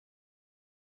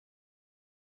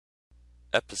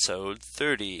Episode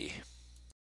 30.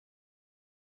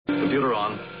 Computer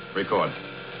on. Record.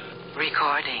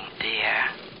 Recording, dear.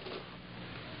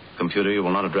 Computer, you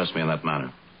will not address me in that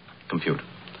manner. Compute.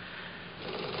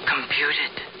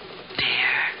 Computed,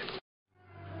 dear.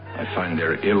 I find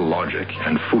their ill logic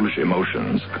and foolish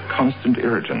emotions a constant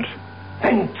irritant.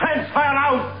 Then transfer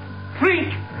out, freak!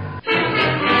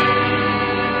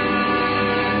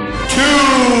 2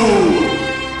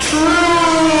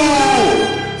 True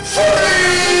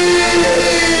Freaks!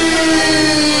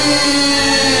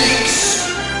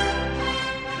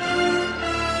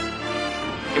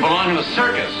 You belong in a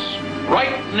circus,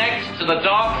 right next to the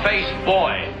dog-faced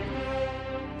boy.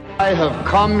 I have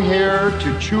come here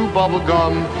to chew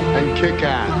bubblegum and kick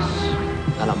ass,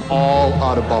 and I'm all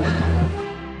out of bubblegum.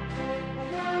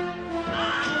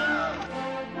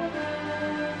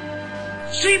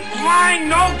 Sheep flying,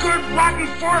 no good, rotten,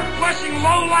 fork-flushing,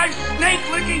 low-life,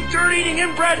 snake-licking, dirt-eating,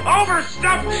 inbred,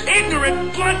 overstuffed,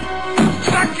 ignorant,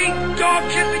 blood-sucking,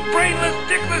 dog-kissing, brainless,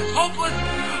 dickless, hopeless,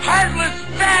 heartless,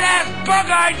 fat-ass,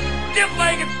 bug-eyed,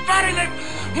 stiff-legged, spotty-lipped,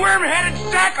 worm-headed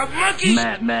sack of monkeys.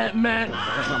 Matt. Matt.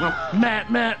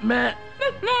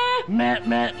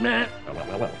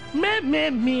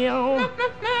 Meow.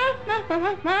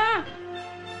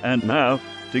 And now,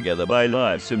 together by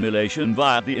live simulation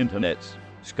via the internet,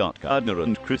 Scott Gardner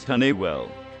and Chris Honeywell.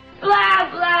 Blah,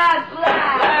 blah, blah. Blah,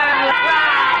 blah,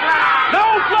 blah. No,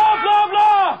 blah, blah,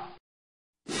 blah!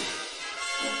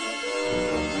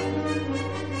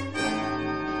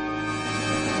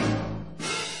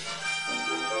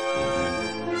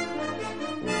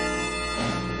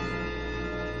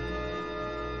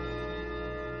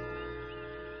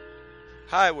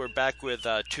 Hi, we're back with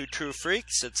Two True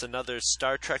Freaks. It's another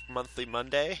Star Trek Monthly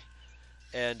Monday.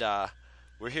 And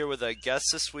we're here with a guest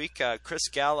this week, Chris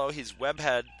Gallo. He's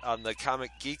webhead on the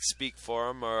Comic Geek Speak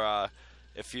forum, or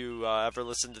if you ever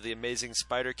listen to the Amazing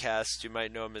Spider-Cast, you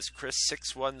might know him as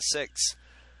Chris616.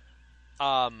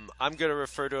 I'm going to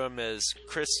refer to him as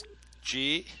Chris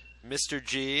G, Mr.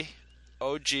 G,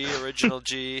 OG, Original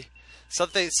G.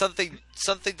 Something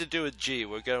to do with G.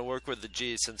 We're going to work with the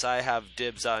G since I have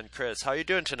dibs on Chris. How are you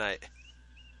doing tonight?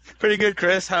 Pretty good,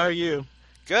 Chris. How are you?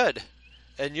 Good.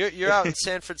 And you're out in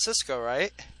San Francisco,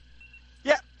 right?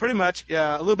 Yeah, pretty much.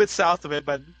 Yeah, a little bit south of it,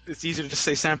 but it's easier to just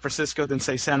say San Francisco than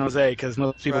say San Jose because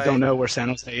most people don't know where San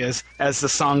Jose is, as the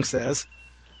song says.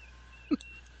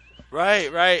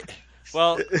 Right.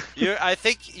 Well, I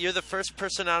think you're the first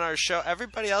person on our show.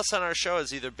 Everybody else on our show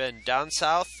has either been down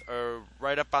south or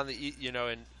right up on the,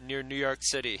 near New York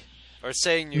City, or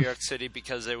saying New York City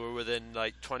because they were within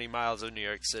like 20 miles of New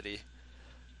York City.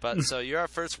 But so you're our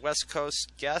first West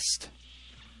Coast guest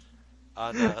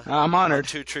on I'm honored. On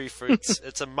Two True Freaks.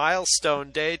 It's a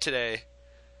milestone day today.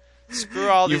 Screw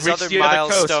all these other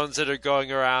milestones that are going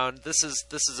around. This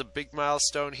is a big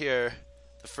milestone here.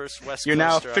 The first West You're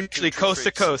now Coaster officially coast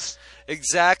to coast.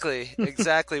 Exactly. We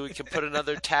can put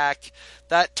another tack.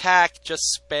 That tack just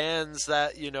spans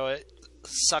that, it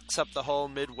sucks up the whole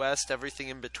Midwest, everything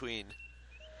in between.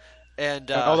 And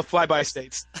all the flyby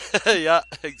states. Yeah,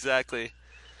 exactly.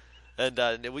 And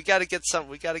we got to get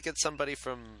somebody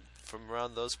from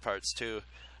around those parts too.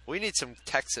 We need some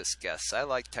Texas guests. I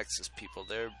like Texas people.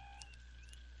 They're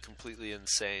completely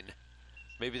insane.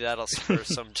 Maybe that'll spur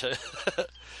some to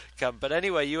come. But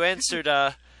anyway, you answered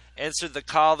the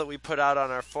call that we put out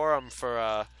on our forum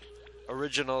for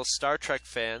original Star Trek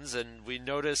fans, and we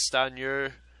noticed on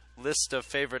your list of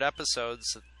favorite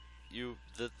episodes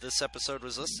that this episode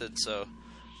was listed. So,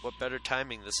 what better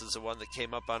timing? This is the one that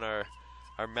came up on our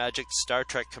magic Star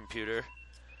Trek computer,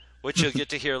 which you'll get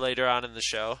to hear later on in the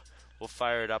show. We'll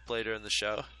fire it up later in the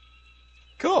show.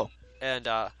 Cool. And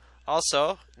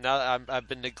also, now I've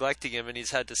been neglecting him, and he's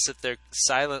had to sit there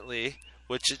silently,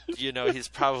 which he's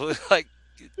probably like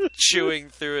chewing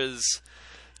through his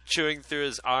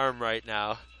arm right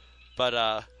now.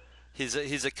 But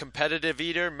he's a competitive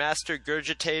eater, master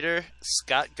gurgitator,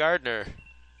 Scott Gardner.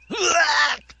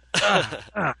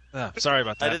 Sorry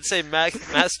about that. I didn't say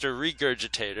master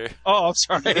regurgitator. Oh, I'm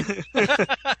sorry.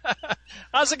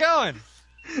 How's it going?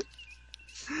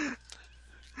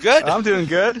 Good. I'm doing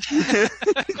good.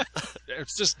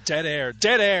 It's just dead air.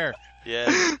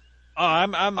 Yeah. Oh,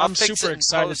 I'm super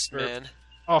excited, post, man.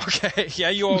 Oh, okay. Yeah,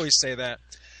 you always say that.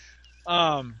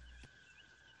 I'm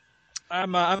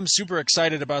super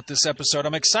excited about this episode.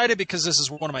 I'm excited because this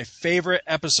is one of my favorite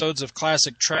episodes of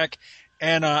classic Trek,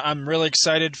 and I'm really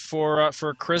excited for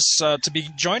Chris to be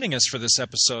joining us for this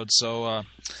episode. So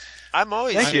I'm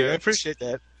always thank you. I appreciate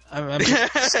that. I'm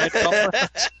excited about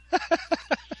that.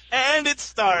 And it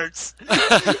starts.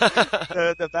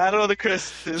 The Battle of the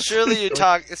Christmas.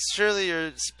 Surely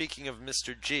you're speaking of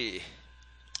Mr. G.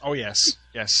 Oh, yes.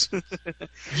 Yes.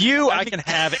 I can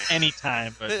have any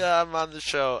time. But... Yeah, I'm on the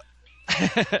show.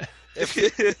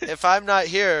 If I'm not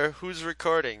here, who's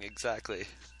recording exactly?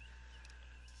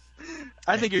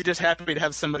 I think you're just happy to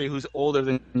have somebody who's older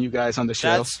than you guys on the show.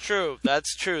 That's true.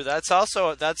 That's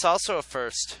also a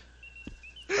first.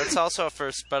 That's also a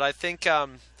first. But I think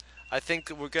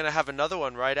we're gonna have another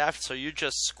one right after. So you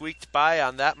just squeaked by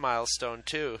on that milestone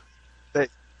too.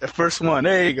 The first one.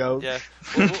 There you go. Yeah.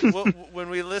 When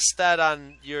we list that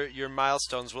on your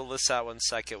milestones, we'll list that one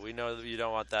second. We know that you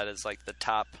don't want that as like the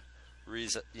top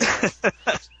reason.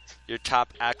 Your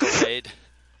top accolade.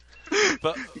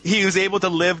 But he was able to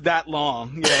live that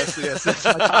long. Yes, that's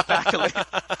my top accolade.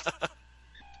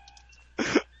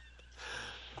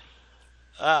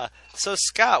 So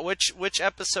Scott, which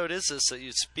episode is this that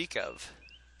you speak of?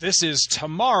 This is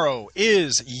Tomorrow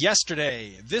is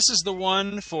Yesterday. This is the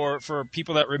one for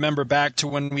people that remember back to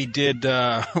when we did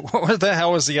what the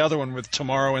hell was the other one with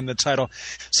Tomorrow in the title?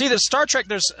 See, the Star Trek.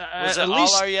 There's was it at All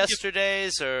least Our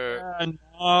Yesterdays or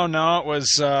no, it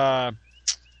was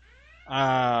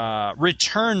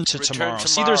Return to Tomorrow.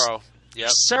 See, there's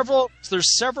several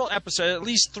episodes, at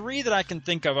least 3 that I can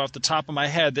think of off the top of my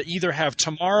head that either have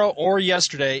Tomorrow or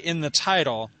Yesterday in the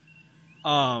title.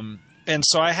 And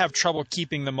so I have trouble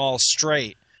keeping them all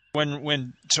straight.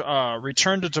 When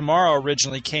Return to Tomorrow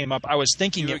originally came up, I was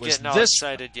thinking it was getting all this.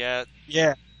 Excited yet?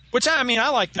 Yeah. Which, I mean, I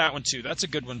like that one too. That's a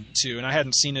good one too, and I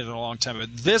hadn't seen it in a long time.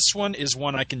 But this one is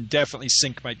one I can definitely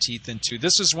sink my teeth into.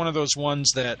 This is one of those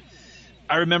ones that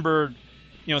I remember,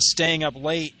 staying up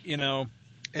late,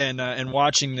 and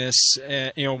watching this,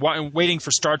 waiting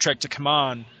for Star Trek to come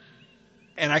on.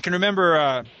 And I can remember,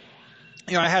 I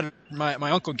had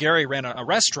my Uncle Gary ran a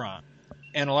restaurant.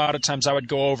 And a lot of times I would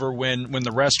go over when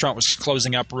the restaurant was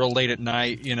closing up real late at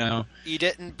night, Eat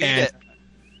it and beat it.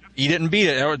 Eat it and beat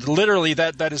it. Literally,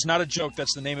 that is not a joke.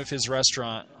 That's the name of his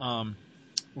restaurant.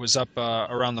 Was up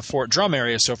around the Fort Drum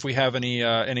area. So if we have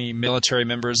any military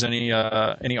members, any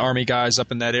Army guys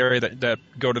up in that area that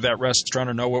go to that restaurant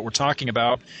or know what we're talking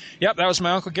about, yep, that was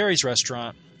my Uncle Gary's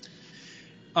restaurant.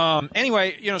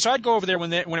 Anyway, so I'd go over there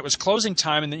when it was closing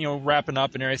time and then, wrapping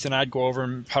up and everything. I'd go over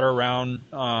and putter around,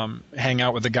 hang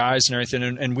out with the guys and everything.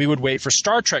 And we would wait for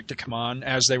Star Trek to come on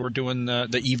as they were doing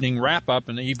the evening wrap up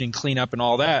and the evening cleanup and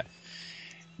all that.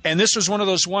 And this was one of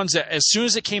those ones that as soon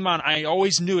as it came on, I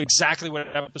always knew exactly what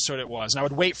episode it was. And I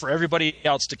would wait for everybody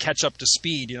else to catch up to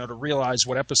speed, to realize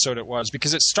what episode it was,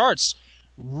 because it starts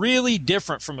really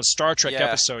different from a Star Trek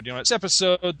episode. This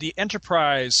episode, the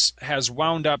Enterprise has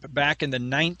wound up back in the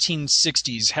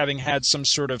 1960s, having had some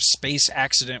sort of space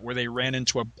accident where they ran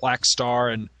into a black star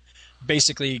and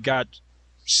basically had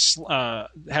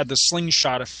the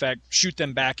slingshot effect shoot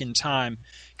them back in time.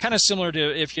 Kind of similar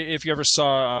to if you ever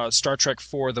saw Star Trek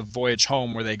IV, The Voyage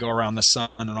Home, where they go around the sun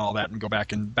and all that and go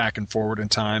back and forward in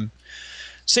time.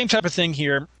 Same type of thing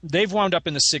here. They've wound up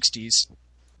in the 60s.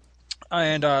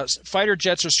 And fighter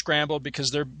jets are scrambled because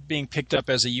they're being picked up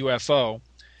as a UFO.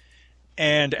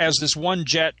 And as this one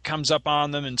jet comes up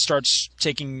on them and starts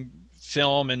taking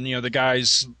film and, the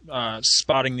guys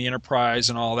spotting the Enterprise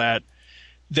and all that,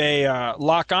 they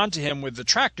lock onto him with the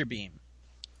tractor beam.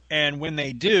 And when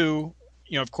they do,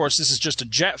 of course, this is just a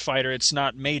jet fighter. It's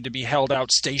not made to be held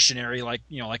out stationary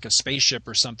like a spaceship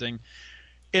or something.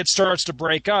 It starts to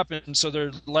break up, and so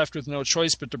they're left with no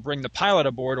choice but to bring the pilot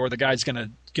aboard, or the guy's gonna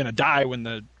die when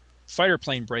the fighter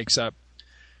plane breaks up.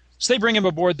 So they bring him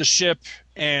aboard the ship,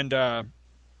 and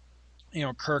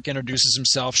Kirk introduces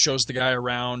himself, shows the guy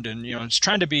around, and is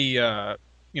trying to be hospitable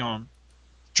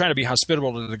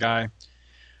to the guy.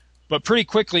 But pretty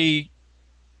quickly,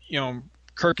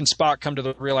 Kirk and Spock come to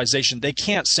the realization they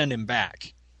can't send him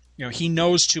back. He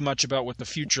knows too much about what the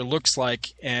future looks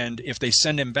like, and if they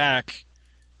send him back,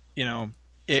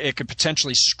 it could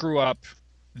potentially screw up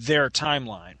their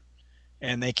timeline,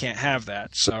 and they can't have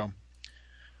that. So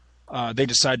they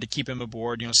decide to keep him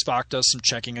aboard. Spock does some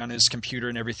checking on his computer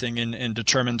and everything and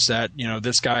determines that,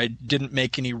 this guy didn't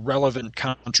make any relevant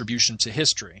contribution to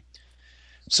history.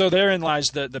 So therein lies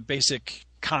the basic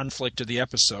conflict of the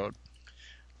episode.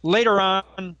 Later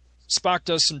on, Spock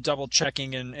does some double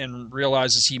checking and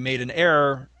realizes he made an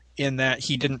error in that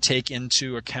he didn't take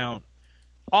into account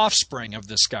offspring of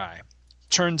this guy.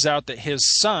 Turns out that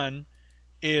his son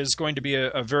is going to be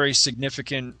a very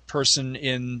significant person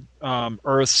in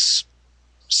Earth's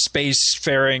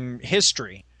spacefaring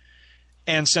history.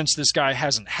 And since this guy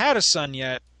hasn't had a son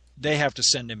yet, they have to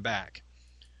send him back.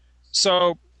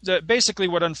 So basically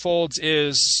what unfolds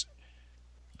is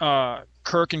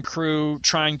Kirk and crew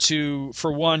trying to,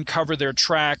 for one, cover their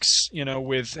tracks,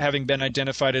 with having been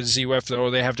identified as a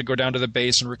UFO. They have to go down to the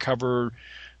base and recover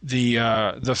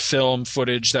the film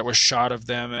footage that was shot of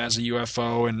them as a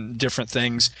UFO and different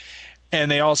things. And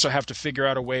they also have to figure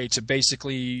out a way to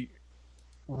basically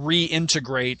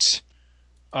reintegrate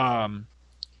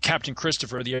Captain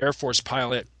Christopher, the Air Force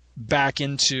pilot, back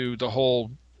into the whole,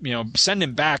 send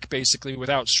him back basically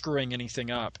without screwing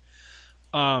anything up.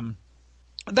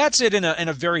 That's it in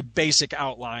a very basic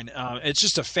outline. It's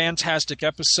just a fantastic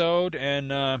episode,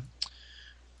 and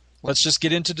let's just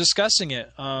get into discussing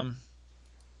it.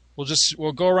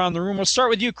 We'll go around the room. We'll start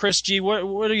with you, Chris G.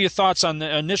 What are your thoughts on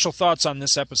the initial thoughts on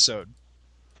this episode?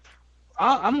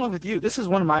 I'm with you. This is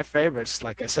one of my favorites.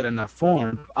 Like I said in the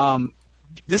forum,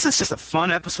 this is just a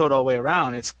fun episode all the way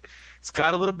around. It's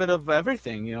got a little bit of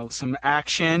everything. Some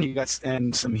action. You got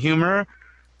and some humor.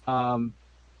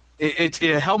 It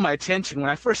held my attention when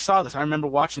I first saw this. I remember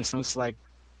watching this, and it was like,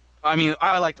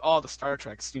 I liked all the Star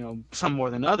Treks, some more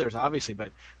than others, obviously,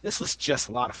 but this was just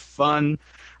a lot of fun.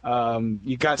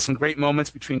 You got some great moments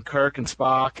between Kirk and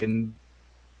Spock, and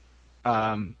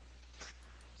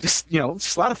just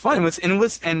a lot of fun.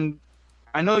 And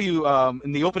I know you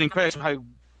in the opening credits, how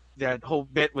that whole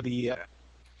bit with the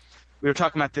we were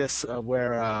talking about this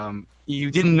where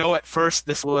you didn't know at first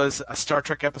this was a Star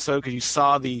Trek episode because you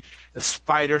saw the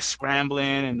spider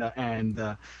scrambling and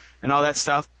all that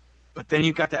stuff. But then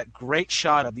you got that great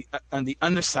shot of on the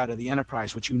underside of the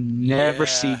Enterprise, which you never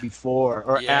see before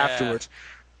or afterwards.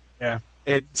 Yeah,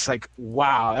 it's like,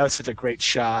 wow, that was such a great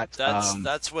shot.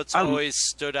 That's what's always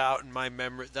stood out in my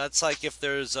memory. That's like if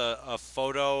there's a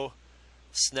photo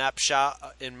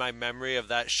snapshot in my memory of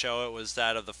that show, it was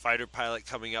that of the fighter pilot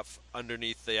coming up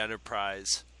underneath the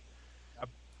Enterprise.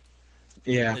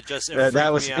 Yeah, it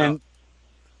that was me out.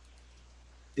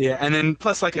 Yeah, and then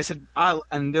plus, like I said,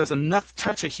 and there was enough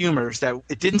touch of humors that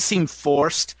it didn't seem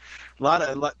forced. A lot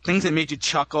of things that made you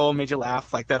chuckle, made you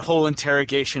laugh, like that whole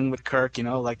interrogation with Kirk.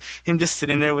 Like him just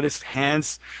sitting there with his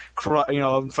hands,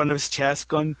 in front of his chest,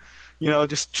 going,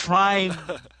 just trying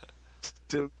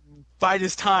to bide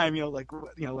his time. Like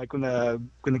when the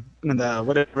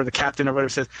whatever the captain or whatever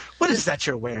says, "What is that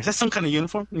you're wearing? Is that some kind of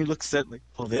uniform?" And he looks at it like,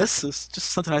 "Well, this is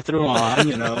just something I threw on."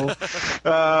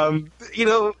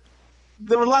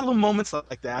 There were a lot of little moments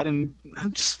like that, and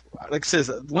just like I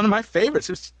said, one of my favorites.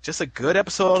 It was just a good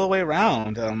episode all the way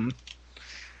around.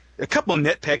 A couple of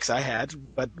nitpicks I had,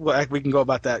 but we can go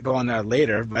on that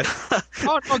later. But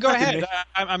go ahead.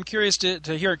 I'm curious to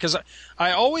hear it because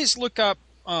I always look up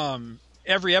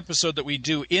every episode that we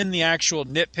do in the actual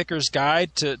Nitpicker's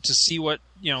Guide to see what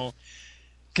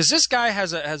because this guy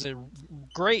has a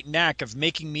great knack of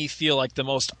making me feel like the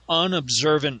most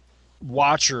unobservant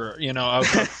watcher, of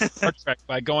Star Trek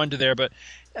by going to there. But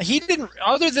he didn't,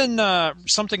 other than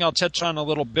something I'll touch on a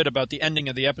little bit about the ending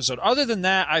of the episode. Other than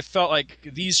that, I felt like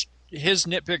his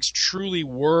nitpicks truly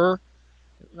were,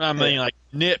 like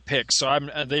nitpicks. So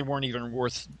they weren't even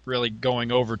worth really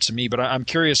going over to me. But I'm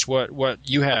curious what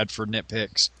you had for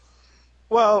nitpicks.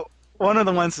 Well, one of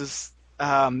the ones is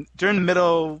during the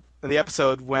middle of the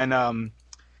episode when more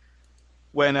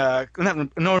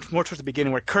towards the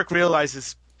beginning, where Kirk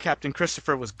realizes Captain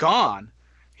Christopher was gone.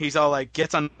 He's all like,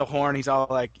 gets on the horn. He's all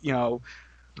like,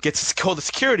 gets called to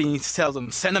security. And he tells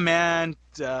them, send a man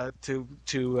to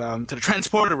the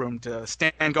transporter room to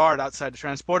stand guard outside the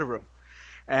transporter room.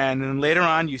 And then later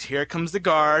on, here comes the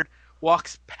guard,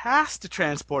 walks past the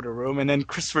transporter room, and then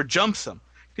Christopher jumps him.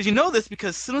 Because you know this because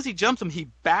as soon as he jumps him, he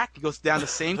goes down the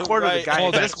same corridor the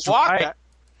guy just walked at.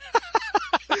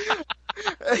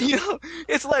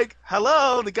 It's like,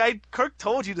 hello, the guy Kirk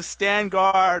told you to stand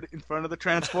guard in front of the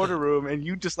transporter room, and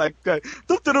you just like, I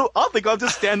think I'll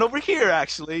just stand over here,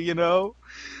 actually,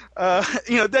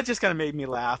 that just kind of made me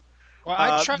laugh.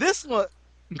 Well, this one,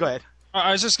 go ahead.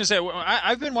 I was just going to say,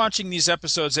 I've been watching these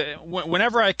episodes.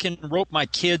 Whenever I can rope my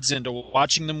kids into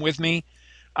watching them with me,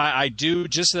 I do,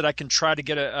 just so that I can try to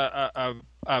get a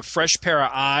fresh pair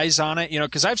of eyes on it,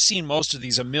 because I've seen most of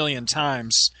these a million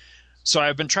times. So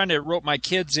I've been trying to rope my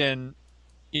kids in,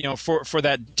 for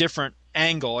that different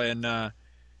angle, and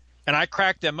I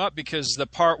cracked them up because the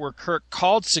part where Kirk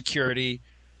called security,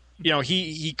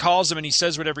 he calls them and he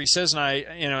says whatever he says,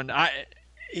 and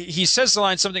he says the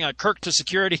line something like Kirk to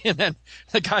security, and then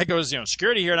the guy goes,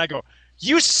 security here, and I go,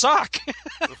 you suck.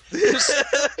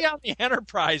 Security on the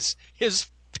Enterprise is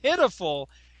pitiful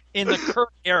in the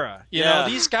Kirk era.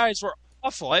 These guys were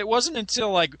awful. It wasn't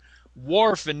until like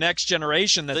Worf and Next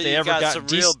Generation that they ever got some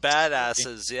real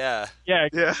badasses. Yeah.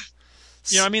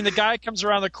 The guy comes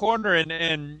around the corner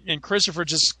and Christopher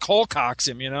just cold cocks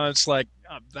him. It's like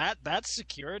that's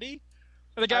security.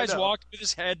 And the guy's walking with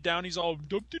his head down. He's all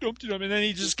dumpty-dumpty-dum, and then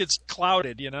he just gets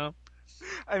clouded, you know?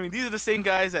 I mean, these are the same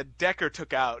guys that Decker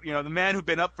took out. You know, the man who'd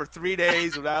been up for 3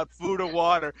 days without food or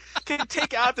water can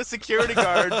take out the security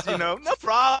guards, you know, no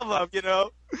problem, you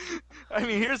know. I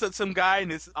mean, here's some guy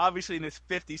obviously in his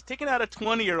 50s taking out a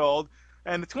 20-year-old,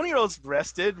 and the 20-year-old's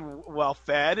rested, well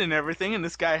fed and everything, and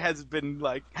this guy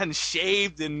hadn't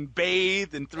shaved and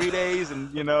bathed in 3 days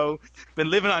and, you know, been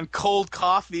living on cold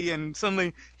coffee, and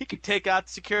suddenly he could take out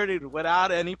security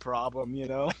without any problem, you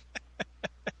know.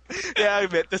 Yeah, I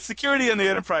admit, the security on the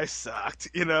Enterprise sucked,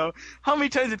 you know. How many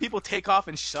times did people take off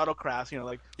in shuttlecrafts, you know,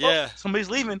 like, oh, somebody's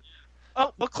leaving.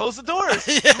 Oh, well, close the doors.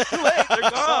 Too late,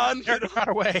 they're gone. They're right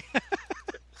away.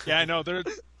 Yeah, I know.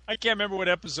 I can't remember what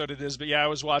episode it is, but yeah, I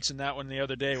was watching that one the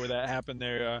other day where that happened.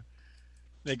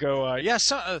 They go,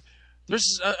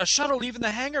 there's a shuttle leaving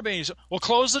the hangar bay. So, well,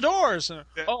 close the doors.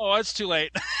 Oh, it's too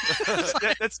late.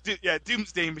 That's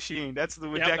Doomsday Machine. That's the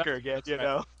Decker again, you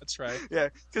know. That's right. Yeah,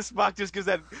 because Spock just gives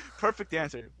that perfect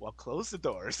answer. Well, close the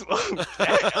doors.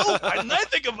 I did not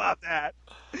think about that.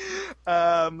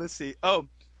 Let's see. Oh,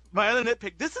 my other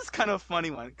nitpick. This is kind of a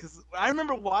funny one because I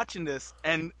remember watching this,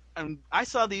 and I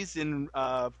saw these in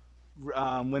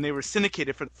when they were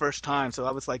syndicated for the first time. So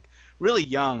I was like really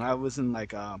young. I was in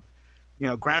like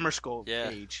grammar school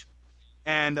age.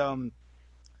 And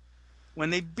when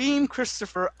they beam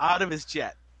Christopher out of his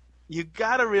jet, you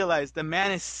got to realize the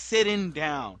man is sitting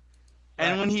down.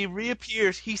 And when he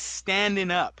reappears, he's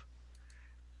standing up.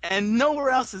 And nowhere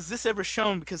else is this ever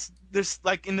shown because there's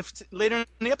like later in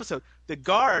the episode, the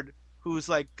guard who's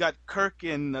like got Kirk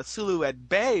and Sulu at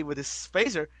bay with his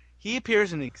phaser, he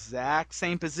appears in the exact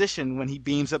same position when he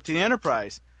beams up to the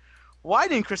Enterprise. Why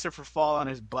didn't Christopher fall on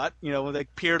his butt? You know, when they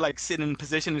appear like sitting in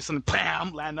position and something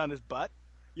bam land on his butt.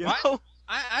 You know?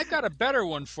 I got a better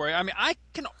one for you. I mean, I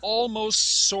can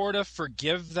almost sort of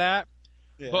forgive that.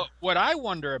 Yeah. But what I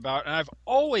wonder about, and I've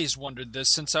always wondered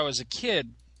this since I was a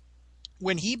kid,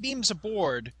 when he beams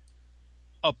aboard,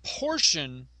 a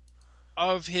portion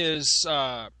of his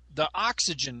the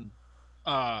oxygen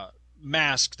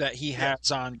mask that he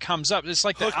has on comes up. It's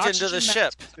like hooked the oxygen into the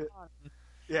ship.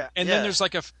 Yeah, and then there's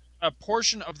like a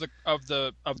portion of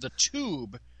the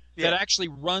tube that actually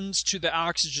runs to the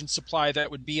oxygen supply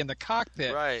that would be in the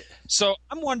cockpit. Right. So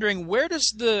I'm wondering, where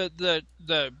does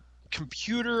the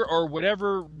computer or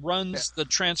whatever runs the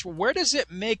transfer, where does it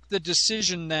make the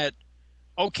decision that,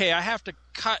 okay, I have to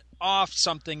cut off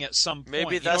something at some point?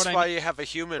 Maybe that's why you have a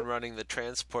human running the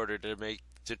transporter to make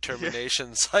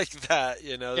determinations like that,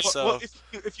 you know. Well,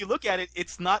 if you look at it,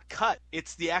 it's not cut.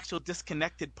 It's the actual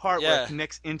disconnected part where it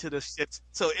connects into the ship.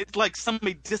 So it's like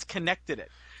somebody disconnected it.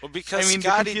 Well, because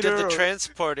Scotty did the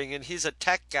transporting, and he's a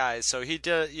tech guy, so he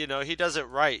does it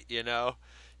right, you know.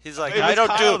 He's like, I don't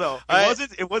Kyle, do. Though.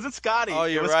 It wasn't Scotty. Oh,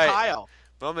 you're it was right. Kyle.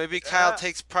 Well, maybe Kyle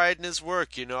takes pride in his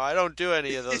work, you know. I don't do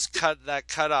any of those cut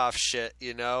off shit,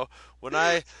 you know.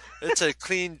 It's a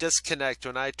clean disconnect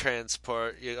when I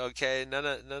transport. Okay, none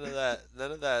of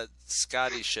that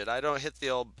Scotty shit. I don't hit the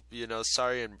old,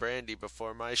 Sorry and Brandy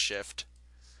before my shift.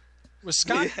 Was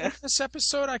Scotty in this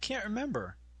episode? I can't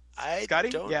remember. Scotty?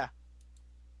 Yeah.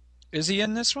 Is he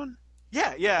in this one?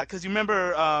 Yeah. Because you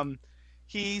remember,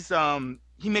 he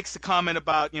makes the comment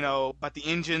about the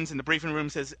engines in the briefing room.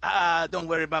 Says, don't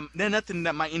worry about. There's nothing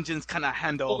that my engines kind of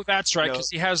handle. Oh, that's right.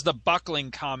 Because he has the buckling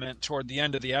comment toward the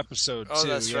end of the episode too. Oh,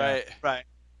 that's right. Right.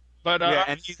 But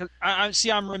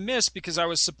I'm remiss because I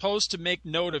was supposed to make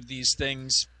note of these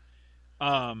things.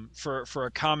 For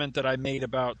a comment that I made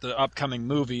about the upcoming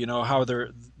movie, how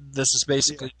this is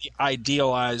basically the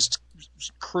idealized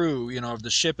crew, of the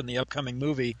ship in the upcoming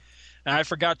movie. And I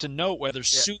forgot to note whether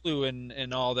Sulu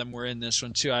and all of them were in this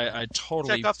one too. I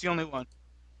totally. Chekhov's the only one.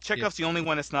 Chekhov's the only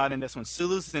one that's not in this one.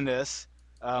 Sulu's in this.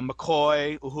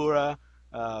 McCoy, Uhura,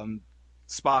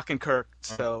 Spock, and Kirk.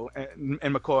 So and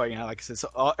McCoy, like I said,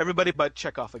 so everybody but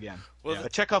Chekhov again. Well,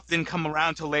 Chekhov didn't come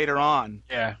around till later on.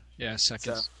 Yeah,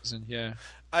 second season. Yeah.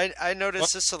 I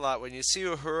noticed this a lot when you see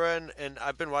Uhura, and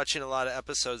I've been watching a lot of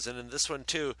episodes, and in this one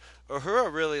too,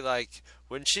 Uhura really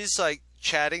when she's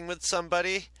chatting with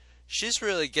somebody, she's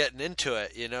really getting into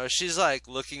it, She's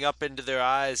looking up into their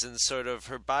eyes, and sort of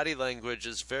her body language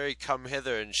is very come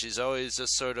hither, and she's always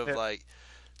just sort of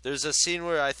there's a scene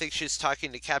where I think she's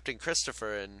talking to Captain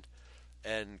Christopher,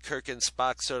 and Kirk and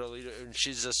Spock sort of, and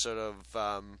she's just sort of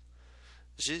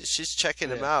she's checking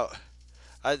him out.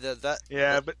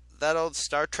 But that old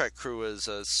Star Trek crew was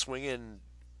a swinging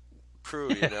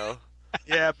crew,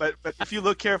 Yeah, but if you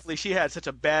look carefully, she had such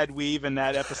a bad weave in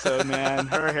that episode, man.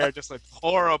 Her hair just looked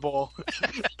horrible.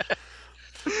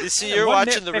 You see, you're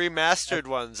watching the remastered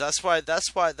ones. That's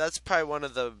probably one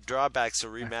of the drawbacks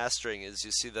of remastering is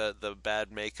you see the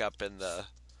bad makeup and the.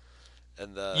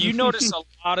 You notice a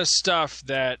lot of stuff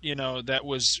that that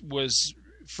was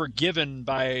forgiven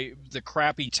by the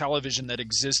crappy television that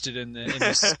existed in the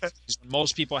 60s.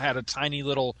 Most people had a tiny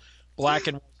little black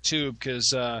and white tube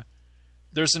because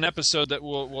there's an episode that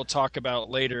we'll talk about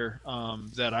later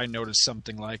that I noticed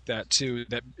something like that too.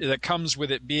 That comes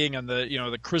with it being on the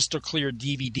the crystal clear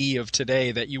DVD of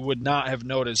today that you would not have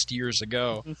noticed years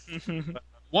ago.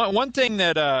 One thing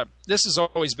that this has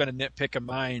always been a nitpick of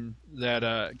mine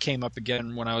that came up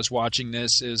again when I was watching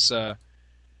this is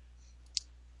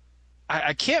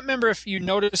I can't remember if you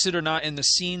noticed it or not in the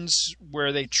scenes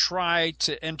where they try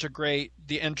to integrate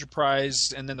the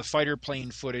Enterprise and then the fighter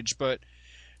plane footage, but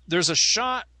there's a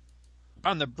shot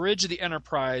on the bridge of the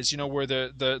Enterprise, where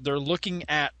they're looking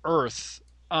at Earth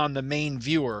on the main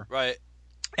viewer, right?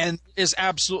 And is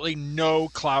absolutely no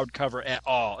cloud cover at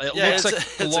all. It looks like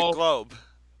it's a globe.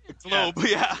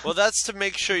 Yeah. Well, that's to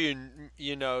make sure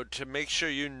to make sure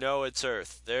it's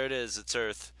Earth. There it is. It's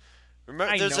Earth.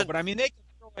 Remember, but I mean they can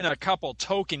throw in a couple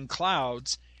token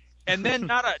clouds, and then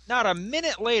not a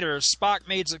minute later, Spock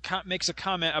makes a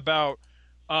comment about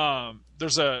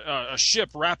there's a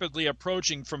ship rapidly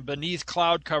approaching from beneath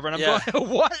cloud cover, and I'm going,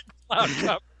 what cloud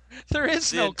cover? There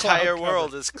is no cloud cover. The entire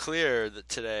world is clear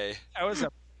today. That was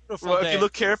a beautiful Well, day. if you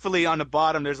look carefully on the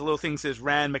bottom, there's a little thing that says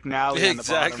Rand McNally on the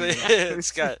bottom.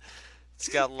 Exactly. It's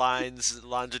got lines,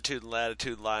 longitude and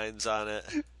latitude lines on it.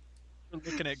 We're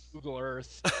looking at Google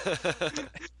Earth.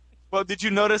 Well, did you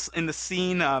notice in the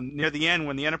scene near the end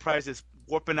when the Enterprise is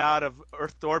warping out of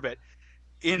Earth orbit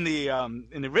in the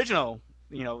original,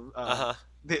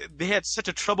 they had such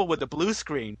a trouble with the blue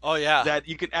screen. Oh yeah. That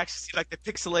you could actually see like the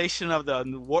pixelation of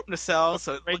the warp nacelle.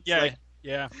 So it looks like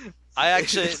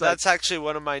that's actually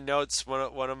one of my notes.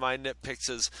 One of my nitpicks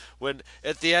is when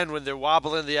at the end when they're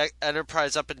wobbling the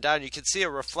Enterprise up and down, you can see a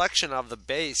reflection of the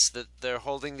base that they're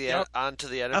holding onto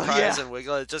the Enterprise and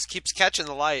wiggle. It just keeps catching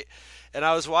the light. And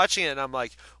I was watching it, and I'm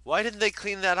like, why didn't they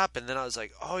clean that up? And then I was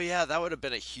like, oh, yeah, that would have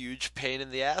been a huge pain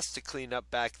in the ass to clean up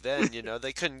back then,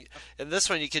 They couldn't – in this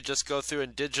one, you could just go through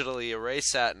and digitally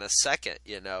erase that in a second,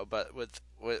 But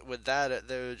with that,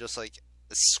 they were just like,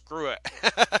 screw it.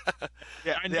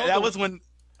 Yeah, that was when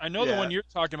 – I know the one you're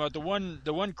talking about, the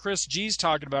one Chris G's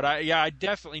talking about. I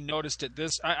definitely noticed it.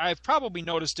 I've probably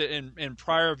noticed it in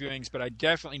prior viewings, but I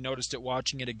definitely noticed it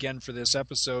watching it again for this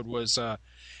episode. Was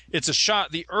it's a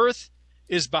shot. The Earth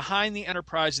is behind the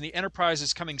Enterprise, and the Enterprise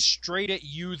is coming straight at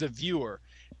you, the viewer.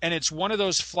 And it's one of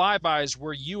those flybys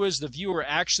where you, as the viewer,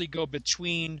 actually go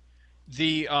between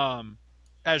the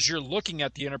as you're looking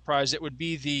at the Enterprise, it would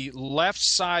be the left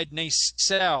side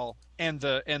nacelle and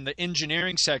the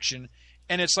engineering section.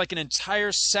 And it's like an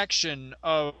entire section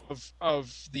of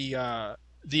the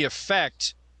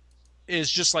effect is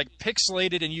just like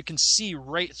pixelated, and you can see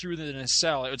right through the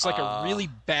nacelle. It's like a really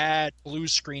bad blue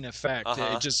screen effect.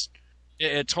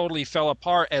 It totally fell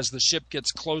apart as the ship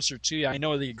gets closer to you. I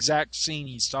know the exact scene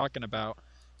he's talking about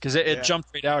because it jumped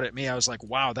right out at me. I was like,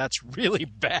 wow, that's really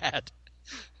bad.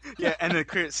 Yeah, and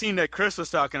the scene that Chris was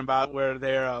talking about where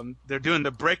they're doing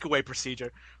the breakaway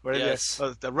procedure, where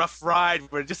the rough ride,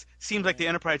 where it just seems like the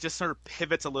Enterprise just sort of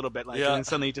pivots a little bit, and then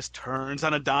suddenly just turns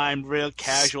on a dime, real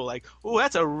casual, like, oh,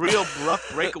 that's a real rough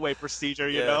breakaway procedure,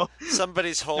 you know?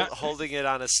 Somebody's holding it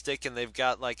on a stick, and they've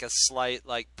got like a slight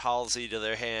like palsy to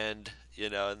their hand.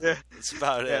 And that's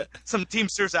about it. Some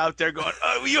Teamsters out there going,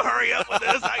 oh, will you hurry up with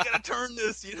this? I gotta turn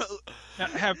this, Now,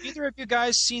 have either of you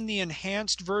guys seen the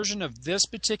enhanced version of this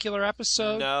particular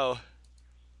episode? No.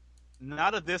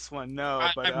 Not of this one, no.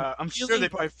 But I'm sure they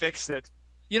probably fixed it.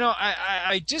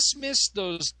 I dismissed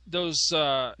those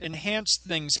enhanced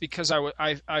things because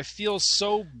I feel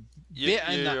so bit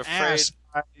in the ass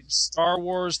by Star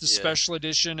Wars, the special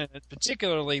edition, and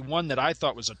particularly one that I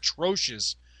thought was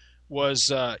atrocious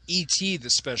was E.T., the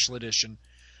special edition.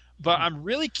 But I'm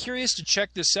really curious to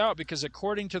check this out because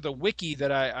according to the wiki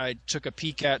that I took a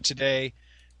peek at today,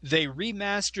 they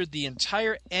remastered the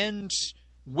entire end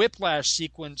Whiplash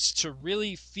sequence to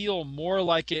really feel more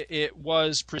like it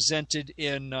was presented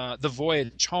in The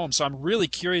Voyage Home. So I'm really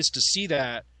curious to see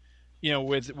that,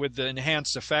 with the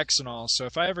enhanced effects and all. So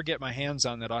if I ever get my hands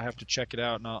on that, I'll have to check it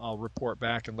out, and I'll report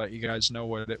back and let you guys know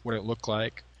what it looked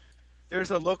like.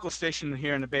 There's a local station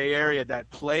here in the Bay Area that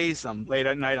plays them late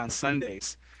at night on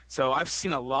Sundays. So I've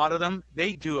seen a lot of them.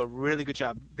 They do a really good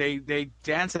job. They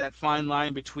dance that fine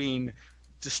line between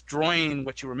destroying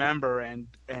what you remember and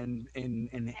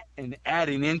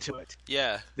adding into it.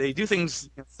 Yeah. They do things.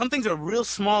 Some things are real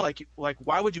small, like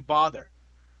why would you bother?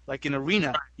 like in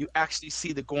Arena, you actually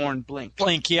see the Gorn blink.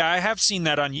 Yeah, I have seen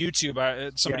that on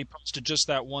YouTube. Somebody posted just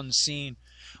that one scene.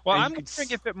 Well, I'm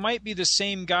wondering if it might be the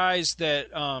same guys that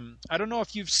I don't know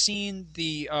if you've seen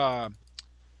the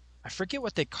I forget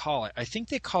what they call it. I think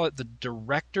they call it the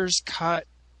director's cut.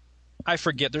 I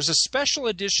forget. There's a special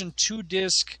edition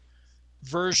 2-disc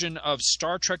version of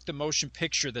Star Trek the Motion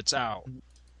Picture that's out.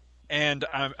 And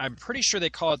I'm pretty sure they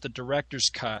call it the director's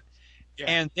cut. Yeah.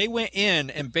 And they went in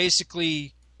and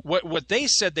basically what they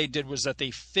said they did was that they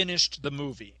finished the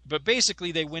movie. But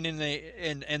basically they went in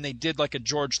and they did like a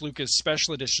George Lucas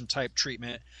special edition type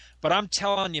treatment. But I'm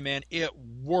telling you, man, it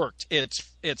worked. It's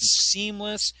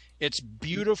seamless. It's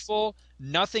beautiful.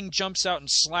 Nothing jumps out and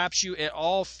slaps you. It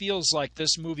all feels like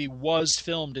this movie was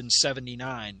filmed in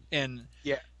 '79. And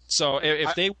yeah. So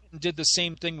if they did the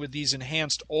same thing with these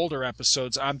enhanced older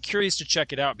episodes, I'm curious to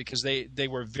check it out because they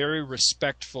were very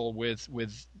respectful with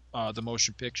the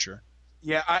motion picture.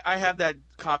 Yeah, I have that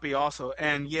copy also,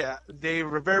 and yeah, they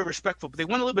were very respectful, but they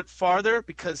went a little bit farther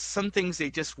because some things they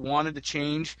just wanted to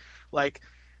change, like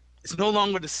it's no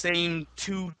longer the same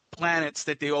two planets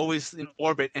that they always in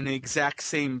orbit in the exact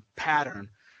same pattern.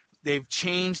 They've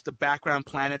changed the background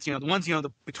planets, the ones,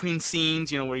 the between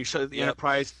scenes, where you show the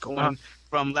Enterprise going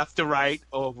from left to right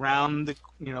or around the,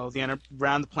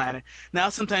 around the planet. Now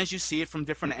sometimes you see it from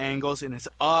different angles, and it's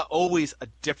always a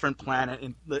different planet,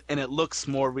 and it looks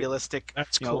more realistic.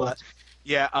 That's cool.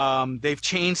 They've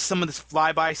changed some of the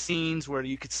flyby scenes where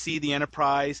you could see the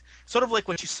Enterprise, sort of like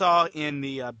what you saw in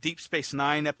the Deep Space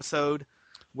Nine episode,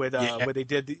 where they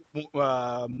did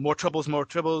the, More Troubles,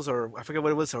 or I forget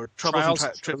what it was, or Troubles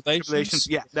and Tribulations.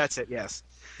 Yeah, that's it. Yes.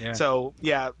 Yeah. So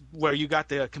where you got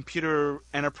the computer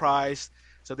Enterprise.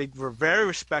 So they were very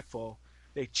respectful.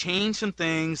 They changed some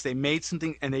things. They made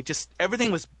something, and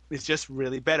everything is just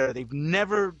really better. They've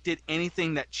never did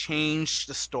anything that changed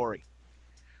the story,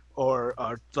 or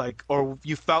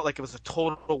you felt like it was a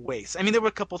total waste. I mean, there were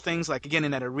a couple things like again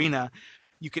in that Arena.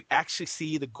 You could actually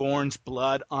see the Gorn's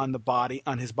blood on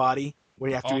his body,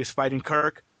 where after he was fighting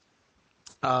Kirk.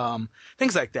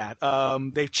 Things like that.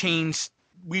 They've changed.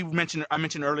 I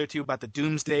mentioned earlier too about the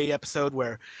Doomsday episode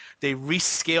where they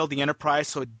rescaled the Enterprise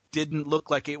so it didn't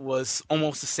look like it was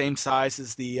almost the same size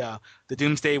as the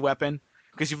Doomsday weapon.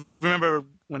 Because you remember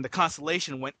when the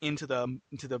Constellation went into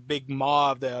the big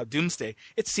maw of the Doomsday,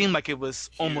 it seemed like it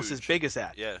was almost as big as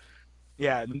that. Yeah.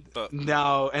 Yeah. But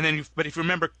if you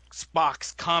remember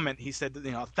Spock's comment, he said that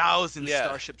 1,000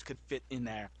 starships could fit in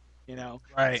there.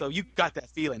 Right. So you got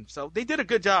that feeling. So they did a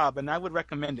good job, and I would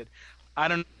recommend it. I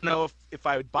don't know if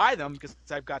I would buy them because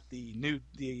I've got the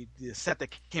set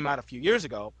that came out a few years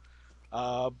ago.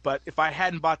 But if I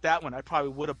hadn't bought that one, I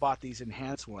probably would have bought these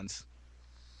enhanced ones.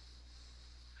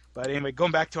 But anyway,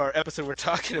 going back to our episode we're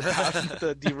talking about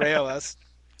to derail us.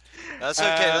 That's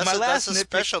okay. That's a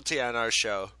specialty on our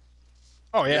show.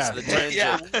 Oh yeah,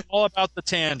 all about the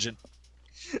tangent.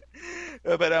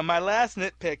 But my last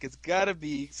nitpick has got to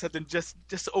be something just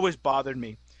always bothered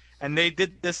me, and they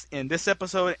did this in this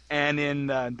episode and in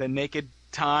the Naked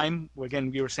Time.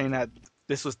 Again, we were saying that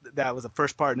that was the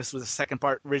first part, and this was the second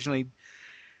part originally.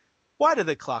 Why do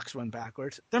the clocks run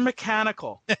backwards? They're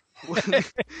mechanical. I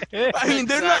mean,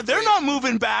 they're not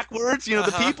moving backwards.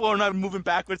 The people are not moving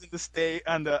backwards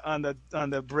on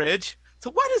the bridge. So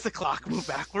why does the clock move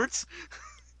backwards?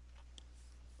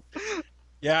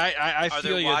 Yeah, I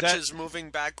feel you. Are there watches moving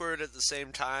backward at the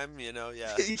same time?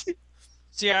 Yeah.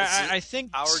 See, I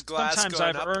think hourglass sometimes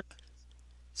going I've up?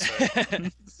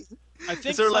 earned. I think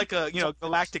is there like a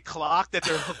galactic clock that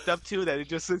they're hooked up to that it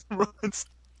just runs?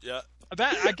 Yeah.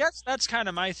 I guess that's kind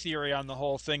of my theory on the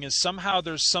whole thing is somehow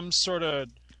there's some sort of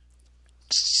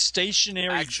stationary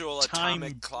actual time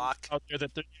atomic clock out there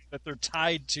that they're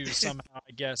tied to somehow.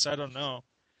 I guess I don't know,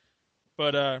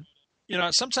 but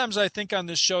sometimes I think on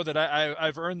this show that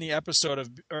I've earned the episode of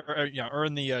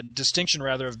earned the distinction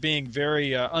rather of being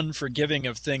very unforgiving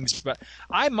of things, but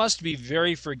I must be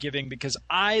very forgiving because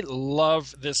I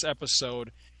love this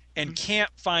episode and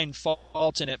can't find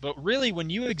fault in it. But really, when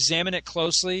you examine it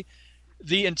closely,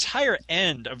 the entire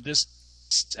end of this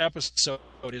episode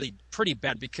is pretty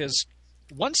bad because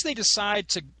once they decide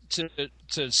to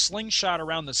slingshot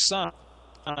around the sun,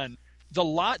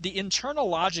 the internal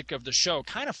logic of the show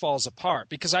kind of falls apart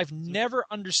because I've never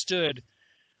understood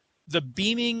the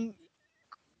beaming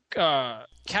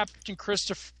Captain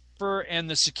Christopher and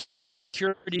the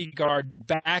security guard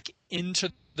back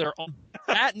into their own.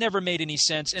 That never made any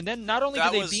sense. And then not only do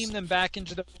they beam them back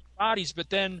into their bodies, but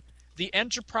then the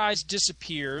Enterprise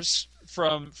disappears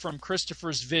from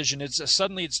Christopher's vision.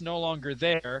 Suddenly it's no longer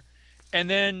there. And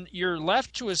then you're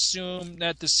left to assume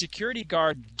that the security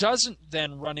guard doesn't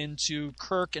then run into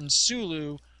Kirk and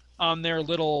Sulu on their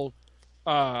little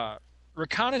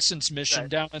reconnaissance mission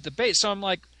down at the base. So I'm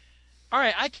like, all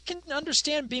right, I can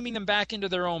understand beaming them back into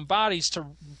their own bodies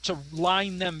to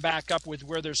line them back up with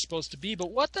where they're supposed to be.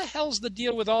 But what the hell's the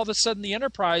deal with all of a sudden the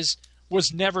Enterprise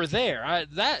was never there?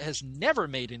 That has never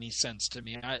made any sense to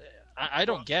me. I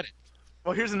don't get it.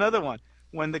 Well, here's another one.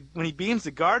 When he beams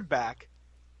the guard back,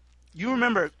 you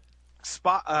remember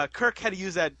Kirk had to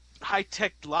use that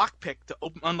high-tech lockpick to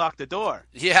unlock the door.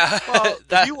 Yeah. Well,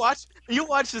 if you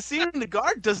watch the scene, the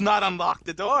guard does not unlock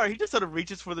the door. He just sort of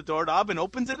reaches for the doorknob and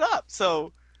opens it up.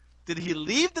 So, did he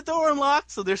leave the door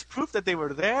unlocked so there's proof that they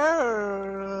were there,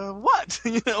 or what?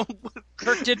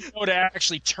 Kirk didn't know to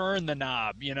actually turn the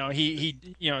knob.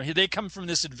 They come from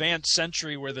this advanced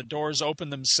century where the doors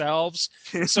open themselves,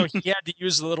 so he had to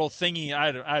use the little thingy.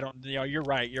 I don't. You're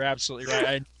right. You're absolutely right.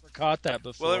 I never caught that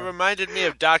before. Well, it reminded me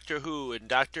of Doctor Who, and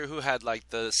Doctor Who had like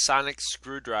the sonic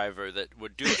screwdriver that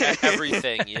would do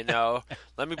everything.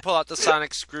 Let me pull out the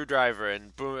sonic screwdriver,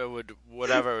 and boom, it would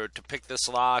whatever to pick this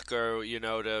lock or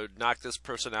to knock this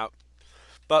person out.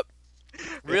 But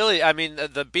really, I mean,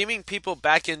 the beaming people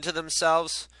back into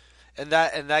themselves, and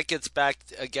that gets back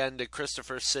again to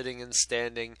Christopher sitting and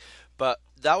standing. But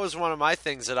that was one of my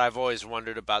things that I've always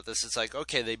wondered about this. It's like,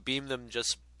 okay, they beam them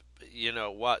just,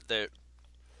 what they're.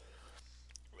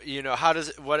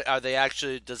 What are they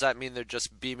actually? Does that mean they're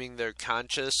just beaming their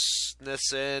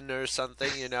consciousness in or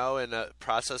something? In a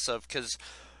process of because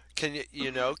can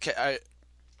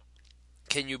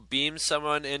you beam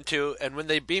someone into? And when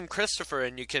they beam Christopher,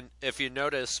 and you can, if you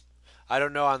notice, I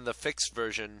don't know on the fixed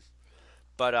version,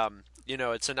 but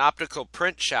it's an optical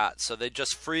print shot, so they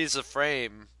just freeze the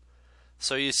frame.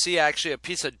 So you see actually a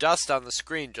piece of dust on the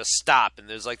screen just stop, and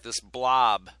there's like this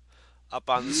blob up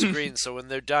on the screen. So when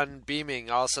they're done beaming,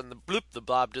 all of a sudden the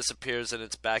blob disappears and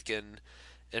it's back in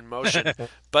motion.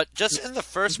 But just in the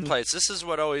first place, this is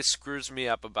what always screws me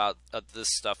up about this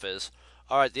stuff is,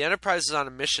 all right, the Enterprise is on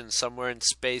a mission somewhere in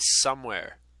space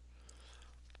somewhere.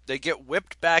 They get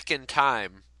whipped back in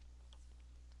time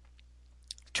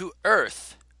to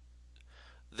Earth,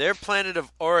 their planet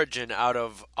of origin out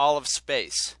of all of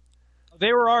space.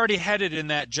 They were already headed in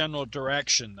that general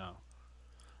direction, though.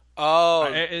 Oh.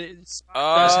 Does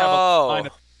have a line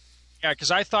of,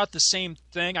 because I thought the same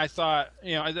thing. I thought,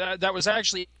 that was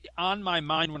actually on my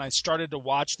mind when I started to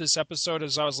watch this episode,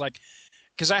 as I was like,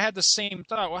 because I had the same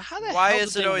thought. Well, how the hell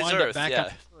is did it they always wind Earth? up back Yeah. on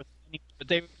Earth? But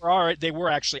they were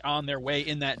actually on their way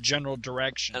in that general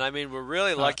direction. And I mean, we're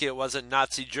really lucky it wasn't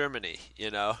Nazi Germany,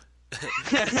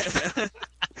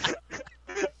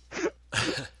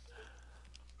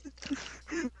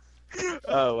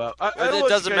 Oh well, it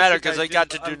doesn't matter because they got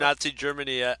to do Nazi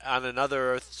Germany on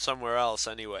another Earth somewhere else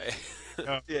anyway.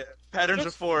 Yeah, patterns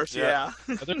of force. Yeah,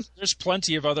 there's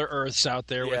plenty of other Earths out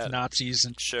there with Nazis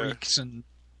and Sure. Greeks and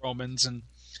Romans and.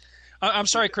 I'm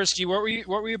sorry, Christy. What were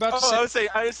you about to say?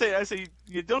 I would say.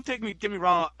 You don't get me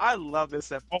wrong. I love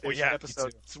this episode. Me too.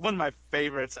 It's one of my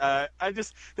favorites. The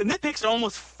nitpicks are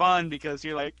almost fun because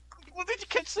you're like, well, did you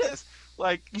catch this?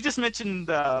 Like you just mentioned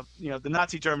the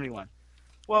Nazi Germany one.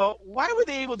 Well, why were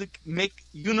they able to make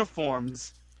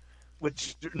uniforms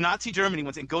with Nazi Germany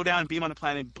ones and go down and beam on the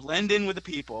planet, blend in with the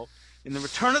people? In the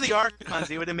Return of the Archons,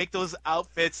 they were to make those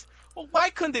outfits. Well, why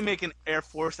couldn't they make an Air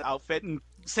Force outfit? And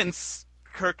since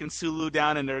Kirk and Sulu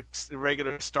down in their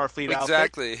regular Starfleet outfit,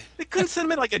 Exactly. they couldn't send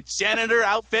them in like a janitor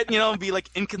outfit, and be like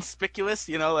inconspicuous,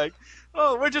 like,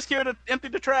 oh, we're just here to empty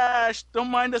the trash. Don't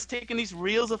mind us taking these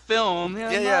reels of film.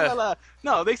 La, la.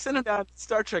 No, they send them down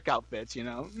Star Trek outfits,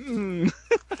 And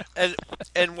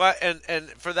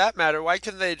for that matter, why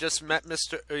couldn't they just met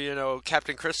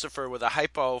Captain Christopher with a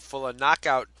hypo full of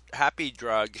knockout happy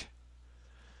drug?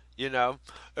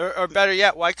 Or better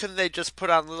yet, why couldn't they just put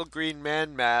on little green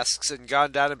man masks and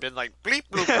gone down and been like bleep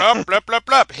bloop blop blop blop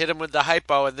blop, hit him with the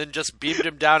hypo, and then just beamed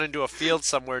him down into a field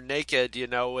somewhere naked,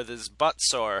 with his butt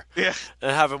sore, and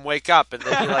have him wake up, and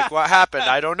they'd be like, "What happened?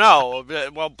 I don't know."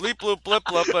 Well, bleep bloop blip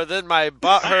blip, but then my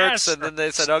butt hurts, and then they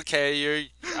said, "Okay, you're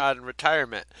on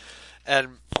retirement,"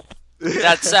 and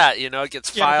that's that. It gets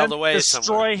filed away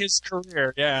somewhere. Destroy his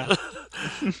career. Yeah.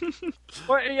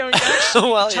 Well,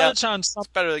 actually, touch on something.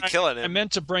 It's better than killing him. I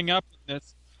meant to bring up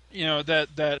this.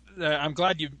 That I'm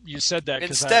glad you said that.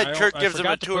 Instead, Kirk gives him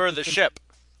a tour of the ship.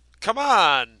 Come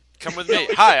on, come with me.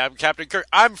 Hi, I'm Captain Kirk.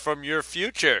 I'm from your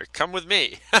future. Come with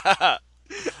me.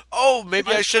 Oh,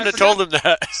 maybe I shouldn't have told him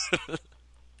that.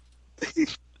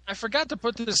 I forgot to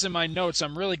put this in my notes.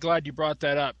 I'm really glad you brought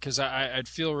that up because I'd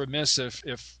feel remiss if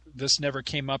this never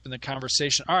came up in the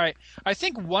conversation. All right, I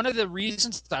think one of the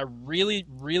reasons that I really,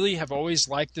 really have always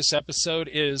liked this episode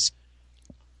is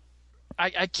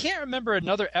I can't remember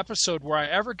another episode where I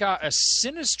ever got a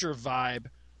sinister vibe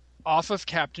off of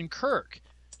Captain Kirk.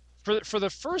 For the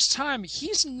first time,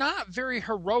 he's not very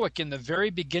heroic in the very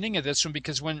beginning of this one,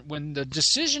 because when the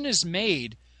decision is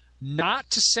made not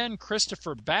to send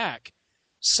Christopher back,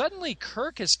 suddenly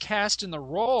Kirk is cast in the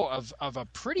role of a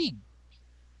pretty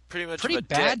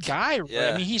bad guy. Right? Yeah.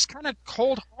 I mean, he's kind of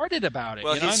cold-hearted about it.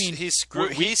 Well, you know? he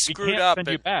screwed can't up. send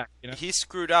you back, you know? He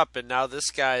screwed up, and now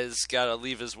this guy's got to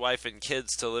leave his wife and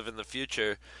kids to live in the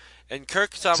future. And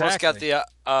Kirk's almost got the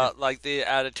the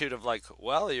attitude of like,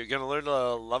 well, you're gonna learn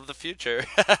to love the future.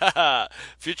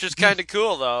 Future's kind of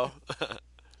cool, though.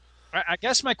 I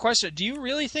guess my question: do you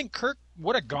really think Kirk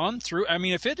would have gone through? I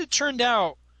mean, if it had turned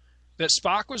out that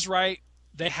Spock was right,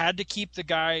 they had to keep the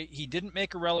guy. He didn't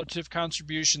make a relative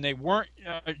contribution. They weren't.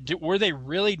 Were they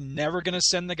really never going to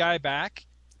send the guy back?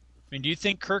 I mean, do you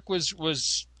think Kirk was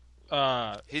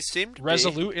he seemed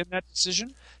resolute in that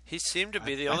decision? He seemed to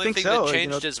be. The only thing that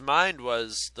changed his mind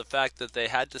was the fact that they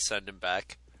had to send him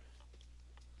back.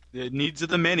 The needs of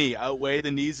the many outweigh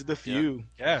the needs of the few.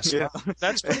 Yeah. Yes, yeah.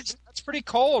 That's pretty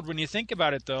cold when you think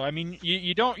about it, though. I mean,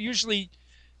 you don't usually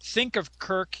think of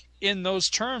Kirk in those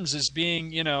terms as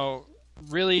being,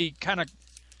 really kind of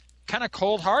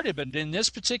cold-hearted, but in this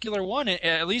particular one,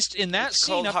 at least in that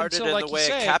scene, up until, like the way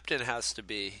a captain has to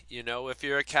be. If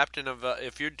you're a captain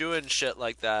if you're doing shit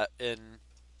like that in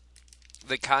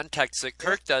the context that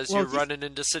Kirk does, you're running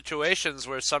into situations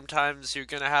where sometimes you're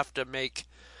going to have to make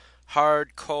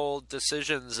hard, cold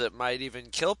decisions that might even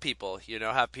kill people.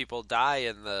 Have people die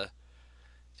in the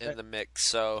mix.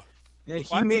 So yeah,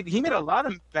 he made a lot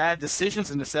of bad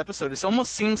decisions in this episode. It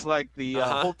almost seems like the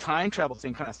whole time travel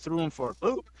thing kind of threw him for a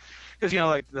loop, because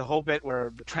like the whole bit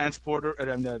where the transporter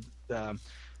and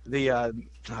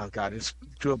oh god, it's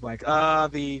drew a blank.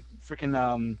 The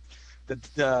freaking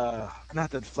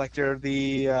not the deflector,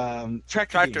 the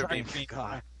tractor beam.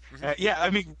 God.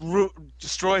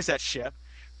 Destroys that ship,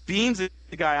 beams the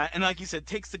guy, and like you said,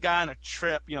 takes the guy on a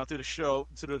trip, through the show,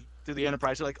 through the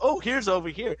Enterprise. You're like, oh, here's over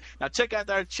here. Now check out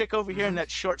that chick over here in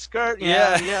that short skirt.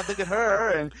 Yeah, look at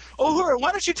her. And her.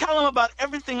 Why don't you tell him about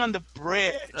everything on the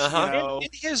bridge? In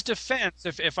his defense,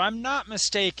 if I'm not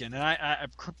mistaken, and I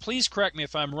please correct me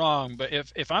if I'm wrong, but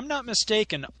if I'm not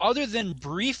mistaken, other than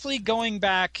briefly going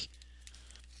back,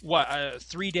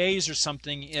 3 days or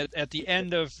something at the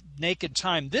end of Naked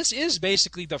Time, this is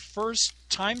basically the first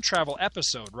time travel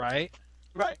episode, right?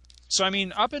 Right. So I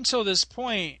mean, up until this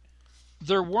point,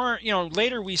 there weren't.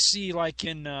 Later we see, like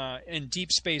in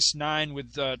Deep Space Nine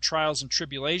with Trials and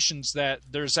Tribulations, that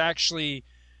there's actually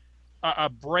a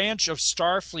branch of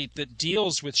Starfleet that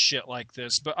deals with shit like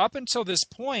this. But up until this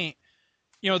point,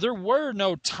 there were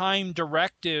no time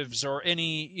directives or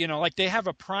any, like they have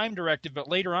a prime directive, but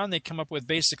later on they come up with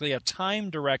basically a time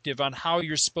directive on how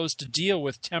you're supposed to deal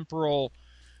with temporal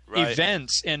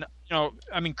events. And,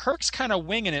 I mean, Kirk's kind of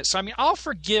winging it. So, I mean, I'll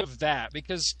forgive that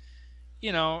because,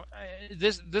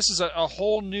 this is a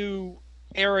whole new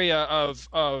area of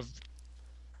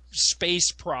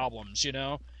space problems,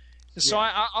 So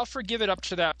I'll forgive it up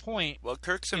to that point. Well,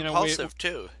 Kirk's impulsive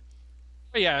too.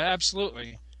 Yeah,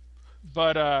 absolutely.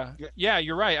 But yeah,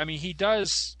 you're right. I mean, he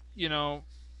does,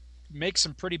 make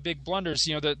some pretty big blunders.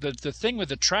 The thing with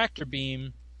the tractor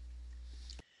beam,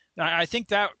 I think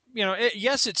that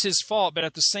yes, it's his fault, but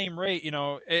at the same rate,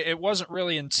 it wasn't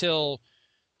really until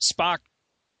Spock,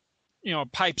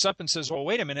 pipes up and says, "Well,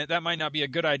 wait a minute, that might not be a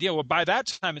good idea." Well, by that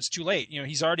time, it's too late.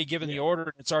 He's already given the order,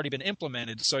 and it's already been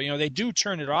implemented. So they do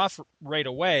turn it off right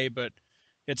away, but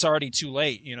it's already too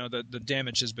late. The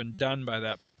damage has been done by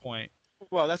that point.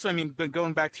 Well, that's what I mean. But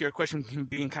going back to your question, him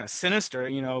being kind of sinister,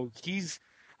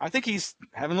 I think he's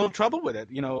having a little trouble with it.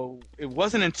 It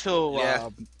wasn't until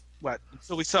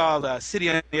so we saw the City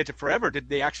on the Edge of Forever did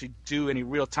they actually do any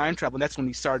real time travel, and that's when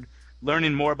he started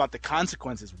learning more about the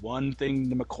consequences. One thing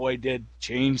the McCoy did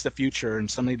changed the future, and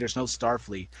suddenly there's no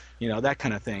Starfleet, that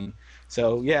kind of thing.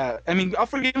 So yeah, I mean, I'll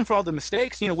forgive him for all the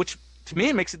mistakes, which to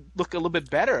me makes it look a little bit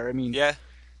better. I mean,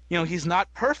 he's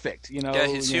not perfect.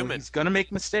 He's human. He's gonna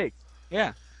make mistakes.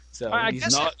 Yeah. So I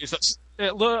guess it's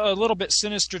a little bit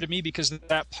sinister to me because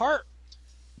that part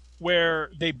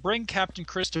where they bring Captain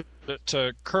Christopher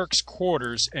to Kirk's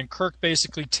quarters and Kirk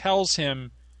basically tells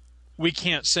him, "We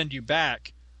can't send you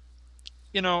back."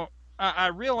 I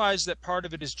realize that part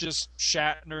of it is just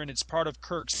Shatner and it's part of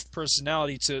Kirk's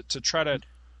personality to try to,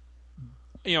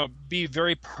 be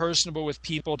very personable with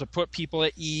people, to put people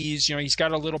at ease. He's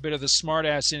got a little bit of the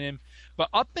smartass in him. But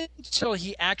up until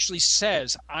he actually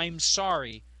says, "I'm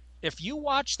sorry," if you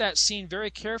watch that scene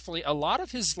very carefully, a lot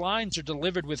of his lines are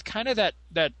delivered with kind of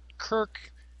that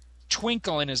Kirk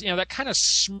twinkle in his, that kind of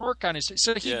smirk on his face.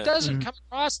 So he doesn't come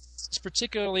across as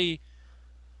particularly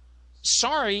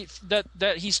sorry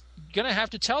that he's going to have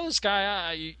to tell this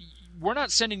guy, we're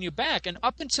not sending you back. And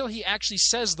up until he actually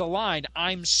says the line,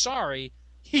 I'm sorry,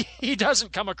 he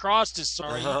doesn't come across as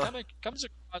sorry. He comes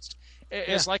across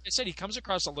as, like I said, he comes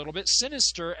across a little bit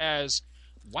sinister as,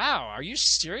 wow, are you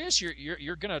serious?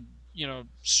 You're going to,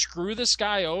 screw this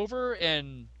guy over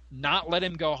and not let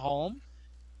him go home?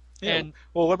 Yeah. And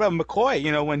well, what about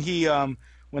McCoy?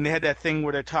 When they had that thing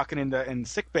where they're talking in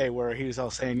sickbay, where he was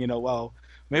all saying, well,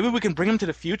 maybe we can bring him to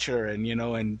the future and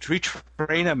and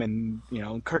retrain him,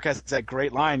 and Kirk has that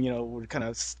great line, where it kind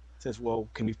of says, well,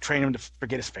 can we train him to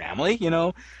forget his family?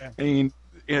 I mean,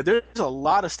 there's a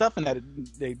lot of stuff in that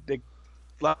they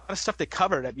a lot of stuff they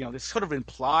cover that they sort of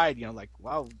implied, like,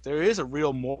 wow, there is a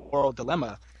real moral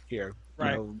dilemma here,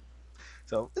 right?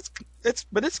 So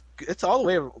it's all the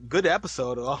way a good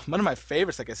episode. One of my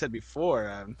favorites, like I said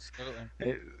before.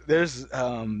 There's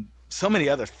so many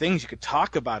other things you could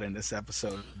talk about in this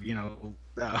episode.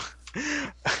 A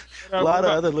lot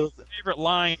of other little favorite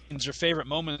lines or favorite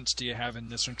moments do you have in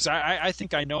this one? Because I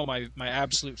think I know my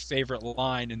absolute favorite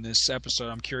line in this episode.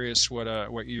 I'm curious what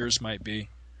yours might be.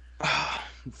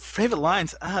 Favorite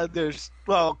lines? Of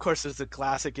course, there's the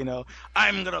classic,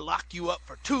 I'm going to lock you up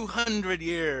for 200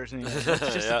 years. And it's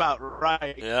just about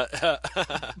right. Yeah.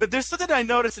 But there's something I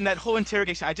noticed in that whole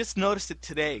interrogation. I just noticed it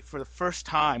today for the first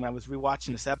time. I was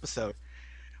rewatching this episode.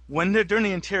 When they're during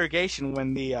the interrogation,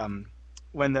 when the I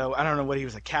don't know what he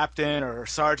was, a captain or a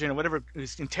sergeant or whatever,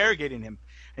 who's interrogating him,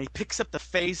 and he picks up the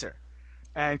phaser.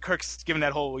 And Kirk's giving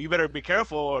that whole, you better be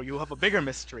careful or you'll have a bigger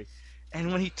mystery. And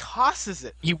when he tosses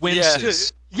it, he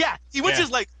winces. He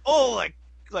winces like, oh,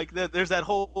 like there's that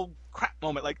whole crap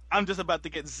moment, like I'm just about to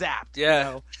get zapped.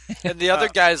 Yeah. And the other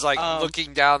guy's like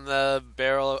looking down the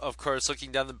barrel, of course,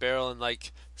 and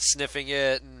like sniffing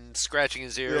it and scratching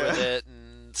his ear with it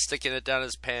and sticking it down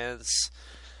his pants.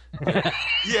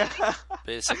 Yeah.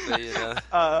 Basically,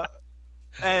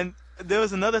 And there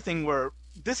was another thing where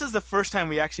this is the first time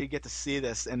we actually get to see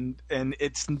this, and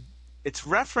it's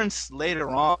referenced later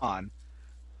on.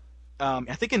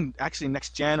 I think in actually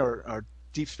Next Gen or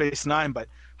Deep Space Nine, but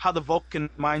how the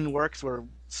Vulcan mind works, where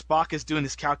Spock is doing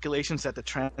his calculations at the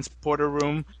transporter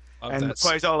room, and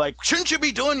McCoy's all like, "Shouldn't you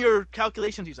be doing your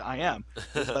calculations?" He's, "I am."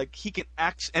 It's like he can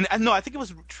and no, I think it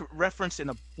was referenced in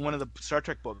one of the Star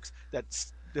Trek books that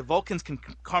the Vulcans can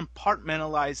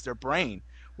compartmentalize their brain,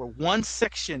 where one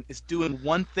section is doing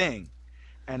one thing,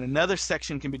 and another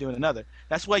section can be doing another.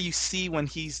 That's why you see when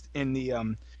he's in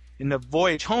the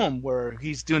voyage home, where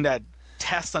he's doing that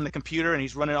test on the computer and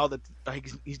he's running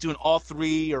he's doing all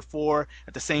 3 or 4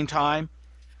 at the same time,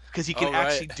 because he can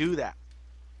actually do that.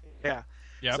 Yeah.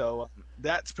 Yep. So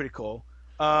that's pretty cool.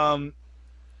 The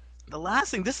last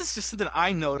thing, this is just something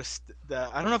I noticed.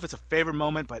 I don't know if it's a favorite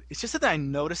moment, but it's just something I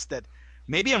noticed that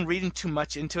maybe I'm reading too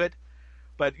much into it.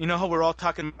 But you know how we're all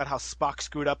talking about how Spock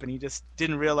screwed up and he just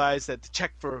didn't realize that to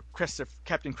check for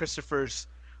Captain Christopher's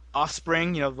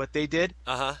offspring, what they did.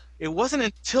 It wasn't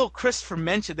until Christopher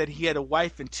mentioned that he had a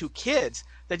wife and 2 kids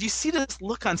that you see this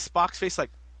look on Spock's face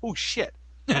like, oh shit,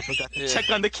 I forgot to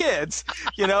check on the kids,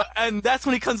 and that's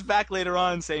when he comes back later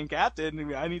on saying,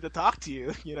 Captain, I need to talk to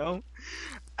you,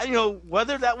 And,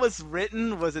 whether that was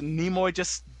written, was it Nimoy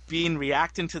just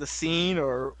reacting to the scene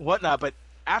or whatnot, but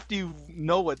after you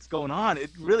know what's going on,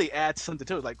 it really adds something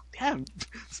to it. Like, damn,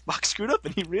 Spock screwed up,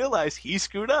 and he realized he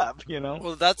screwed up.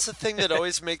 Well, that's the thing that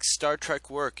always makes Star Trek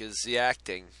work is the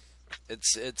acting.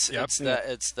 It's the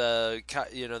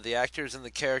actors and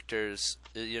the characters.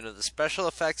 The special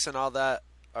effects and all that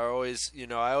are always,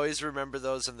 I always remember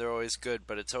those, and they're always good.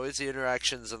 But it's always the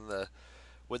interactions and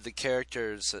with the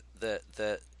characters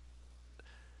that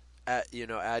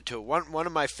add to it. One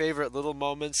of my favorite little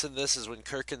moments in this is when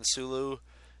Kirk and Sulu,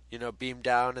 beam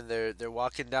down and they're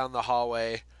walking down the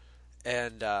hallway,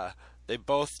 and they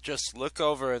both just look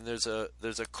over and there's a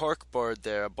cork board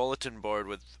there, a bulletin board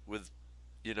with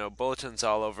bulletins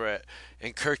all over it,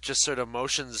 and Kirk just sort of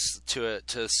motions to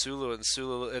Sulu, and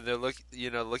they're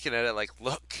looking at it like,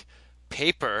 look,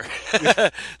 paper.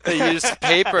 They used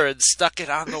paper and stuck it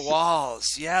on the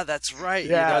walls. Yeah, that's right.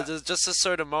 Yeah. There's just a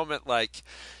sort of moment like,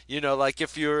 like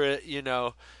if you were,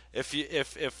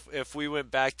 if we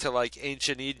went back to like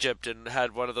ancient Egypt and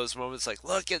had one of those moments like,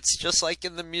 look, it's just like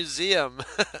in the museum.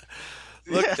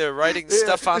 Look, they're writing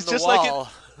stuff on the wall.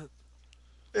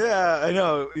 Yeah, I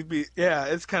know.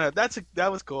 It's kind of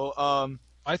that was cool.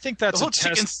 I think that's the whole a test.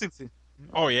 Chicken soup thing.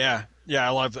 Oh yeah, I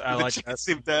like that.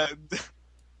 Soup,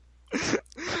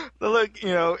 The look,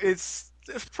 it's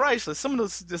priceless. Some of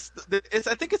those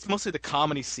I think it's mostly the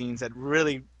comedy scenes that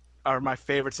really are my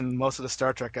favorites in most of the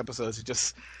Star Trek episodes. It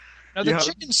just now the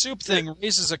chicken soup thing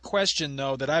raises a question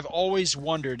though that I've always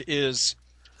wondered is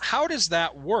how does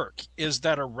that work? Is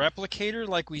that a replicator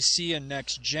like we see in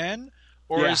Next Gen?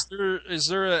 Or is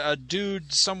there a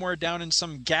dude somewhere down in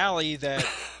some galley that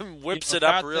whips it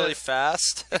up really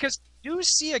fast? Because you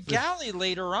see a galley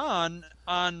later on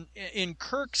in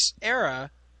Kirk's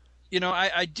era.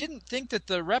 I didn't think that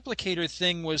the replicator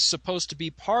thing was supposed to be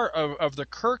part of the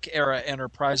Kirk era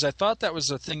Enterprise. I thought that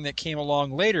was a thing that came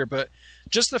along later. But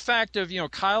just the fact of,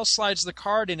 Kyle slides the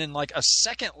card in and like a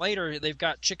second later they've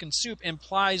got chicken soup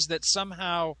implies that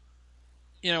somehow,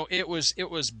 it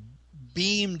was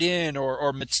beamed in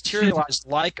or materialized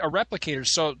like a replicator.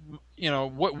 So,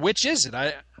 which is it?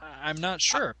 I'm not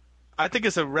sure. I think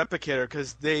it's a replicator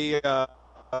because they...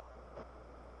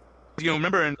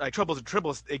 remember in Troubles and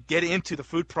Tribbles, they get into the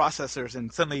food processors,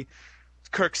 and suddenly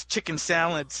Kirk's chicken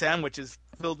salad sandwich is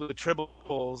filled with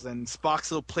tribbles, and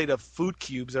Spock's little plate of food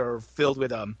cubes are filled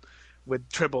with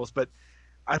tribbles. But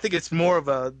I think it's more of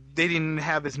they didn't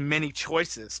have as many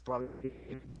choices, probably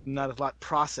not a lot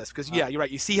processed. Because you're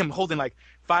right. You see him holding like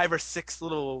 5 or 6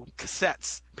 little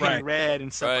cassettes painted red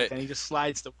and stuff like that. And he just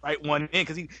slides the right one in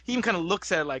because he even kind of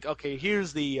looks at it like, okay,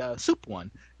 here's the soup one,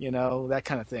 that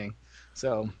kind of thing.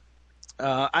 So.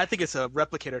 I think it's a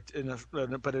replicator,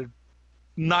 but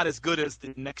not as good as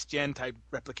the Next Gen type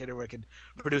replicator where it could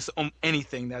produce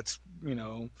anything that's,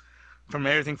 from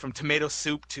everything from tomato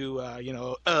soup to,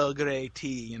 Earl Grey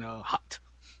tea, hot.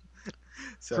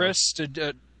 So. Chris,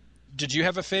 did you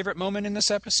have a favorite moment in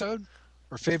this episode,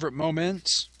 or favorite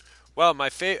moments? Well, my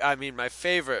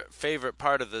favorite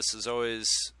part of this is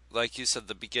always, like you said,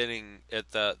 the beginning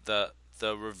at the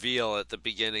reveal at the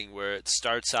beginning where it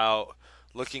starts out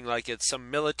looking like it's some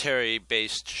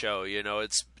military-based show,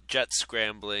 it's jet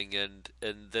scrambling, and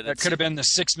then that could have been the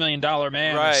 $6 million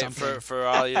man, right? Or something. For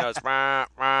all it's rah,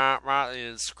 rah, rah,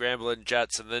 and scrambling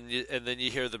jets, and then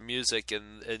you hear the music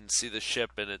and see the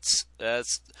ship, and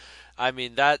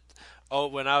when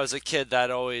I was a kid,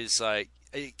 that always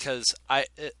because I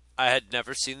had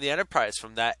never seen the Enterprise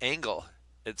from that angle.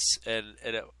 And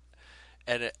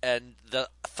the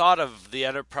thought of the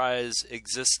Enterprise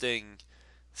existing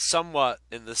somewhat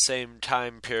in the same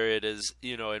time period as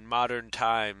in modern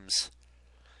times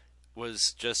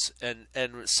was just and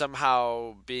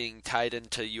somehow being tied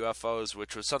into UFOs,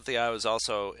 which was something I was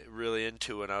also really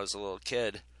into when I was a little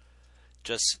kid.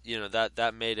 Just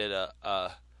that made it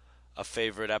a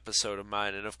favorite episode of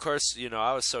mine. And of course,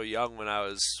 I was so young when I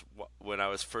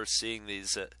was first seeing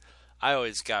these that I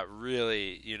always got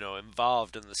really,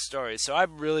 involved in the story. So I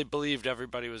really believed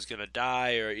everybody was going to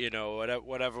die or,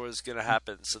 whatever was going to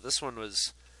happen. So this one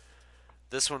was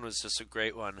just a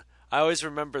great one. I always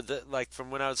remember that, like,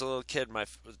 from when I was a little kid,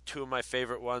 two of my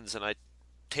favorite ones, and I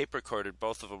tape recorded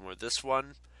both of them, were this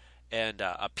one and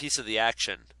A Piece of the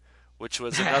Action, which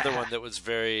was another one that was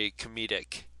very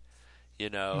comedic,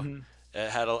 Mm-hmm.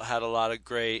 It had a lot of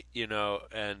great,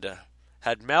 and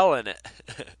had Mel in it.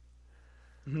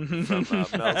 From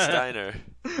Mel's Diner.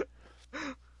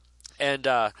 And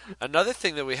another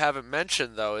thing that we haven't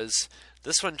mentioned, though, is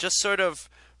this one just sort of,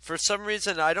 for some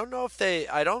reason, I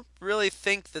don't really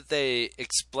think that they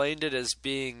explained it as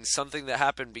being something that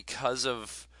happened because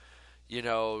of,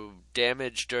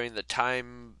 damage during the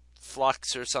time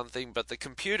flux or something, but the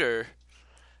computer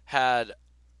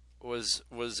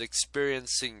was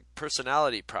experiencing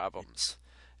personality problems.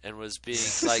 And was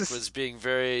being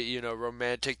very,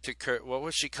 romantic to Kurt. What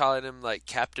was she calling him? Like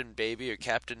Captain Baby or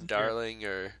Captain Darling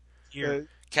or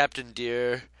Captain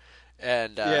Dear,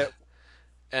 and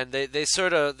they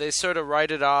sort of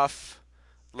write it off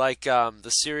like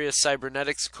the Sirius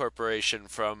Cybernetics Corporation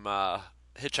from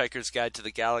Hitchhiker's Guide to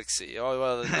the Galaxy. Oh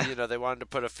well, they wanted to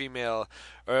put a female,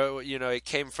 or it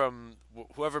came from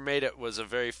whoever made it was a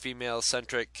very female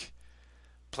centric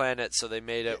planet, so they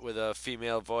made it with a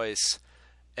female voice.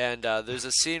 And there's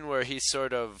a scene where he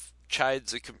sort of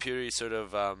chides the computer. He sort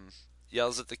of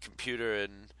yells at the computer,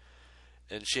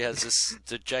 and she has this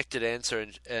dejected answer.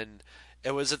 And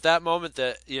it was at that moment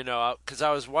that because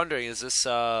I was wondering, is this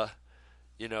Majel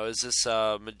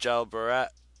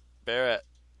Barrett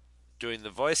doing the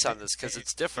voice on this? Because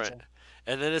it's different.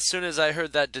 And then as soon as I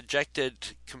heard that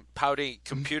dejected, pouting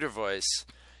computer voice,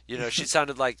 she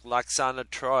sounded like Loxana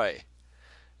Troy.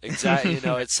 Exactly,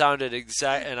 it sounded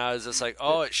exact, and I was just like,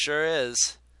 "Oh, it sure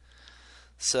is."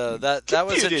 So that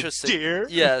was interesting. Dear.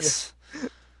 Yes.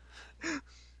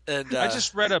 And I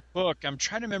just read a book. I'm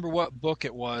trying to remember what book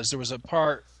it was. There was a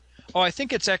part. Oh, I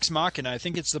think it's Ex Machina. I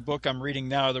think it's the book I'm reading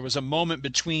now. There was a moment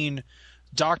between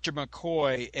Dr.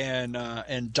 McCoy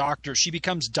and Doctor. She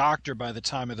becomes Doctor by the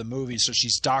time of the movie, so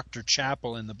she's Dr.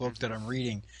 Chapel in the book that I'm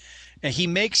reading. And he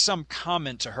makes some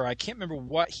comment to her. I can't remember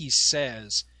what he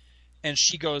says, and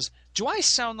she goes, "Do I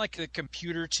sound like a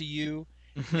computer to you?"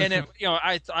 And it,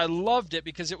 I loved it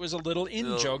because it was a little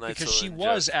joke because she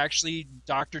was actually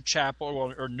Dr. Chapel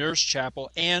or Nurse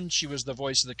Chapel, and she was the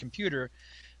voice of the computer.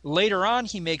 Later on,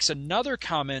 he makes another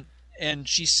comment, and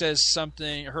she says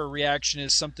something. Her reaction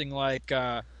is something like,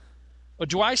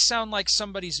 "Do I sound like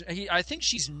somebody's?" I think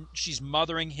she's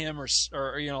mothering him, or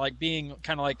like being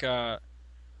kind of like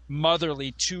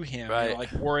motherly to him, right.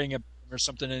 Like worrying about him or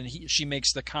something. And she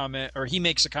makes the comment, or he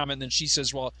makes a comment, and then she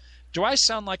says, "Well, do I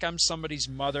sound like I'm somebody's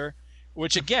mother?"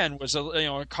 Which again was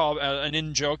an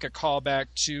in-joke, a callback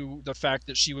to the fact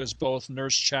that she was both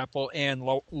Nurse Chapel and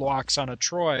Lwaxana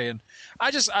Troi, and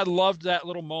I loved that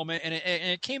little moment, and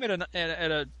it came at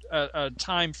a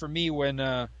time for me when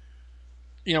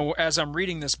as I'm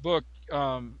reading this book,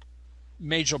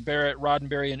 Majel Barrett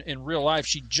Roddenberry in real life,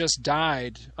 she just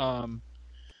died.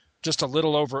 Just a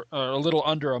little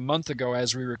under a month ago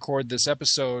as we record this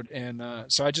episode, and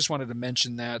so I just wanted to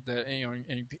mention that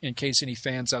in case any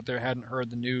fans out there hadn't heard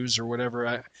the news or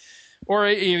whatever, or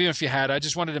even if you had, I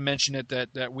just wanted to mention it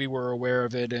that we were aware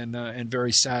of it and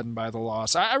very saddened by the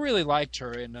loss. I really liked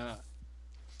her, and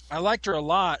I liked her a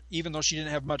lot, even though she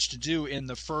didn't have much to do in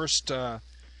the first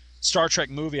Star Trek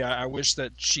movie. I wish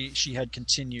that she had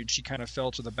continued. She kind of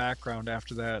fell to the background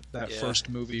after that first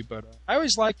movie, but I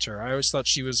always liked her. I always thought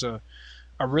she was a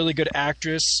really good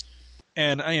actress,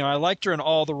 and I liked her in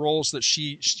all the roles that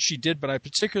she did, but I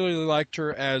particularly liked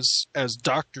her as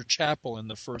Dr. Chapel in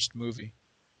the first movie.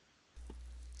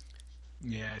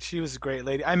 Yeah, she was a great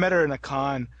lady. I met her in a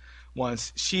con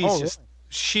once. She's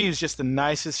just the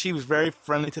nicest. She was very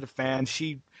friendly to the fans.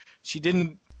 She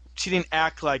didn't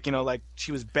act like like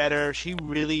she was better. She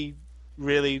really,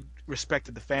 really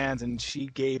respected the fans, and she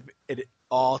gave it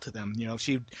all to them.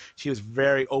 She was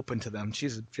very open to them. She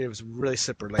was a really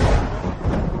super lady.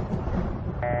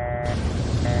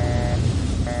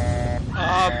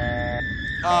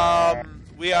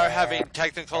 We are having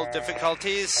technical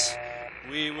difficulties.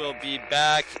 We will be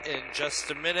back in just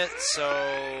a minute, so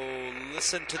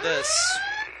listen to this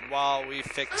while we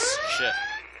fix shit.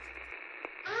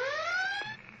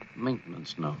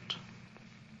 Maintenance note.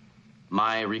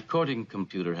 My recording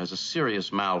computer has a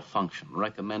serious malfunction.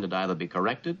 Recommended either be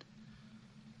corrected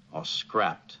or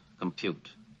scrapped.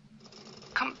 Compute.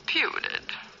 Computed.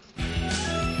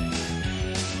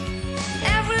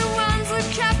 Everyone's a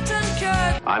Captain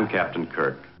Kirk. I'm Captain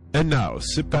Kirk. And now,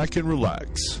 sit back and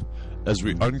relax as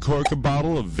we uncork a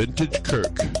bottle of vintage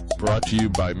Kirk, brought to you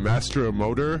by Master of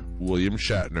Motor, William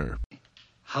Shatner.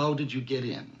 How did you get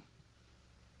in?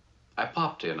 I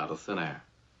popped in out of thin air.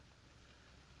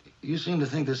 You seem to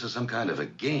think this is some kind of a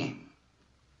game.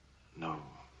 No,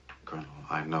 Colonel,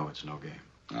 I know it's no game.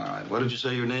 All right, what did you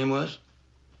say your name was?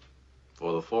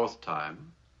 For the fourth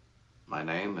time, my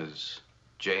name is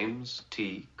James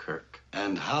T. Kirk.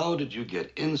 And how did you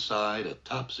get inside a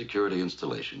top security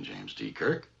installation, James T.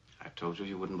 Kirk? I told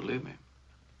you wouldn't believe me.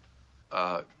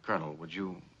 Colonel, would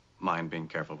you mind being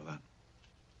careful with that?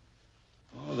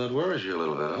 Oh, that worries you a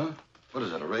little bit, huh? What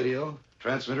is that, a radio?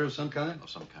 Transmitter of some kind? Of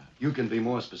some kind. You can be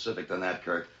more specific than that,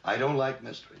 Kirk. I don't like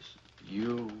mysteries.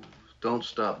 You don't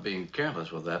stop being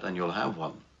careless with that, and you'll have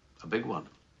one. A big one.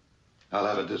 I'll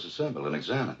have it disassembled and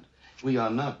examined. We are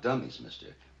not dummies, mister.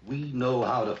 We know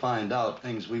how to find out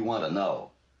things we want to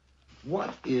know.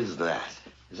 What is that?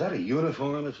 Is that a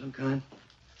uniform of some kind?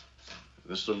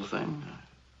 This little thing?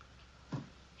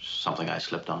 Something I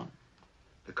slipped on.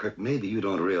 But Kirk, maybe you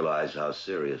don't realize how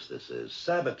serious this is.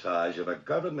 Sabotage of a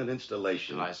government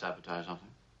installation. Did I sabotage something?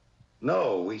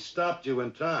 No, we stopped you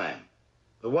in time.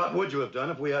 But what would you have done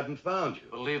if we hadn't found you?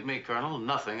 Believe me, Colonel,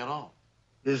 nothing at all.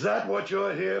 Is that what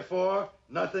you're here for?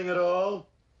 Nothing at all?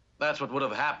 That's what would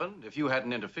have happened if you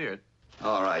hadn't interfered.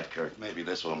 All right, Kirk, maybe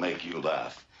this will make you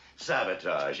laugh.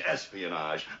 Sabotage,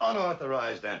 espionage,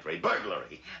 unauthorized entry,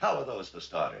 burglary. How are those for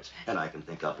starters? And I can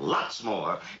think of lots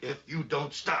more if you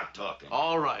don't start talking.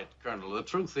 All right, Colonel. The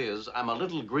truth is, I'm a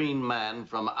little green man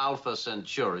from Alpha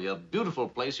Centauri, a beautiful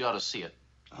place. You ought to see it.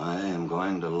 I am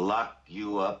going to lock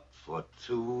you up for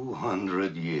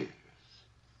 200 years.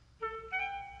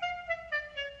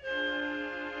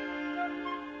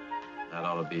 That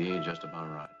ought to be just about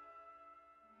right.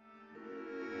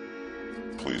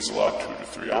 Please allow 2 to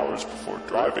 3 hours before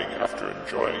driving after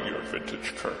enjoying your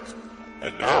vintage Kirk.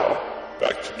 And now,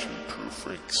 back to Two True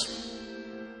Freaks.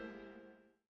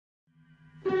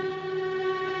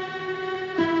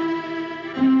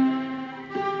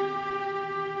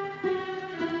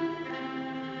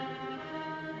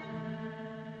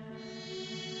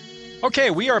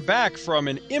 Okay, we are back from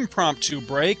an impromptu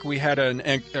break. We had an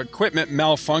equipment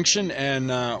malfunction, and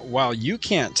while you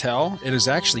can't tell, it is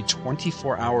actually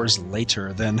 24 hours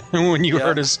later than when you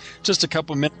heard us just a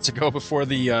couple minutes ago before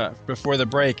the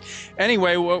break.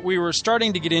 Anyway, what we were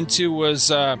starting to get into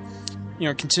was,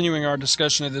 continuing our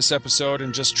discussion of this episode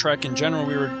and just Trek in general.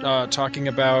 We were talking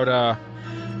about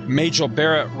Majel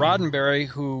Barrett Roddenberry,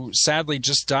 who sadly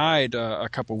just died a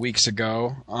couple weeks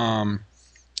ago.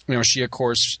 She, of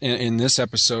course, in this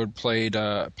episode played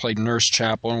Nurse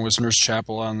Chapel and was Nurse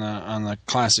Chapel on the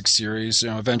classic series.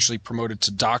 Eventually promoted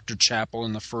to Dr. Chapel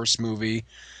in the first movie,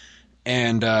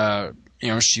 and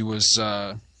she was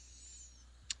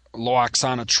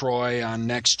Lwaxana Troi on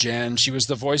Next Gen. She was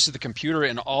the voice of the computer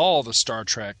in all the Star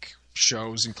Trek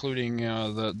shows, including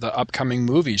the upcoming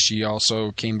movie. She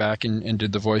also came back and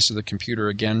did the voice of the computer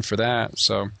again for that.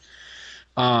 So.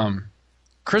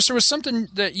 Chris, there was something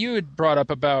that you had brought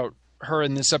up about her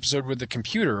in this episode with the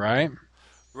computer, right?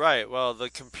 Right. Well,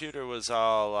 the computer was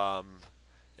all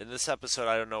in this episode.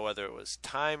 I don't know whether it was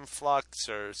time flux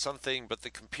or something, but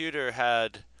the computer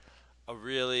had a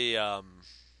really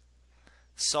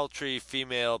sultry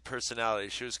female personality.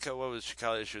 She was what was she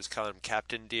calling? She was calling him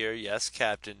Captain Dear. Yes,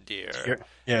 Captain Dear.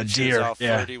 Yeah, she Dear. was all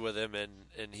flirty with him,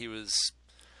 and he was.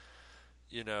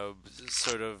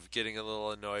 Sort of getting a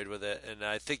little annoyed with it. And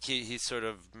I think he sort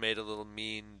of made a little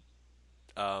mean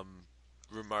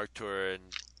remark to her,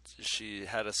 and she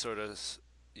had a sort of,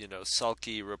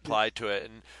 sulky reply to it.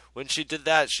 And when she did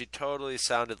that, she totally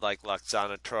sounded like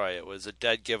Lwaxana Troi. It was a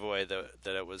dead giveaway that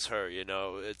it was her,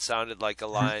 It sounded like a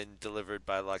line delivered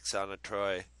by Lwaxana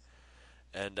Troi.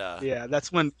 And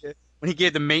that's when he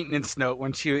gave the maintenance note,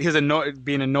 when he was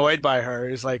being annoyed by her.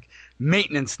 It was like,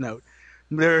 maintenance note.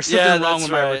 There's something wrong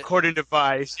with my recording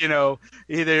device, either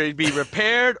it'd be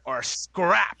repaired or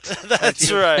scrapped.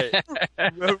 That's right.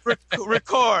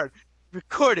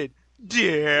 Recorded,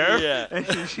 dear. Yeah.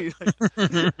 And she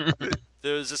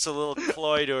there was just a little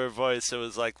ploy to her voice. It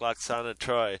was like Lwaxana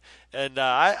Troi. And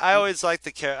I always liked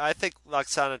the character. I think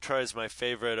Lwaxana Troi is my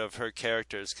favorite of her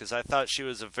characters because I thought she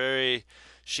was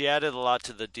she added a lot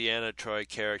to the Deanna Troi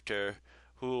character,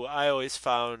 who I always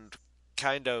found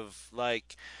kind of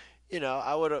like...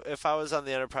 I would have, if I was on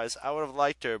the Enterprise, I would have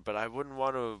liked her, but I wouldn't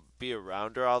want to be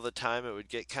around her all the time. It would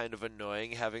get kind of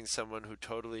annoying having someone who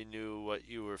totally knew what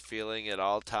you were feeling at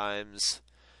all times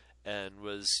and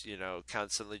was,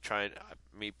 constantly trying.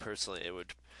 Me personally, it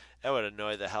would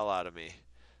annoy the hell out of me.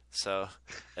 So,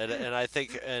 and I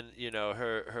think,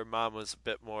 her mom was a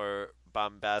bit more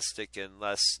bombastic and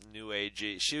less new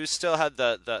agey. She still had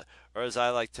the or as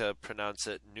I like to pronounce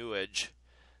it, new age.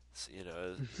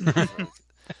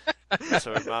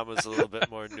 So her mom was a little bit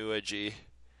more new agey,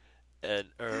 and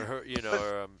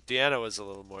Deanna was a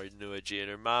little more new agey, and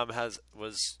her mom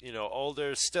was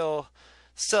older, still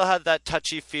had that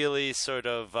touchy feely sort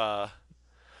of.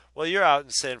 Well, you're out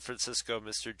in San Francisco,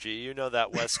 Mr. G. You know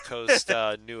that West Coast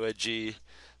new agey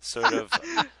sort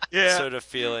of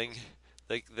feeling.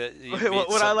 Like that.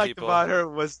 What I liked about her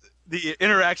was the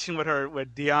interaction with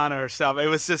Deanna herself. It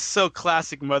was just so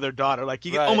classic mother-daughter. Like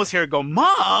you can almost hear her go,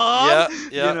 "Mom!"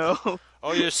 Yeah.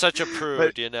 Oh, you're such a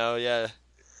prude, yeah.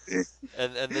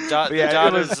 And the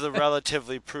daughter's the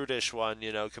relatively prudish one,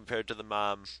 compared to the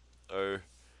mom.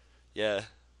 Yeah.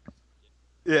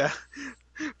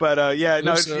 But I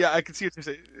can see what you're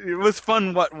saying. It was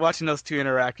fun watching those two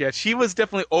interact. Yeah, she was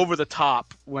definitely over the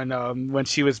top when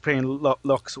she was playing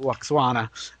Lwaxana.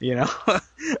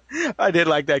 I did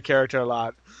like that character a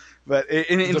lot. But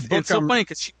it's so funny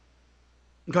because she.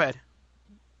 Go ahead.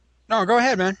 No, go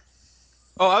ahead, man.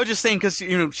 Oh, I was just saying because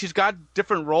she's got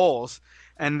different roles,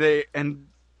 and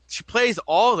she plays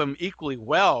all of them equally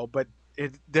well, but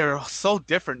they're so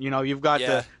different. You've got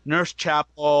the Nurse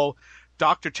Chapel.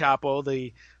 Dr. Chapel,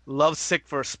 the lovesick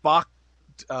for Spock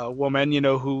woman,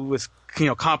 who was,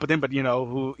 competent, but,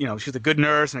 who, she's a good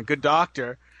nurse and a good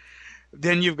doctor.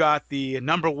 Then you've got the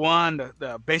number one,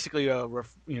 basically,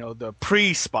 the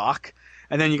pre-Spock.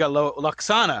 And then you got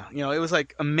Lwaxana. It was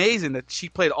like amazing that she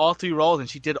played all three roles and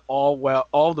she did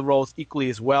all the roles equally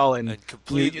as well. And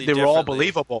they were all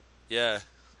believable. Yeah.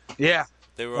 Yeah.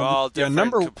 They were all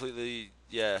different, completely,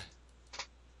 yeah.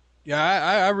 Yeah,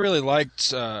 I really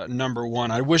liked number one.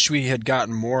 I wish we had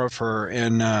gotten more of her.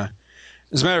 And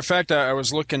as a matter of fact, I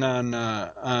was looking on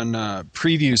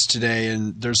previews today,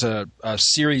 and there's a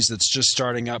series that's just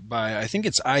starting up by, I think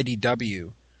it's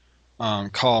IDW,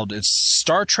 called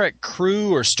Star Trek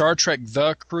Crew or Star Trek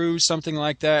The Crew, something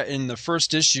like that. In the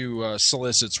first issue,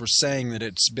 solicits were saying that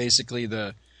it's basically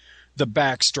the the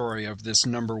backstory of this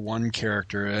number one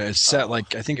character. It's set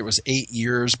like, I think it was 8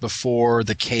 years before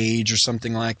The Cage or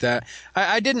something like that.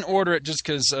 I didn't order it just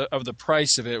because of the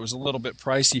price of it. It was a little bit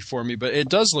pricey for me, but it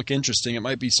does look interesting. It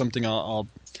might be something I'll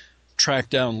track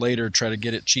down later, try to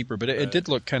get it cheaper, but it did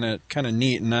look kind of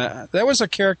neat. And that was a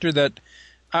character that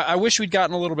I wish we'd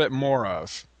gotten a little bit more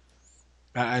of.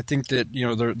 I think that, you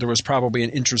know, there was probably an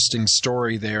interesting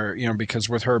story there, you know, because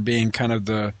with her being kind of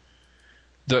the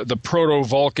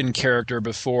proto-Vulcan character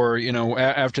before, you know,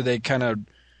 after they kind of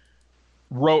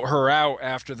wrote her out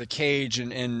after The Cage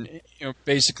and you know,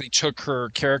 basically took her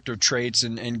character traits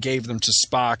and gave them to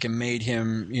Spock and made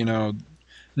him, you know,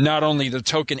 not only the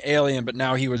token alien, but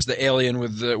now he was the alien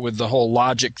with the whole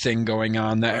logic thing going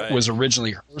on that was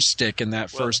originally her stick in that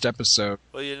first episode.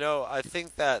 Well, you know, I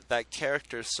think that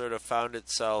character sort of found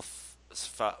itself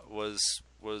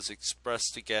was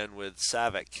expressed again with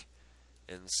Saavik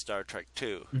in Star Trek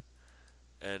II,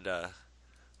 and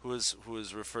who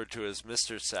was referred to as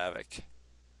Mr. Saavik.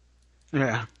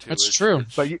 Yeah, that's true.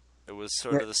 But it was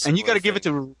sort of the same. And you got to give it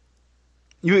to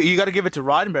you got to give it to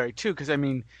Roddenberry too, because I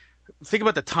mean, think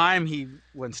about the time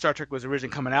when Star Trek was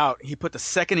originally coming out. He put the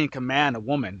second in command, a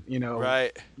woman. You know,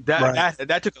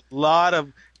 that took a lot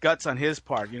of guts on his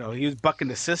part. You know, he was bucking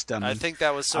the system. I think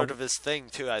that was sort of his thing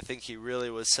too. I think he really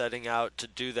was setting out to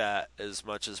do that as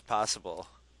much as possible.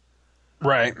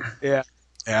 Right. Yeah.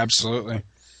 Absolutely.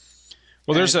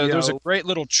 Well, there's a great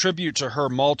little tribute to her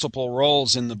multiple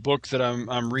roles in the book that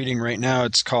I'm reading right now.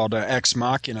 It's called Ex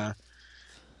Machina,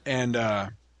 and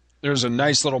there's a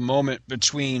nice little moment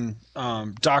between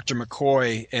Dr.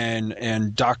 McCoy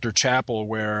and Dr. Chapel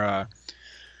where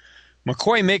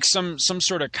McCoy makes some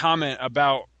sort of comment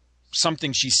about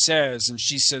something she says, and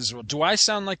she says, well, do I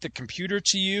sound like the computer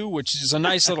to you? Which is a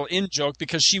nice little in-joke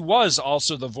because she was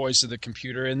also the voice of the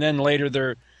computer. And then later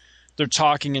they're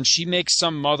talking, and she makes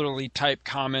some motherly type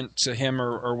comment to him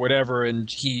or whatever, and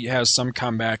he has some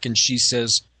comeback, and she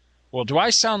says, well, do I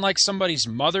sound like somebody's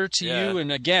mother to you?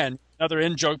 And again, another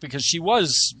in-joke because she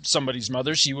was somebody's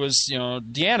mother. She was, you know,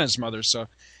 Deanna's mother. So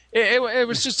it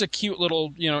was just a cute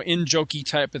little, you know, in-jokey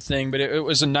type of thing, but it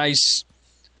was a nice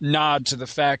nod to the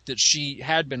fact that she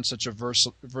had been such a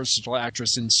versatile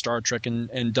actress in Star Trek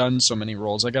and done so many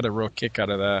roles. I got a real kick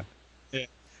out of that. Yeah.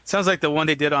 Sounds like the one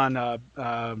they did on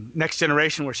Next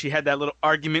Generation where she had that little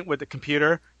argument with the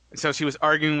computer. So she was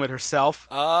arguing with herself.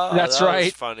 Oh, that's that right.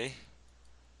 Was funny.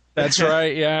 That's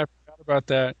right. Yeah, I forgot about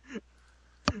that.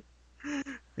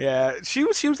 Yeah, she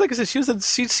was like I said,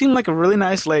 she seemed like a really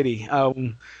nice lady.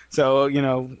 So you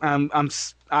know,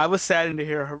 I was saddened to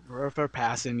hear her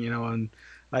passing. You know, and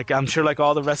like I'm sure, like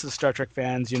all the rest of the Star Trek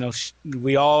fans, you know,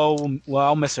 we'll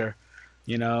all miss her.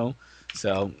 You know,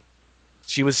 so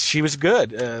she was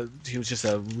good. She was just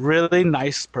a really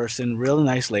nice person, really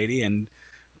nice lady, and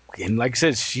like I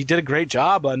said, she did a great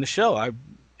job on the show. I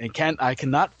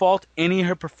cannot fault any of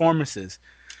her performances.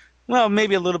 Well,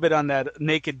 maybe a little bit on that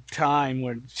Naked Time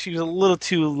where she was a little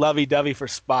too lovey-dovey for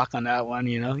Spock on that one,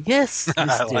 you know. Yes,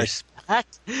 Mr. Spock.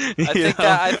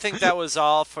 I think that was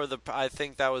all for the. I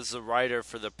think that was the writer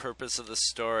for the purpose of the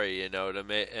story, you know, to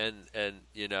make and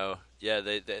you know, yeah,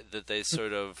 they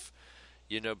sort of,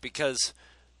 you know, because,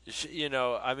 you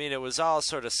know, I mean, it was all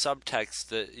sort of subtext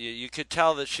that you could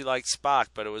tell that she liked Spock,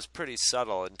 but it was pretty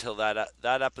subtle until that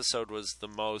episode was the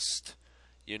most,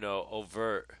 you know,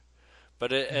 overt.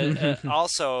 But it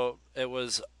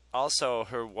was also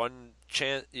her one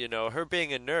chance, you know, her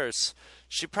being a nurse,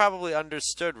 she probably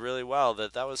understood really well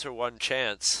that was her one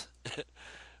chance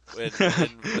with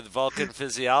Vulcan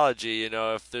physiology. You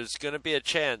know, if there's going to be a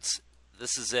chance,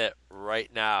 this is it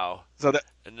right now. So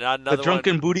and not another the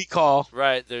drunken booty call.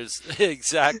 Right, there's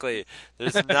exactly.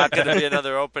 There's not going to be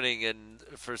another opening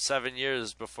for 7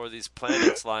 years before these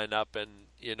planets line up, and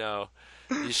you know.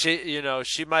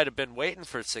 She might have been waiting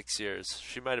for 6 years.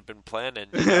 She might have been planning,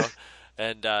 you know.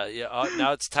 And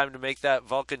now it's time to make that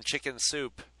Vulcan chicken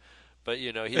soup. But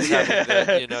you know, he's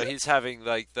having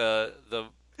like the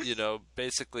you know,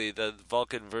 basically the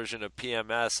Vulcan version of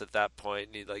PMS at that point,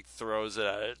 and he like throws it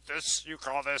at it. You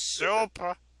call this soup?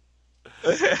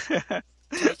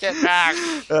 Take it back.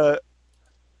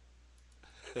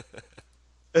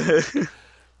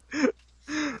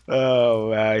 Oh,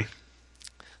 my.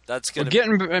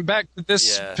 Getting back to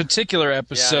this particular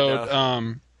episode,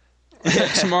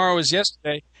 Tomorrow is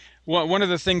Yesterday. One of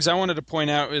the things I wanted to point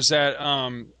out is that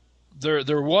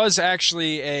there was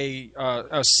actually a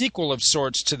sequel of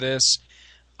sorts to this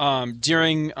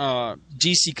during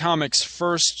DC Comics'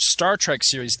 first Star Trek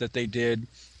series that they did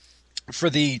for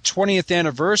the 20th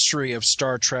anniversary of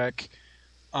Star Trek.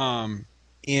 It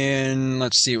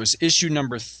was issue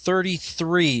number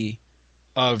 33.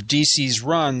 of DC's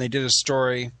run, they did a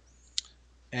story,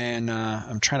 and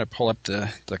I'm trying to pull up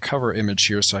the cover image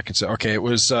here so I can say, okay, it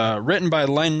was written by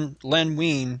Len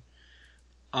Wein,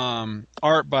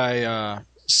 art by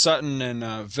Sutton and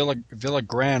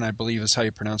Villagran, I believe is how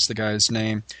you pronounce the guy's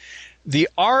name. The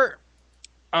art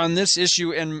on this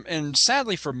issue, and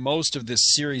sadly for most of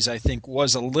this series, I think,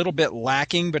 was a little bit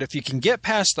lacking, but if you can get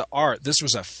past the art, this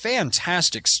was a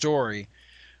fantastic story,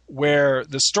 where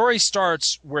the story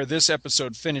starts where this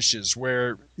episode finishes,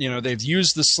 where, you know, they've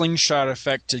used the slingshot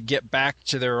effect to get back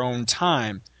to their own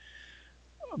time.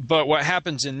 But what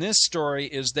happens in this story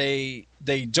is they're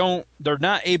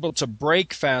not able to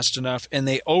break fast enough, and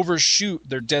they overshoot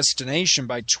their destination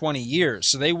by 20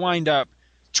 years. So they wind up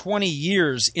 20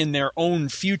 years in their own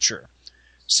future.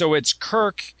 So it's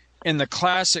Kirk and the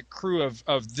classic crew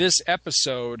of this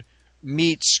episode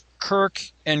meets Kirk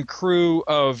and crew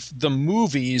of the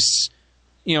movies,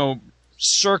 you know,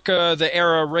 circa the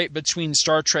era right between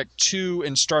Star Trek II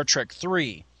and Star Trek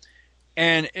III.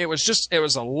 And it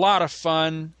was a lot of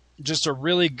fun, just a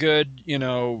really good, you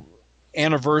know,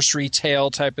 anniversary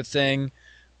tale type of thing.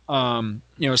 You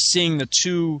know, seeing the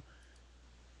two,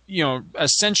 you know,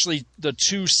 essentially the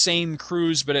two same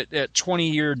crews, but at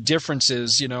 20-year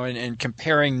differences, you know, and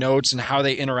comparing notes and how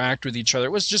they interact with each other.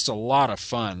 It was just a lot of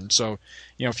fun. So,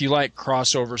 you know, if you like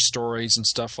crossover stories and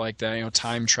stuff like that, you know,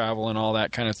 time travel and all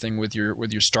that kind of thing with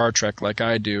your Star Trek like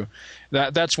I do,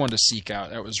 that's one to seek out.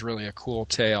 That was really a cool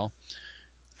tale.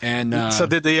 And so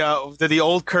did the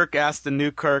old Kirk ask the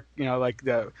new Kirk, you know, like,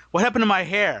 what happened to my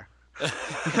hair?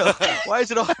 Why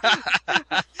is it all?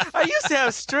 I used to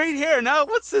have straight hair. Now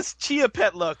what's this chia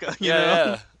pet look? You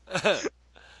know?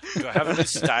 Do I have a new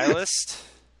stylist?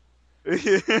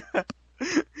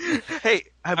 Hey,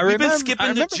 have we been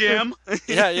skipping the gym?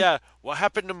 Yeah. What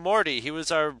happened to Morty? He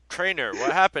was our trainer.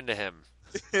 What happened to him?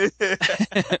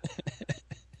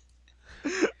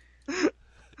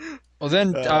 Well,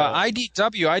 then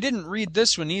IDW. I didn't read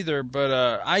this one either,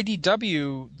 but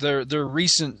IDW, their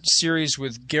recent series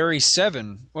with Gary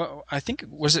Seven. Well, I think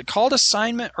was it called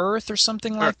Assignment Earth or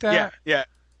something like that? Yeah.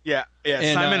 And,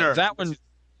 Assignment Earth. That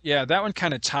one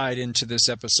kind of tied into this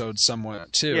episode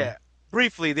somewhat too. Yeah,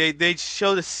 briefly, they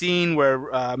showed a scene where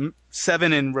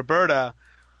Seven and Roberta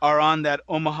are on that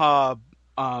Omaha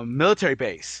military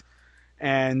base,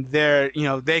 and they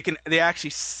actually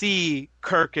see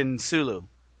Kirk and Sulu.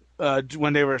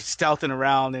 When they were stealthing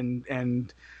around,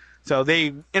 and so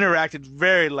they interacted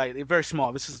very lightly, very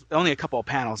small. This is only a couple of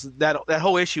panels. That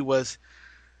whole issue was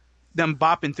them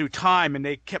bopping through time, and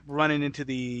they kept running into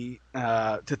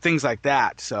to things like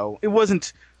that. So it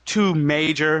wasn't too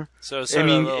major. So it's sort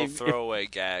of a little throwaway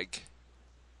gag.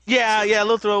 Yeah, a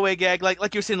little throwaway gag,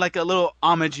 like you're saying, like a little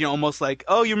homage, you know, almost like,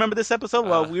 oh, you remember this episode?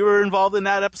 Well, we were involved in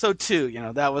that episode too. You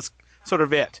know, that was sort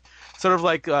of it. Sort of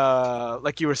like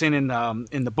you were saying in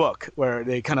the book, where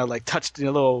they kind of like touched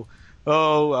a little,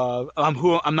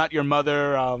 I'm not your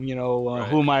mother, right.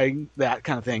 Who am I, that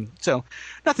kind of thing. So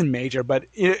nothing major, but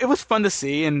it was fun to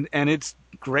see, and it's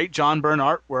great John Byrne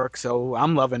artwork, so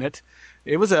I'm loving it.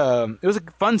 It was a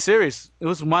fun series. It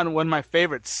was one of my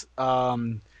favorites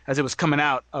as it was coming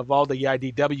out of all the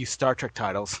IDW Star Trek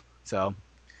titles. So.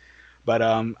 But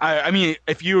I mean,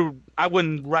 I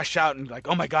wouldn't rush out and like,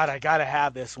 oh my God, I gotta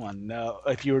have this one. No,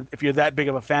 if you're that big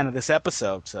of a fan of this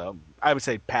episode, so I would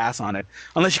say pass on it,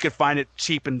 unless you could find it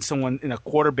cheap in a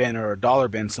quarter bin or a dollar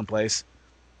bin someplace.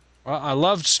 Well, I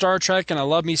loved Star Trek and I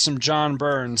love me some John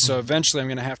Byrne, so eventually I'm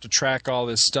going to have to track all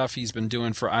this stuff he's been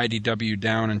doing for IDW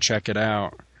down and check it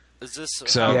out. Is this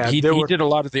so? He did a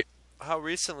lot of the. How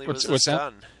recently was this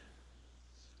done?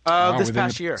 This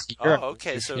past year. Oh,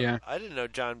 okay. So yeah. I didn't know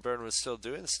John Byrne was still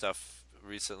doing stuff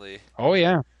recently. Oh,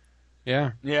 yeah.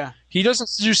 Yeah. He doesn't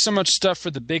do so much stuff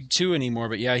for the big two anymore,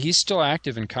 but yeah, he's still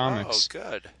active in comics. Oh,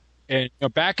 good. And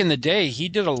back in the day, he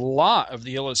did a lot of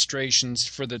the illustrations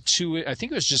for the I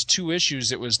think it was just 2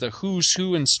 issues. It was the Who's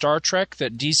Who in Star Trek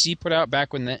that DC put out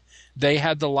back when they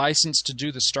had the license to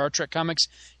do the Star Trek comics.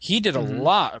 He did a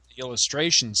lot of the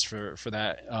illustrations for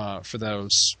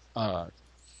those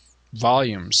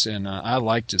volumes, and I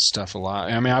liked his stuff a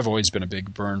lot. I mean, I've always been a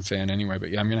big Byrne fan anyway,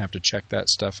 but yeah, I'm gonna have to check that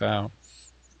stuff out.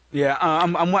 Yeah,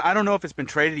 I don't know if it's been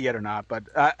traded yet or not, but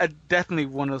definitely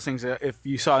one of those things that if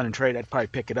you saw it in trade, I'd probably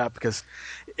pick it up because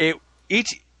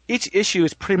each issue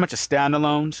is pretty much a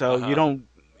standalone, so you don't.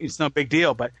 It's no big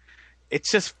deal, but it's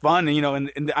just fun, you know.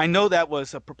 And I know that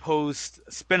was a proposed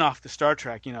spinoff to Star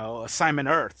Trek, you know, Assignment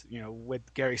Earth, you know,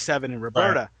 with Gary Seven and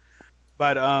Roberta, right.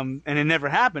 But and it never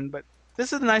happened, but.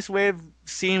 This is a nice way of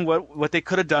seeing what they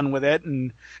could have done with it,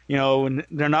 and you know, and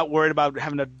they're not worried about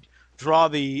having to draw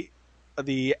the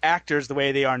the actors the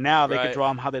way they are now, they Right. could draw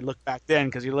them how they look back then.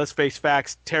 Because let's face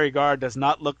facts, Terry Garr does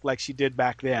not look like she did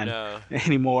back then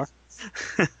anymore.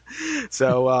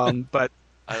 So, but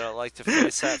I don't like to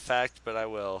face that fact, but I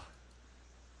will.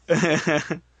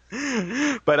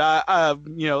 But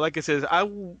like I said,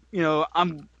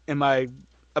 am I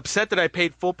upset that I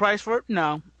paid full price for it?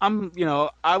 No,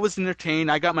 I was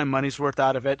entertained. I got my money's worth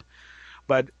out of it.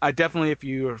 But I definitely, if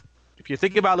you're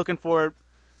thinking about looking for it,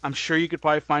 I'm sure you could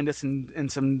probably find us in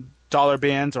some dollar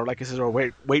bins, or like I said, or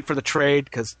wait for the trade,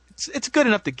 because it's good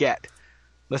enough to get.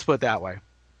 Let's put it that way.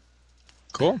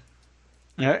 Cool.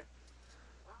 All right.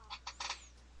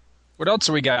 What else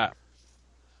do we got?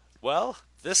 Well,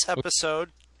 this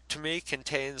episode to me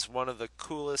contains one of the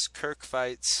coolest Kirk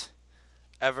fights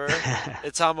ever.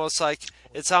 It's almost like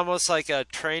a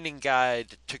training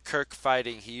guide to Kirk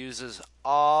fighting. He uses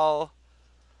all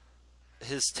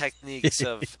his techniques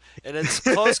of, and it's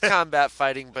close combat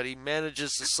fighting, but he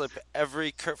manages to slip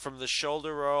every Kirk, from the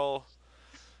shoulder roll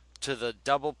to the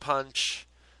double punch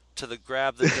to the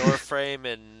grab the door frame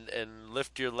and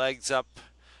lift your legs up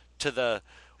to the,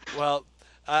 well,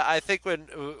 I think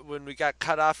when we got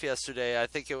cut off yesterday, I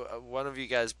think one of you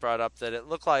guys brought up that it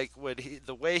looked like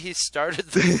the way he started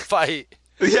the fight.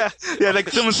 Yeah, like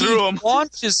someone threw him. He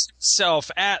launches himself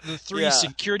at the three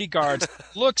security guards.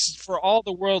 Looks for all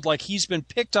the world like he's been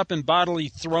picked up and bodily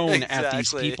thrown at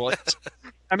these people.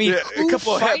 I mean, a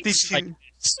couple of hefty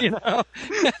a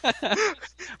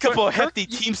couple of hefty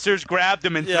Teamsters grabbed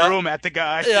him and threw him at the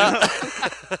guy. Yeah.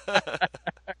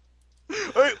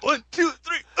 All right, 1, 2,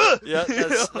 3.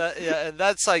 And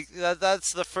that's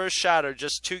the first shatter.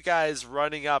 Just two guys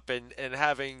running up and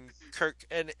having Kirk,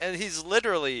 and he's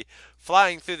literally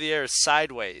flying through the air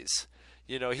sideways.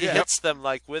 He hits them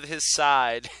like with his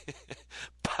side,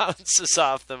 bounces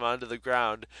off them onto the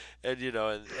ground, and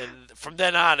from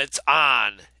then on, it's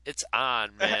on. It's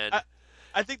on, man.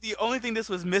 I think the only thing this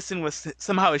was missing was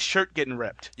somehow his shirt getting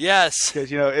ripped. Yes,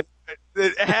 because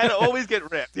it had to always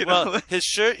get ripped. Well, his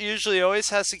shirt usually always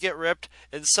has to get ripped,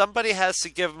 and somebody has to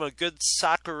give him a good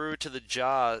socceroo to the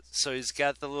jaw, so he's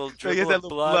got the little dribble of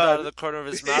blood out of the corner of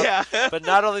his mouth. Yeah. But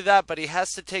not only that, but he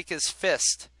has to take his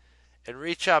fist and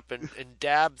reach up and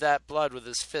dab that blood with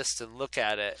his fist and look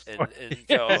at it and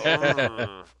go,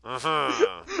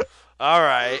 all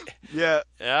right. Yeah.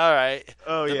 All right.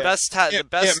 Oh, the yeah. The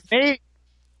best.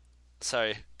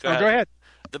 Sorry. Go ahead.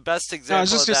 The best example. I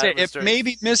was just going to say it may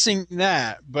be missing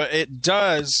that, but it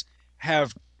does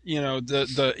have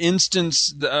the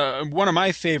instance. One of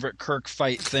my favorite Kirk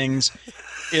fight things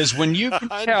is when you can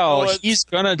tell he's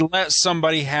gonna let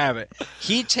somebody have it.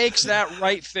 He takes that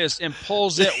right fist and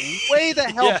pulls it way the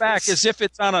hell back as if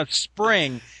it's on a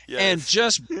spring and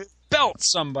just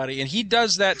belts somebody. And he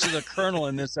does that to the Colonel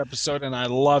in this episode, and I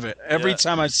love it. Every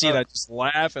time I see it, I just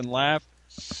laugh and laugh.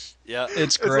 Yeah,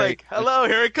 it's great. It's like, hello,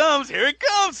 here it comes,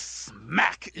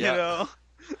 smack.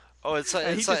 Oh, it's like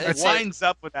it lines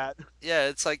up with that. Yeah,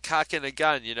 it's like cocking a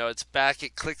gun. It's back,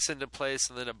 it clicks into place,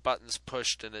 and then a button's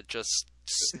pushed, and it just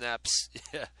snaps.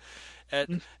 Yeah,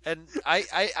 and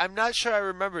I'm not sure I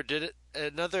remember. Did it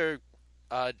another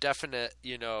definite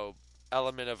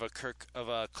element of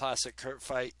a classic Kirk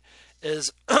fight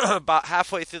is about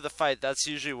halfway through the fight. That's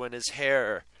usually when his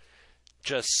hair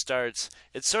just starts.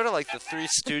 It's sort of like the Three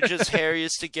Stooges hair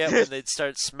used to get when they'd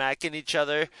start smacking each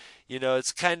other.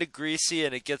 It's kind of greasy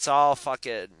and it gets all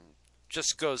fucking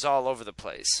just goes all over the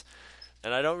place.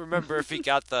 And I don't remember if he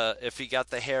got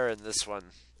the hair in this one.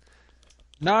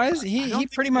 No, he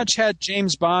pretty much had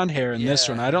James Bond hair in this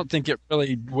one. I don't think it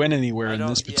really went anywhere in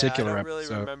this particular episode. I don't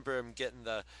really remember him getting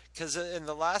because in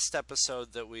the last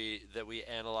episode that we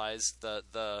analyzed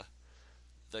the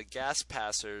gas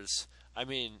passers. I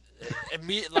mean,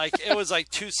 it was like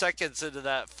 2 seconds into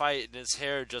that fight, and his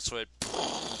hair just went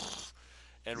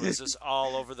and was just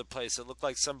all over the place. It looked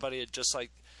like somebody had just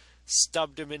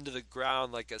stubbed him into the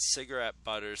ground like a cigarette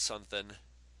butt or something.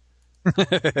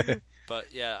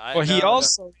 But yeah, he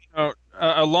also,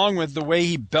 along with the way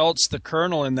he belts the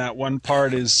Colonel in that one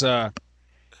part, is, Kirk.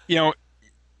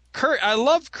 I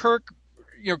love Kirk.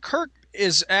 Kirk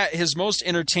is at his most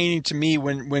entertaining to me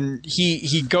when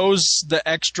he goes the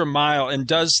extra mile and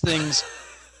does things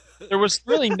there was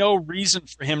really no reason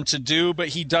for him to do, but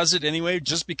he does it anyway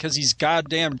just because he's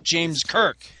goddamn James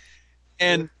Kirk.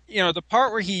 And the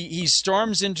part where he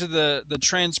storms into the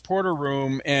transporter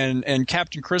room and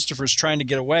Captain Christopher's trying to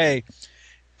get away,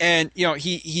 and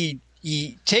he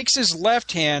takes his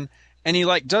left hand and he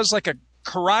does a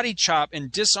karate chop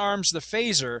and disarms the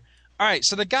phaser. All right,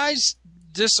 so the guy's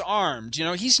disarmed.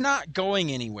 He's not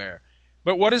going anywhere.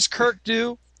 But what does Kirk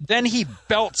do? then he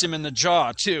belts him in the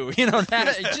jaw too.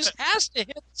 That it just has to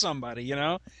hit somebody.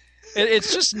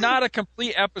 It's just not a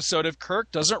complete episode if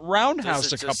Kirk doesn't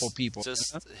roundhouse a couple people.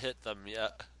 Just hit them, yeah.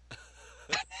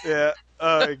 Yeah.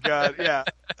 Oh my God. Yeah.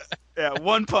 Yeah.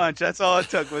 One punch. That's all it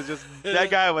took. Was just that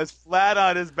guy was flat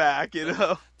on his back.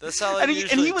 That's all it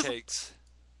usually takes.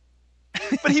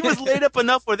 But he was laid up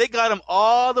enough where they got him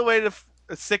all the way to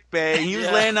sick bay, and he was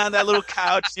laying on that little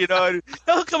couch. And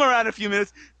he'll come around in a few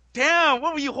minutes. Damn,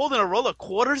 what were you holding, a roll of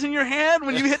quarters in your hand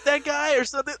when you hit that guy or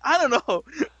something? I don't know.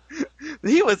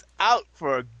 He was out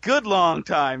for a good long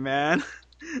time, man.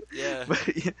 Yeah.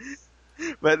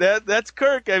 But that's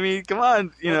Kirk. I mean, come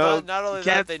on, Not only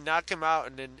that, they knock him out,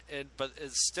 but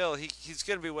it's still he's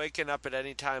going to be waking up at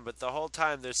any time. But the whole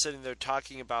time they're sitting there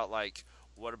talking about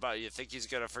what about you think he's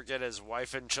going to forget his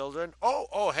wife and children?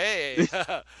 Oh, hey,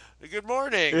 good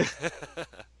morning.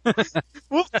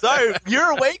 Whoops, sorry,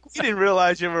 you're awake. We didn't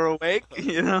realize you were awake.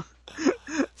 And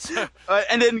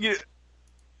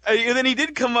then he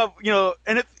did come up.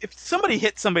 And if somebody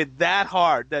hit somebody that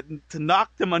hard to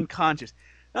knock them unconscious.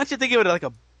 Don't you think of it like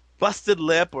a busted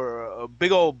lip or a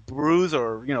big old bruise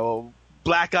or,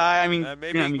 black eye? I mean,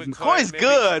 McCoy's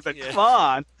good, but come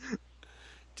on.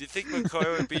 Do you think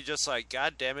McCoy would be just like,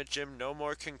 God damn it, Jim, no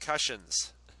more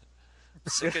concussions?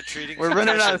 Sick of treating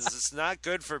concussions. It's not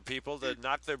good for people to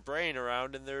knock their brain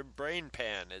around in their brain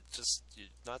pan. It's just, you're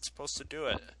not supposed to do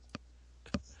it.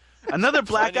 Another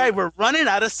black guy, we're running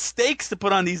out of stakes to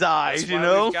put on these eyes, That's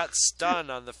why we've got stun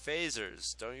on the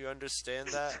phasers. Don't you understand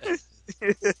that?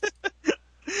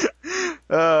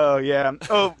 Oh yeah.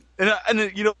 Oh, and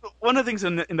one of the things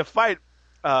in the fight,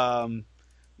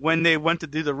 when they went to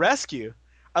do the rescue,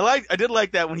 I did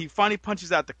like that when he finally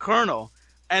punches out the Colonel,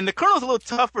 and the Colonel's a little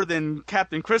tougher than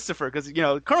Captain Christopher because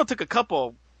the Colonel took a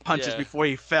couple punches before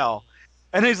he fell,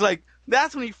 and he's like,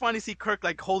 that's when you finally see Kirk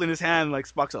holding his hand like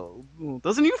Spock's.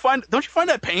 Don't you find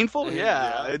that painful?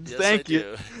 Yeah. Yes, thank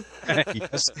you.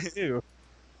 Yes, I do.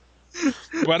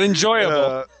 But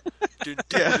enjoyable.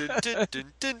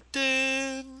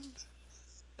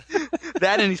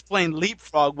 That and he's playing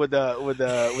leapfrog with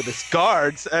his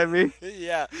guards. I mean,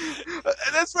 yeah,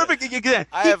 that's perfect. Again,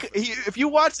 if you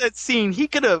watch that scene, he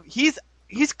could have. He's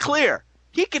clear.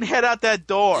 He can head out that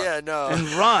door. Yeah, no. And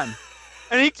run.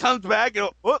 And he comes back and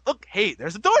oh, look, hey,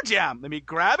 there's a door jam. Let me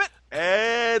grab it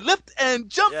and lift and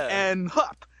jump and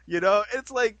hop.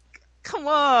 It's like, come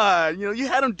on. You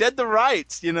had him dead to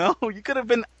rights. You could have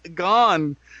been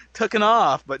gone, taken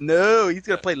off, but no, he's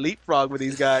gonna play leapfrog with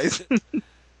these guys.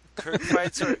 Kirk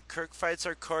fights are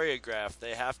choreographed.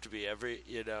 They have to be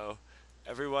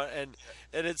everyone, and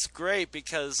it's great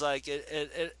because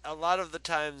it a lot of the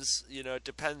times it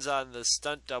depends on the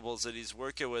stunt doubles that he's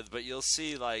working with, but you'll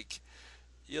see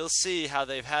how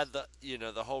they've had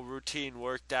the whole routine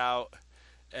worked out,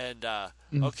 and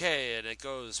okay, and it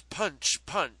goes punch,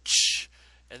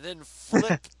 and then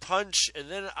flip, punch,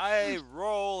 and then I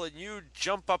roll and you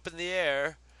jump up in the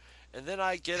air, and then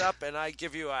I get up and I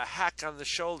give you a hack on the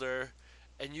shoulder,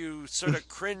 and you sort of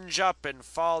cringe up and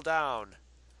fall down.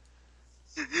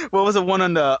 What was the one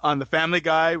on the Family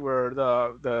Guy where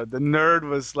the nerd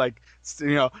was like,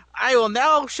 I will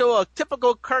now show a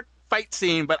typical Kirk fight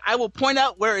scene, but I will point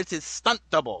out where it's his stunt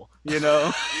double.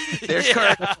 There's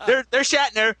Kirk, there's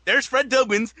Shatner, there's Fred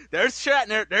Dubins, there's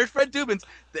Shatner, there's Fred Dubins.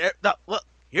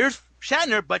 Here's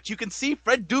Shatner, but you can see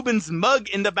Fred Dubin's mug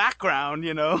in the background.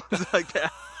 It's like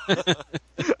that.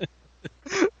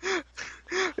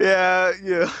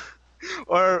 Yeah.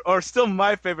 Or still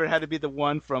my favorite had to be the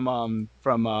one from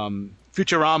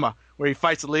Futurama where he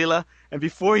fights Leela, and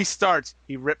before he starts,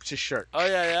 he rips his shirt. Oh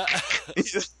yeah.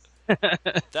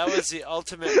 That was the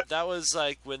ultimate. That was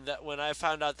like when I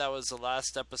found out that was the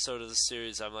last episode of the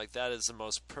series. I'm like, that is the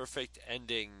most perfect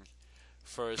ending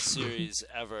for a series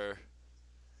ever.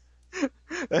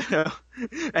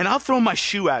 And I'll throw my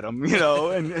shoe at him,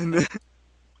 and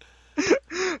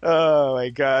oh my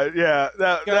God, yeah.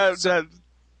 That.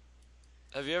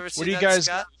 Have you ever seen what do you that, guys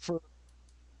Scott?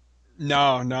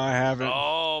 No, I haven't.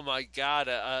 Oh my God,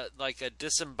 like a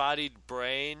disembodied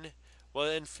brain.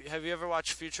 Well, have you ever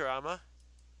watched Futurama?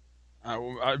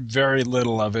 Very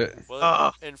little of it.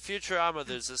 Well, in Futurama,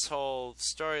 there's this whole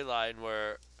storyline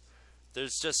where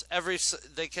there's just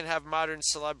they can have modern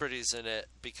celebrities in it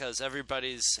because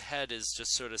everybody's head is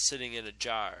just sort of sitting in a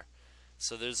jar.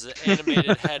 So there's the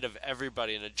animated head of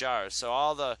everybody in a jar. So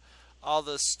all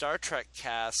the Star Trek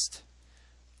cast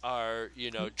are,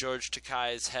 George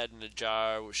Takei's head in a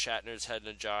jar, Shatner's head in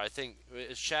a jar. I think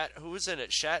who was in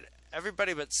it?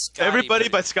 Everybody but Scott. Everybody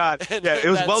but Scott. Yeah, it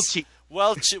was Welchie.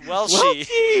 Welchie.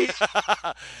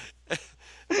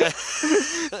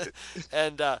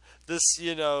 and this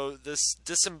this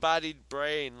disembodied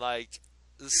brain like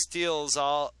steals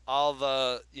all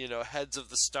the heads of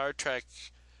the Star Trek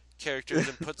characters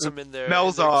and puts them in their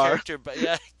character, but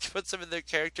puts them in their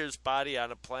character's body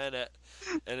on a planet,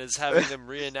 and is having them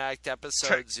reenact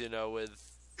episodes, with.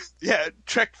 Yeah,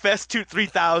 Trek Fest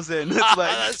 3000. It's like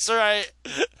that's right.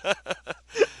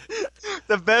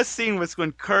 The best scene was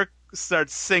when Kirk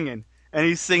starts singing, and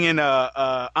he's singing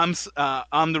I'm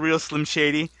the real Slim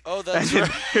Shady. Oh, that's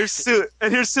right. Here's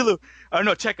Sulu. Oh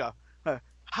no, Chekhov.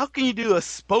 How can you do a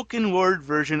spoken word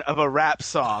version of a rap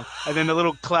song? And then the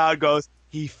little cloud goes,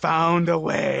 he found a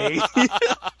way.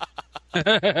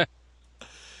 And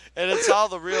it's all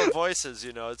the real voices,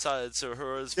 it's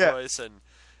Uhura's voice, and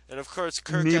of course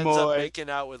Kirk ends up making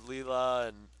out with Leela,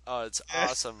 and it's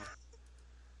awesome.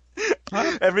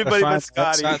 Everybody but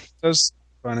Scotty. That's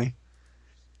funny.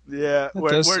 Yeah,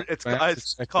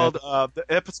 it's called the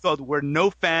episode's called "Where No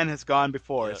Fan Has Gone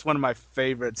Before." Yeah. It's one of my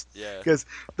favorites. Yeah, because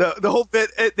the whole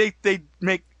bit they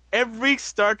make every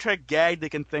Star Trek gag they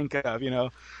can think of.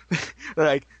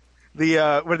 Like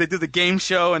the where they do the game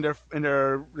show and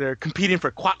they're competing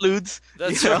for Quaaludes.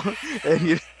 That's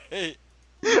right.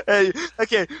 And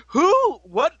okay,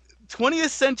 what 20th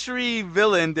century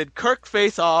villain did Kirk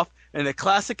face off in the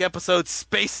classic episode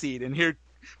Space Seed? And here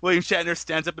William Shatner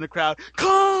stands up in the crowd,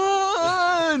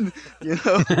 Khan!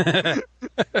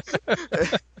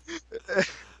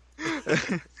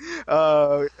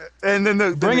 And then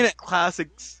the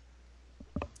classics.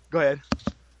 Go ahead.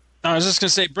 I was just gonna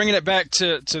say, bringing it back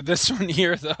to this one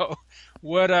here, though.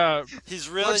 He's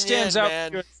really stands out?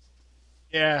 Man.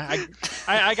 Yeah,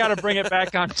 I got to bring it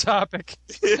back on topic.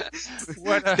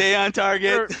 Stay on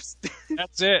target.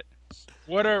 That's it.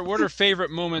 What are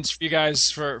favorite moments for you guys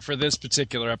for this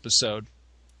particular episode?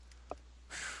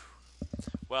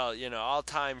 Well, all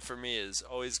time for me is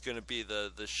always going to be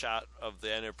the shot of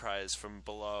the Enterprise from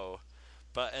below,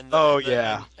 and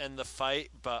the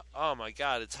fight. But oh my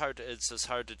God, it's just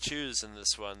hard to choose in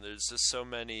this one. There's just so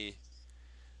many.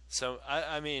 So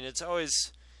I mean, it's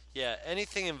always. Yeah,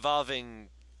 anything involving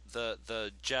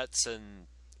the jets and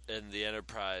the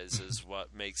Enterprise is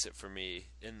what makes it for me.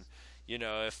 And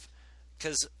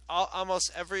because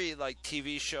almost every like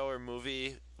TV show or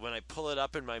movie, when I pull it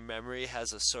up in my memory,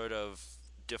 has a sort of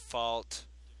default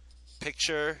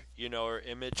picture, or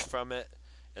image from it.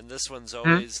 And this one's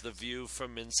always the view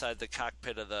from inside the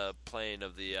cockpit of the plane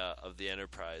of the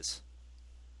Enterprise.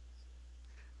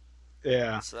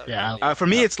 Yeah, so for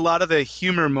me, it's a lot of the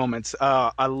humor moments.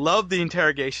 I love the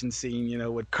interrogation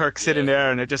scene, with Kirk sitting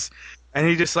there and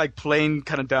he just like playing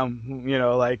kind of dumb, I'm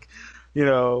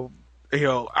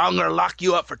gonna lock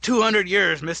you up for 200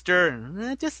 years, Mister.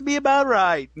 And just be about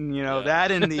right. And,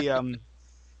 that and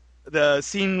the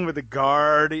scene with the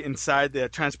guard inside the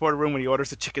transporter room when he orders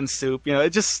the chicken soup.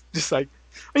 It just like,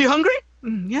 are you hungry?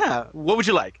 Yeah. What would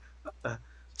you like?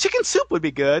 Chicken soup would be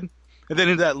good. And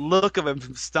then that look of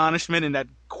astonishment and that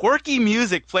quirky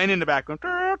music playing in the background,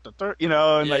 it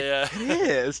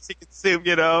is chicken soup,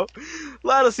 A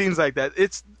lot of scenes like that.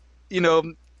 It's,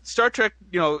 Star Trek,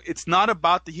 it's not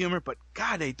about the humor, but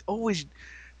God,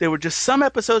 there were just some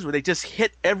episodes where they just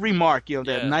hit every mark, they had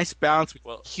a nice balance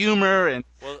with humor and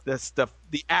the stuff,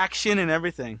 the action and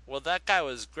everything. Well, that guy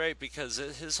was great because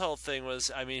his whole thing was,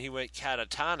 he went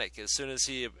catatonic. As soon as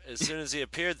he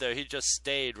appeared there, he just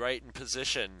stayed right in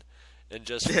position. And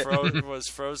just was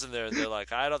frozen there, and they're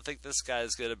like, I don't think this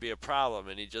guy's going to be a problem.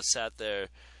 And he just sat there,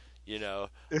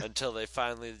 until they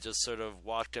finally just sort of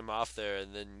walked him off there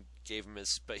and then gave him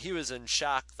his... But he was in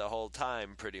shock the whole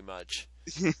time, pretty much.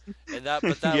 And that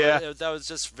was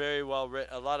just very well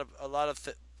written. A lot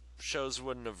of shows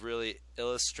wouldn't have really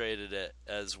illustrated it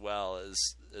as well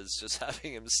as just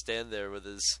having him stand there with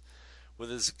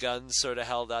his gun sort of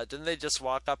held out. Didn't they just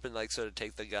walk up and like sort of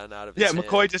take the gun out of his hand? Yeah,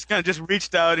 McCoy just kind of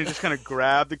reached out and just kind of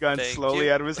grabbed the gun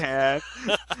slowly out of his hand.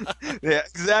 Yeah,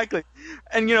 exactly.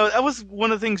 And that was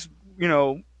one of the things,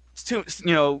 a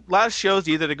lot of shows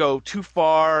either to go too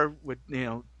far with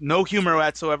no humor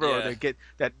whatsoever, or they get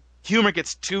that humor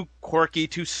gets too quirky,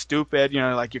 too stupid,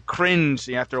 like you cringe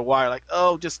after a while, like,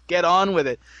 oh, just get on with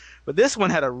it. But this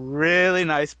one had a really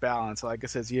nice balance. Like I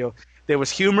said, there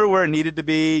was humor where it needed to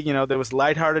be. There was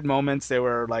lighthearted moments. There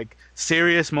were like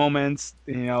serious moments.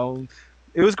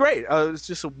 It was great. It was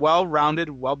just a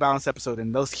well-rounded, well-balanced episode.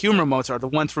 And those humor moments are the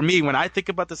ones for me. When I think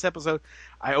about this episode,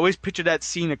 I always picture that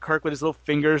scene of Kirk with his little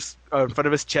fingers in front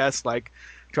of his chest, like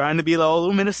trying to be like,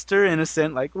 oh, Minister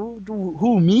Innocent, like,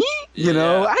 who, me?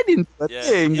 I didn't do a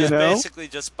thing, He's basically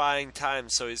just buying time,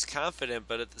 so he's confident,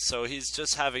 but so he's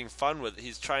just having fun with it.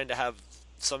 He's trying to have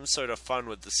some sort of fun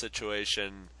with the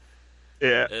situation.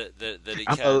 Yeah. That he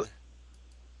can.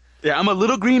 Yeah, I'm a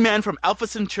little green man from Alpha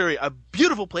Centauri, a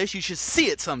beautiful place. You should see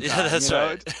it sometime. Yeah, that's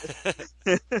right.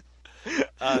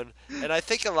 And I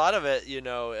think a lot of it,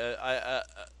 I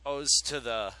owes to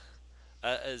the,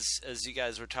 as you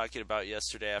guys were talking about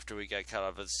yesterday after we got cut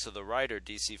off, it's to the writer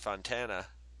DC Fontana.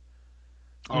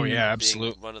 Oh yeah,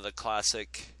 absolutely. One of the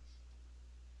classic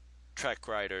Trek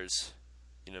writers,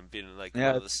 being like Yeah.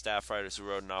 one of the staff writers who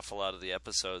wrote an awful lot of the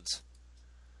episodes.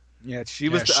 Yeah,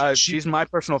 she's my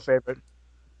personal favorite.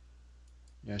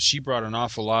 Yeah, she brought an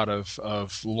awful lot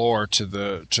of lore to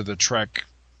the Trek,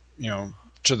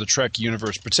 to the Trek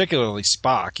universe, particularly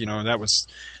Spock.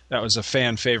 That was a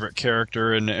fan favorite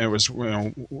character, and it was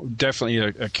definitely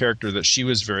a character that she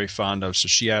was very fond of. So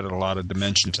she added a lot of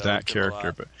dimension to that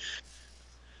character. But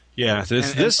yeah,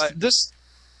 this.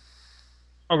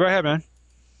 Oh, go ahead, man.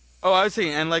 Oh, I was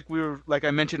saying, and like I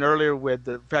mentioned earlier, with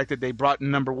the fact that they brought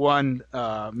number one,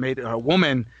 made a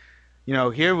woman.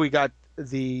 Here we got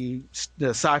the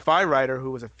sci-fi writer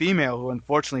who was a female who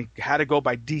unfortunately had to go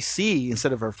by DC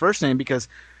instead of her first name because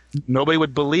nobody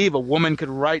would believe a woman could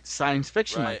write science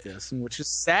fiction like this, which is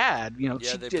sad. She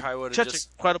did such an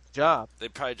incredible job. They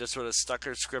probably just would have stuck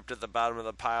her script at the bottom of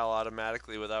the pile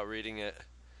automatically without reading it.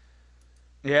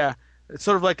 Yeah, it's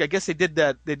sort of like, I guess they did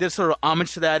that. They did sort of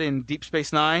homage to that in Deep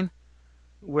Space Nine,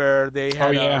 where they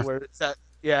had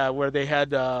where they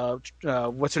had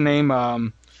what's her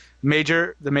name,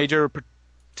 Major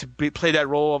to play that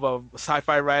role of a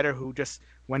sci-fi writer who just,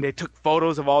 when they took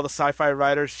photos of all the sci-fi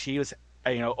writers, she was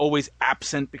always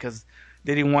absent because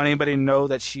they didn't want anybody to know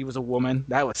that she was a woman.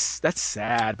 That's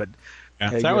sad, but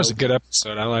yeah, that was a good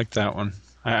episode. I liked that one.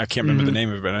 I can't remember the name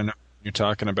of it, but I know what you're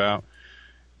talking about.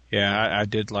 Yeah, I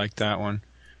did like that one.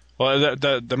 Well,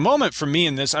 the moment for me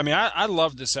in this, I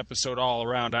love this episode all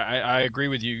around. I agree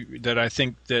with you that I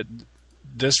think that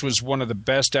this was one of the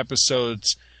best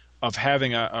episodes of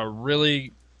having a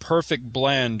really perfect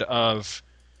blend of,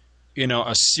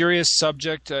 a serious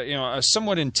subject, a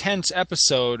somewhat intense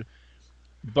episode,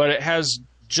 but it has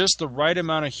just the right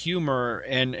amount of humor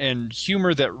and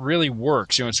humor that really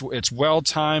works. It's well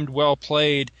timed, well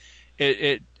played.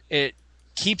 It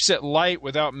keeps it light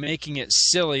without making it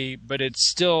silly, but it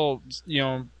still,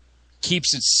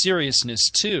 keeps its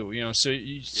seriousness too. So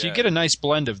you get a nice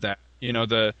blend of that.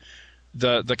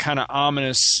 The kind of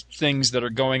ominous things that are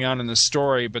going on in the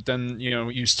story, but then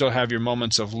you still have your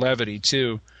moments of levity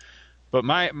too. But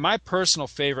my personal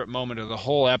favorite moment of the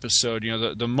whole episode,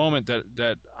 the moment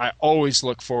that I always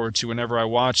look forward to whenever I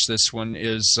watch this one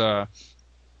is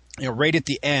right at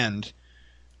the end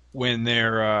when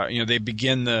they're they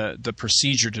begin the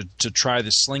procedure to try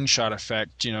the slingshot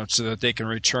effect, so that they can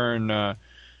return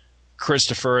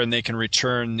Christopher and they can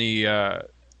return the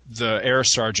air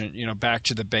sergeant, back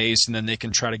to the base, and then they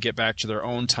can try to get back to their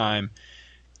own time.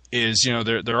 Is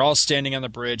they're all standing on the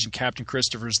bridge, and Captain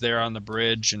Christopher's there on the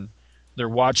bridge, and they're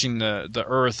watching the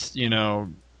Earth,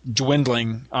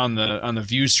 dwindling on the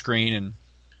view screen,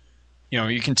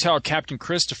 and you can tell Captain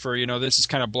Christopher, this is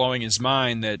kind of blowing his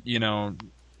mind that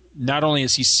not only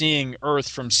is he seeing Earth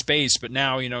from space, but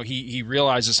now he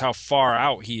realizes how far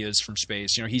out he is from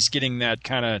space. He's getting that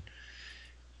kind of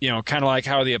like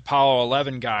how the Apollo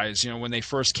 11 guys, when they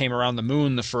first came around the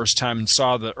moon the first time and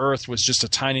saw the Earth was just a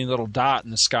tiny little dot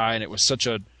in the sky, and it was such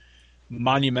a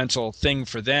monumental thing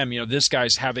for them. This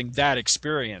guy's having that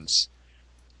experience,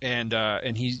 and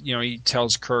he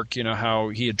tells Kirk, how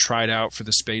he had tried out for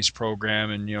the space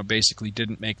program and basically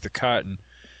didn't make the cut,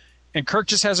 and Kirk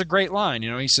just has a great line.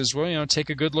 He says, well, take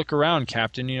a good look around,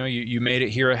 Captain. You made it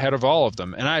here ahead of all of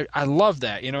them, and I love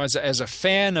that. As a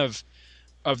fan of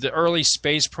the early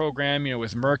space program,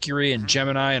 with Mercury and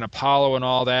Gemini and Apollo and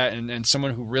all that, and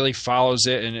someone who really follows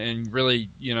it and really,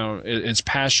 is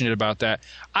passionate about that.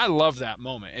 I love that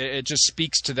moment. It just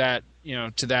speaks to that,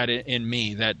 to that in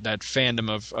me, that fandom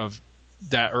of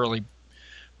that early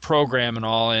program and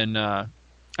all. And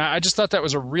I just thought that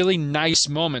was a really nice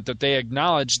moment that they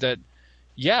acknowledged that,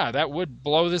 yeah, that would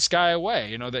blow this guy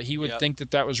away. That he would think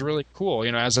that was really cool.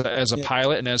 As a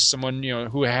pilot and as someone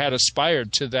who had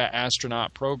aspired to that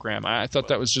astronaut program. I thought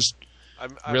that was just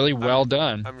really well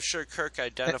done. I'm sure Kirk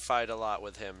identified a lot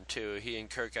with him too. He and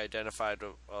Kirk identified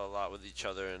a lot with each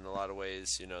other in a lot of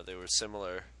ways. They were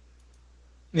similar.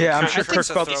 Yeah, I'm sure Kirk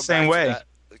felt the same way.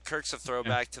 Kirk's a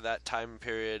throwback to that time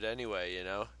period anyway.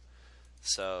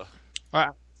 So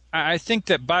I think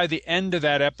that by the end of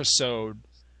that episode,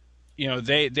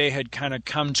 they had kind of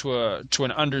come to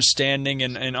an understanding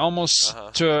and almost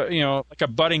to like a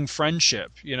budding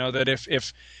friendship.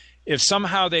 That if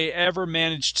somehow they ever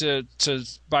managed to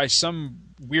by some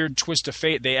weird twist of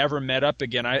fate they ever met up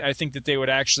again, I think that they would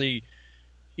actually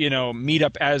meet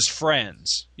up as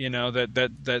friends.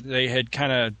 That they had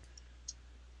kind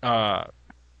of,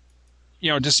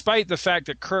 despite the fact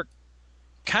that Kirk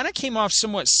kind of came off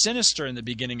somewhat sinister in the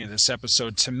beginning of this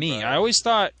episode to me. Right. I always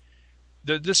thought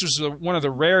that this was one of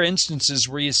the rare instances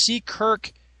where you see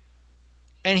Kirk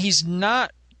and he's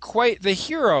not quite the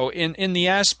hero in the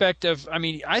aspect of,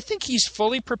 I think he's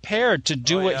fully prepared to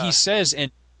do what he says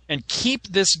and keep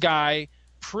this guy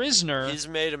prisoner. He's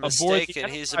made a mistake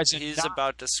and he's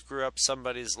about to screw up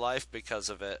somebody's life because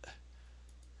of it.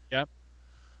 Yep.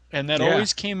 And that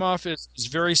always came off as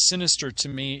very sinister to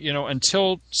me,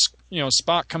 until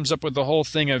Spock comes up with the whole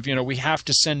thing of, we have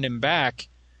to send him back.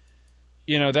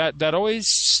 That always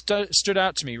stood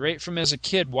out to me right from as a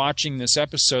kid watching this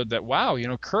episode. That wow,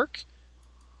 Kirk,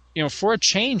 for a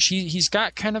change, he's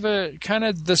got kind of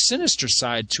the sinister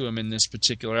side to him in this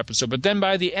particular episode. But then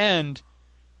by the end,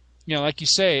 like you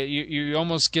say, you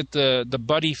almost get the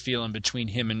buddy feeling between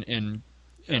him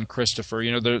and Christopher.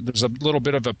 There's a little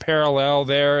bit of a parallel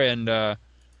there and a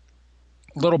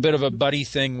little bit of a buddy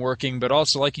thing working, but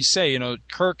also, like you say,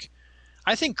 Kirk.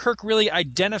 I think Kirk really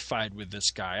identified with this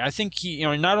guy. I think he,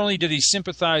 not only did he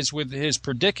sympathize with his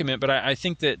predicament, but I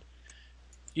think that,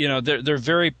 they're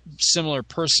very similar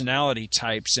personality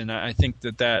types, and I think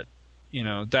that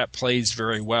plays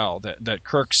very well. That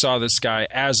Kirk saw this guy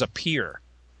as a peer,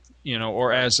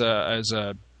 or as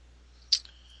a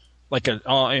like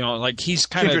he's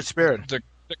kind kindred of spirit.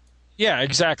 Yeah,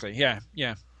 exactly. Yeah.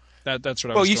 That's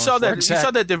what I was. Well, you saw that. Exactly. You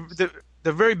saw that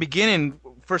the very beginning.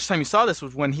 First time you saw this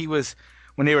was when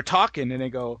they were talking, and they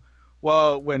go,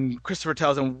 well, when Christopher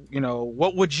tells him,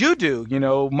 what would you do?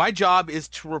 My job is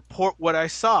to report what I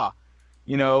saw.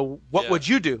 What would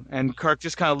you do? And Kirk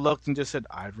just kind of looked and just said,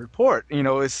 I'd report.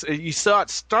 You saw it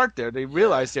start there. They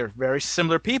realized they're very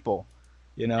similar people.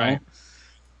 Right.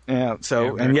 Yeah.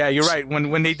 So you're right.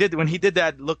 When he did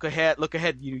that, look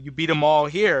ahead. You beat them all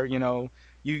here.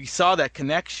 You saw that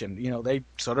connection. They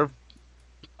sort of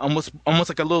almost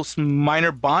like a little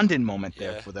minor bonding moment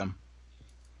there for them.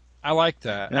 I like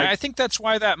that. And I think that's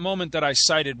why that moment that I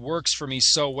cited works for me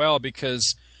so well,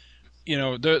 because,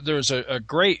 there's a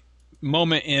great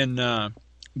moment in the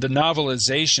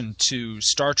novelization to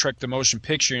Star Trek The Motion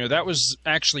Picture. That was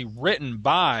actually written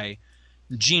by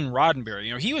Gene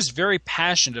Roddenberry. He was very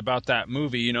passionate about that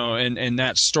movie, and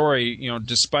that story,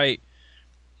 despite,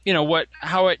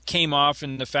 how it came off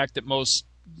and the fact that most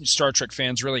Star Trek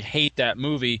fans really hate that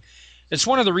movie. It's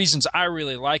one of the reasons I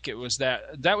really like it was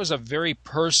that was a very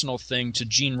personal thing to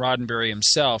Gene Roddenberry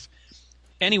himself.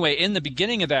 Anyway, in the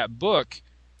beginning of that book,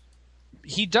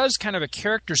 he does kind of a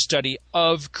character study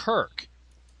of Kirk,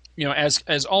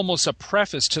 as almost a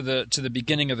preface to the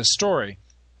beginning of the story.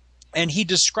 And he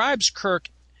describes Kirk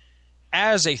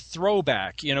as a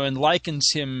throwback, and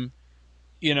likens him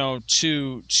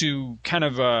to kind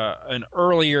of an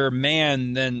earlier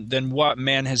man than what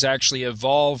man has actually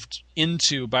evolved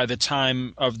into by the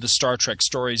time of the Star Trek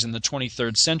stories in the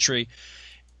 23rd century.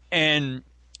 And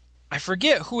I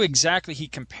forget who exactly he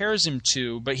compares him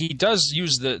to, but he does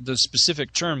use the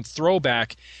specific term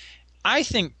throwback. I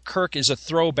think Kirk is a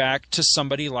throwback to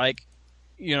somebody like,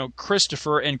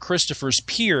 Christopher and Christopher's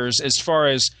peers, as far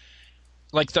as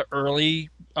like the early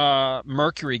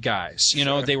Mercury guys.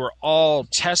 Sure. They were all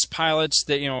test pilots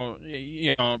that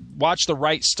watch The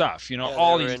Right Stuff.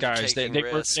 All these guys. They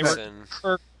were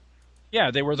Kirk. Yeah,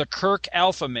 they were the Kirk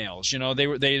alpha males. They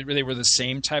were the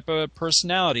same type of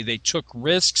personality. They took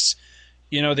risks.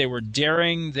 They were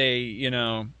daring. They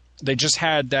just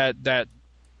had that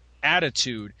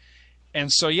attitude. And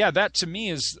so, that to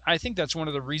me I think that's one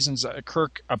of the reasons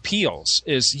Kirk appeals,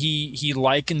 is he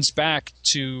likens back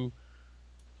to,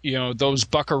 those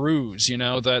buckaroos,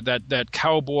 that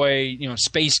cowboy,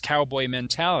 space cowboy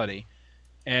mentality.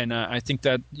 And I think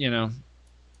that,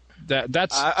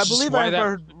 that's I believe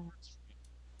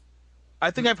I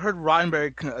think I've heard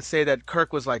Roddenberry say that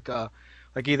Kirk was like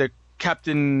either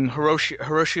Captain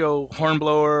Horatio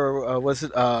Hornblower, or was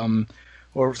it,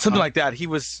 or something like that. He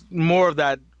was more of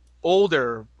that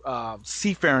older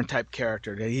seafaring type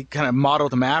character that he kind of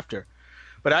modeled him after.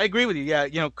 But I agree with you.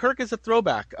 Yeah, Kirk is a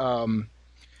throwback.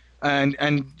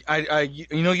 And I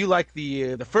you like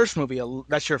the first movie.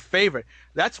 That's your favorite.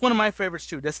 That's one of my favorites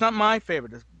too. That's not my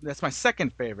favorite. That's my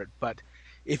second favorite. But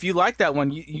if you like that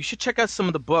one, you should check out some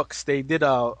of the books. They did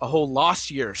a whole Lost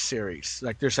Years series.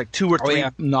 Like there's like 2 or 3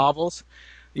 novels,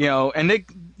 and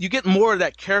you get more of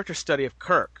that character study of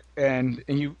Kirk, and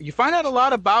you find out a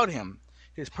lot about him,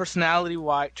 his personality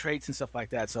traits and stuff like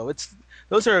that. So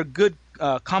those are good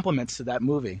compliments to that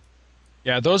movie.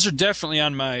 Yeah, those are definitely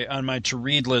on my to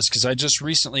read list, because I just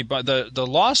recently bought the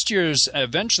Lost Years.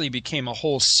 Eventually became a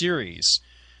whole series,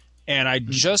 and I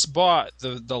just bought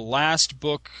the last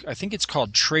book. I think it's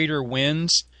called Traitor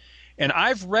Wins, and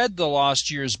I've read the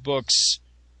Lost Years books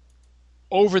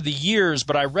over the years,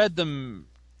 but I read them.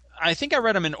 I think I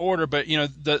read them in order, but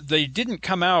they didn't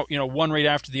come out one right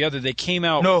after the other. They came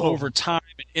out over time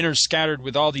and interscattered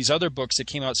with all these other books that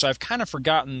came out. So I've kind of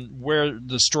forgotten where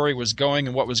the story was going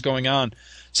and what was going on.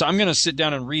 So I'm going to sit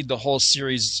down and read the whole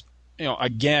series,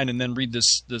 again, and then read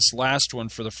this last one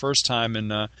for the first time.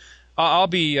 And I'll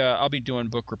be doing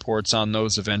book reports on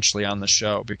those eventually on the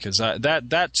show, because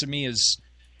that to me is.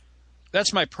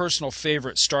 That's my personal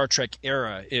favorite Star Trek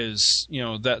era, is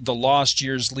that the Lost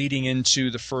Years leading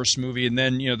into the first movie, and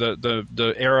then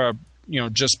the era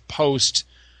just post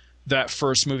that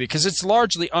first movie, because it's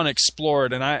largely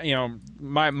unexplored, and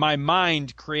my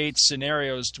mind creates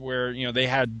scenarios to where they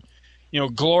had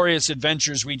glorious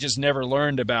adventures we just never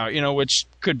learned about, which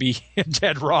could be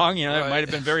dead wrong. It might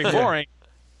have been very boring.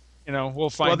 We'll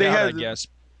find out, I guess.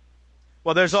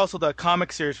 Well, there's also the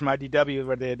comic series from IDW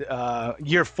where they did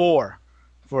Year 4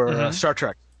 for Star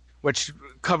Trek, which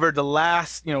covered the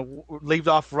last, leave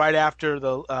off right after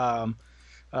the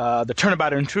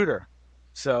Turnabout Intruder.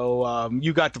 So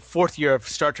you got the 4th year of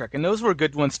Star Trek, and those were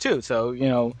good ones too. So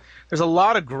there's a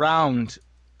lot of ground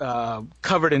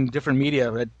covered in different media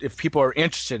that if people are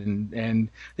interested in, and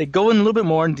they go in a little bit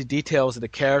more into details of the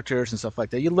characters and stuff like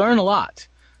that, you learn a lot,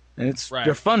 and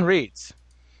they're fun reads.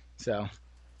 So.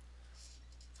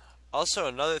 Also,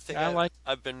 another thing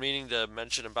I've been meaning to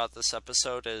mention about this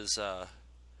episode is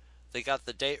they got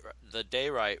the day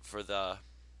right for the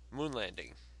moon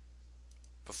landing.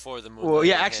 Before the moon landing. Well,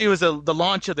 yeah, actually, it was the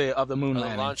launch of the moon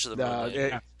landing. The launch of the moon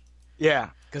landing. Yeah,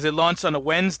 because it launched on a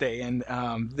Wednesday, and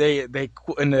they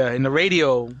in the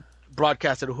radio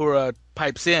broadcast that Uhura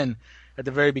pipes in at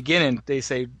the very beginning, they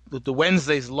say the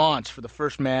Wednesday's launch for the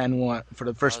first manned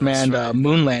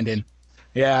moon landing.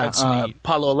 Yeah,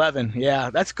 Apollo 11. Yeah,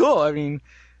 that's cool. I mean,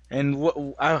 and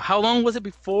how long was it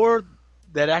before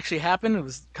that actually happened? It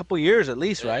was a couple years at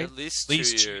least, right? At least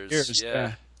 2 years.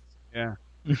 Yeah.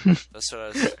 That's what I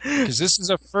was. Because this is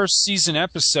a first season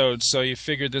episode, so you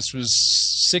figured this was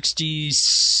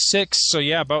 66. So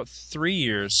yeah, about 3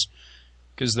 years.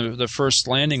 Because the first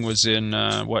landing was in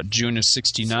June of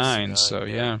 '69. So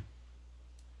yeah.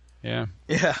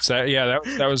 So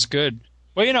that was good.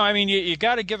 Well, you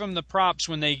got to give them the props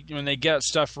when they get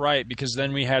stuff right, because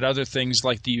then we had other things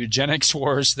like the eugenics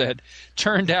wars that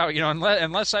turned out,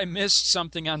 unless I missed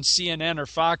something on CNN or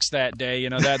Fox that day,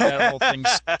 that whole thing.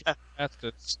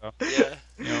 So,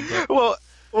 yeah.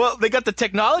 Well, they got the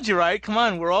technology right. Come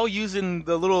on, we're all using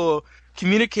the little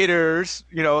communicators.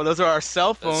 Those are our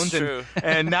cell phones, That's true.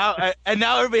 and now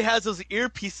everybody has those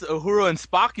earpieces Uhura and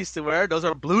Spock used to wear. Those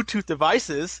are Bluetooth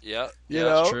devices. Yeah,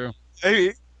 that's true.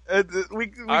 We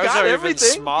ours got are everything.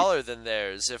 even smaller than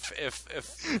theirs.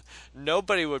 If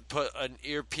nobody would put an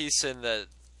earpiece in the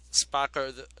Spock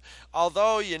or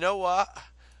although you know what,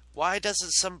 why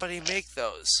doesn't somebody make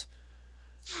those?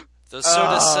 Those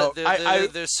sort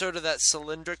of they're sort of that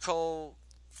cylindrical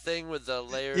thing with the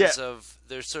layers of.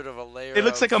 There's sort of a layer. It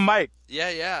looks like a mic.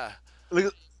 Yeah.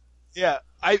 Yeah,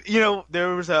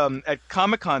 there was at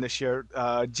Comic-Con this year,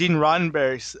 Gene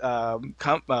Roddenberry's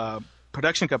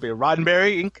production company,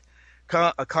 Roddenberry Inc.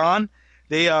 Con.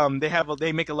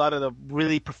 They make a lot of the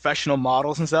really professional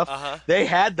models and stuff. They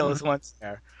had those ones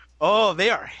there. Oh, they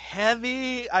are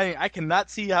heavy. I cannot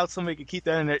see how somebody could keep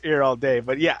that in their ear all day.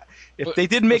 But yeah, if they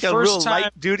did make a real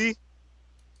light duty.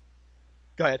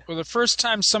 Go ahead. Well, the first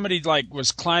time somebody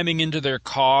was climbing into their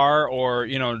car, or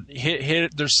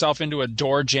hit themselves into a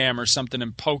door jam or something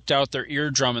and poked out their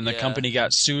eardrum, and the company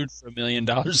got sued for $1 million,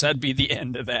 that'd be the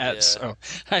end of that. Yeah. So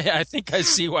I think I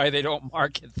see why they don't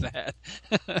market that.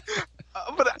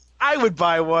 But I would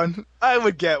buy one. I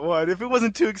would get one if it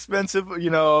wasn't too expensive.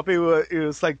 If it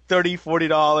was like $30,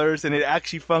 $40 and it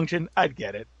actually functioned, I'd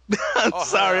get it. I'm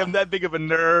sorry, I'm that big of a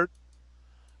nerd.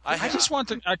 I just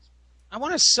want I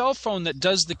want a cell phone that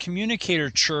does the communicator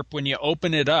chirp when you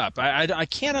open it up. I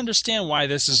can't understand why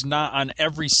this is not on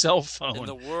every cell phone in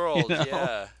the world.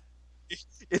 Yeah,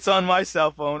 it's on my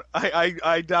cell phone.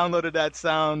 I downloaded that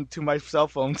sound to my cell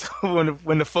phone, so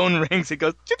when the phone rings, it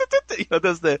goes.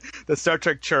 Does the Star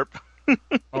Trek chirp.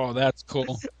 Oh, that's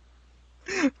cool.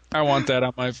 I want that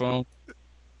on my phone.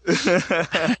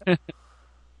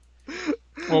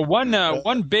 Well,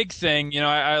 one big thing,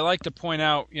 I like to point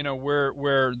out,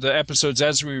 where the episodes,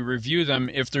 as we review them,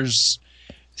 if there's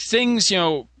things,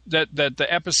 that the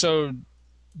episode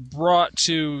brought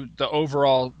to the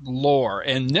overall lore,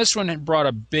 and this one had brought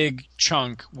a big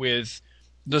chunk with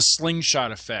the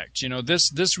slingshot effect.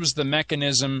 This was the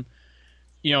mechanism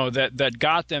that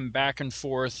got them back and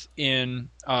forth in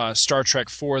Star Trek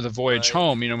IV: The Voyage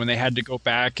Home. When they had to go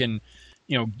back and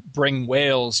bring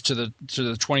whales to the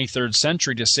 23rd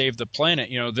century to save the planet.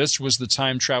 This was the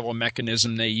time travel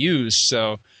mechanism they used.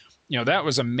 So, that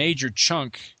was a major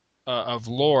chunk of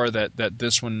lore that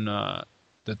this one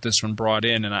brought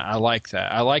in, and I like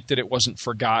that. I like that it wasn't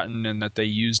forgotten and that they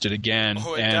used it again.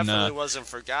 Oh, it definitely wasn't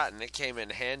forgotten. It came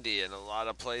in handy in a lot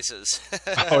of places.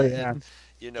 Oh yeah.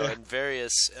 In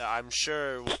various, I'm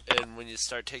sure, and when you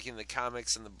start taking the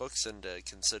comics and the books into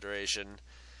consideration,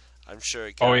 I'm sure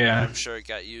it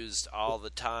got used all the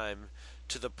time,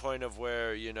 to the point of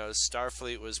where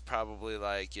Starfleet was probably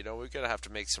like, we're gonna have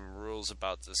to make some rules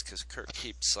about this because Kirk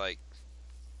keeps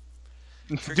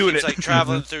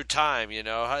traveling through time. Do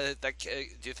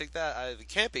you think that it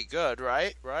can't be good,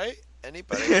 right?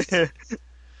 Anybody?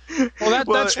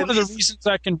 That's one of the reasons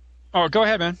I can. Oh, go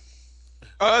ahead, man.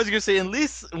 I was gonna say, at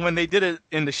least when they did it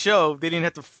in the show, they didn't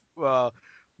have to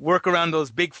work around those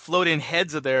big floating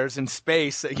heads of theirs in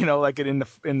space. Like in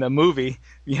the movie,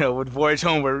 with Voyage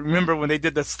Home. Where remember when they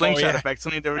did the slingshot effect?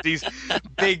 Suddenly there were these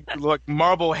big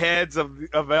marble heads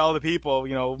of all the people,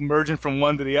 merging from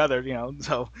one to the other.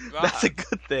 So that's a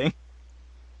good thing.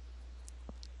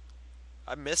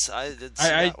 I didn't see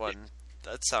that one.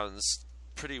 That sounds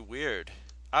pretty weird.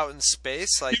 Out in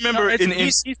space, like remember,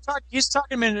 he's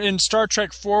talking in Star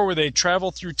Trek IV where they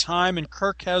travel through time, and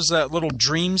Kirk has that little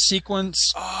dream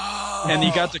sequence, and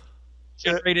you got the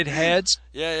generated heads.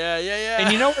 Yeah.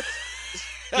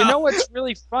 And what's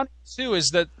really funny too is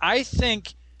that I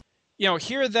think,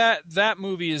 here that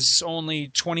movie is only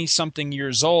 20-something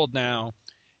years old now,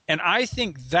 and I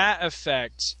think that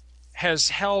effect has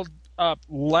held up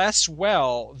less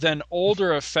well than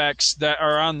older effects that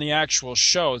are on the actual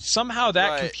show. Somehow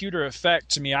that computer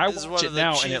effect to me, I watch it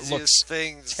now and it looks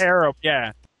terrible.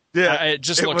 Yeah, it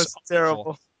just looks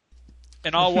terrible.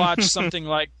 And I'll watch something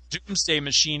like Doomsday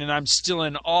Machine, and I'm still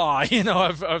in awe,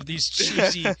 of these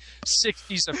cheesy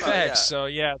 '60s effects. So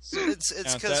yeah, it's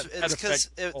because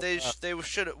they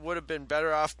would have been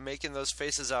better off making those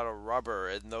faces out of rubber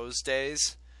in those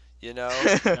days.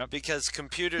 Because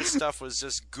computer stuff was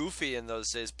just goofy in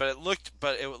those days, but it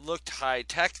looked high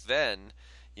tech then.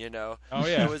 Oh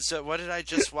yeah. It was what did I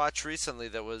just watch recently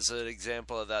that was an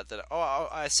example of that?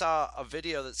 I saw a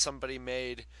video that somebody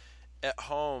made at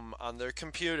home on their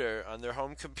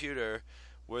home computer,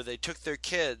 where they took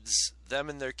them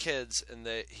and their kids, and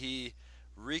he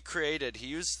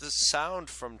used the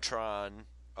sound from Tron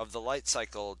of the light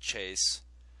cycle chase,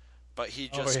 but he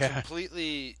just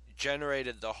completely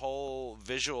generated the whole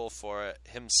visual for it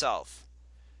himself,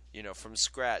 from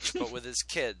scratch, but with his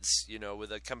kids,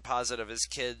 with a composite of his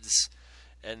kids,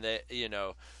 and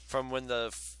from when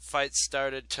the fight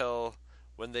started till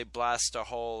when they blast a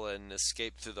hole and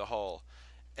escape through the hole.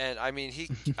 And he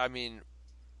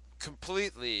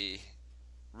completely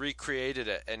recreated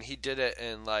it, and he did it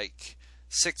in like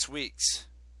 6 weeks.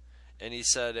 And he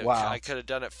said, I could have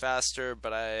done it faster,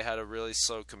 but I had a really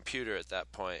slow computer at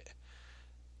that point.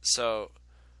 So,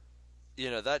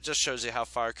 that just shows you how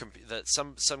far that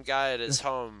some guy at his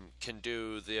home can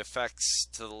do the effects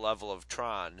to the level of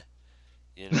Tron.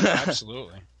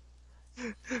 Absolutely.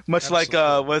 Much like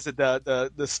was it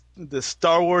the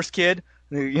Star Wars kid?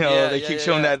 They keep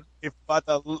showing that they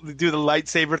do the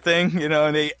lightsaber thing.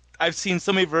 And I've seen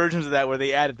so many versions of that where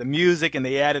they added the music and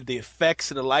they added the effects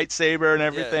to the lightsaber and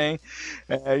everything.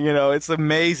 It's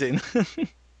amazing.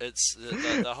 It's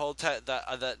the whole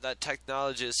that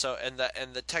technology is so, and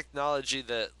the technology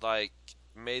that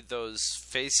made those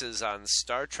faces on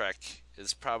Star Trek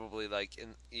is probably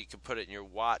you could put it in your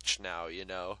watch now.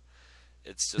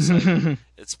 It's just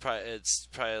it's probably it's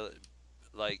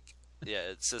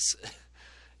just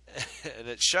and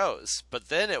it shows. But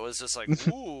then it was just like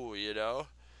ooh,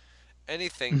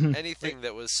 anything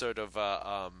that was sort of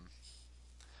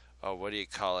what do you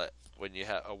call it when you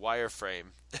have a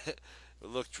wireframe. It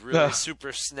looked really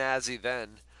super snazzy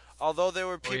then. Although there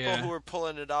were people who were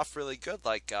pulling it off really good,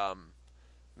 like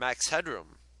Max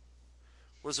Headroom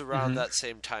was around that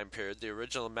same time period, the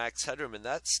original Max Headroom, and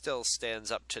that still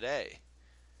stands up today.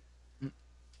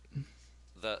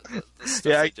 The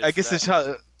stuff I guess it's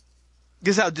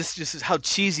how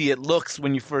cheesy it looks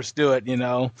when you first do it,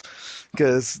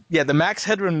 because the Max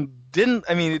Headroom didn't.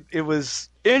 It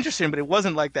was interesting, but it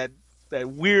wasn't like that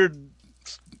weird.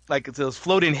 Like those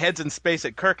floating heads in space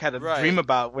that Kirk had a dream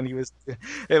about when he was.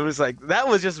 It was like that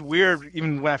was just weird.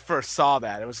 Even when I first saw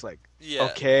that, it was like,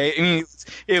 okay.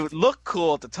 It looked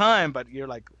cool at the time, but you're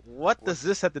like, what does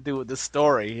this have to do with the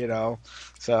story?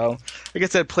 So I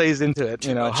guess that plays into it.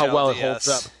 How well it holds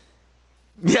up.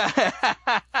 Yeah.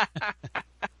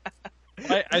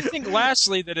 I think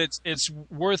lastly that it's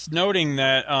worth noting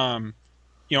that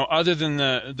other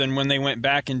than when they went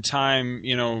back in time,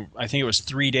 I think it was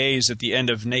 3 days at the end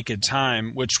of Naked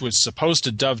Time, which was supposed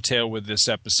to dovetail with this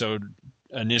episode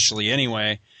initially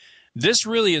anyway. This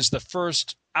really is the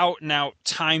first out-and-out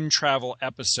time travel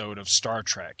episode of Star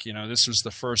Trek. This was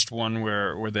the first one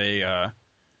where they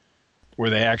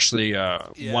actually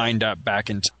wind up back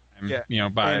in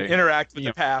time. By and interact with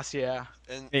the past. Yeah.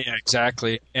 Yeah,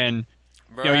 exactly. And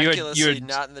miraculously,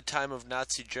 not in the time of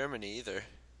Nazi Germany either.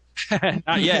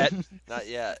 Not yet. Not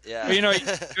yet. Yeah. You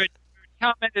had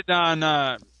commented on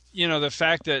the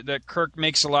fact that Kirk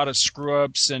makes a lot of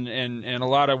screw-ups and a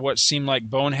lot of what seemed like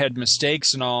bonehead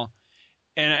mistakes and all.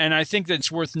 And I think that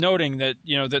it's worth noting that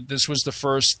that this was the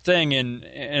first thing, and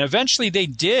eventually they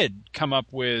did come up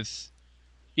with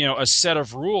a set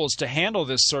of rules to handle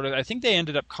this sort of. I think they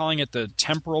ended up calling it the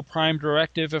Temporal Prime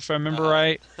Directive, if I remember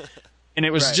right. And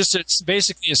it was it's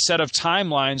basically a set of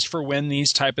timelines for when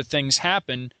these type of things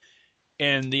happen.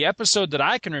 And the episode that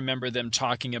I can remember them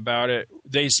talking about it,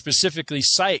 they specifically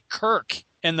cite Kirk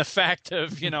and the fact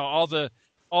of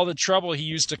all the trouble he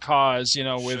used to cause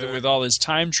with all his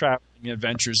time traveling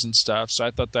adventures and stuff. So I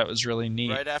thought that was really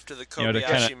neat. Right after the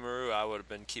Kobayashi Maru, I would have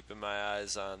been keeping my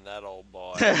eyes on that old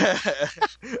boy.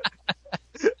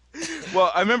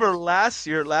 Well, I remember last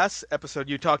episode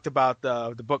you talked about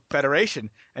the book Federation,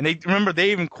 and they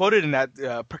even quoted in that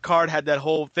Picard had that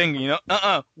whole thing,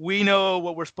 we know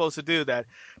what we're supposed to do, that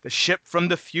the ship from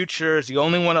the future is the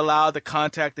only one allowed to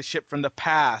contact the ship from the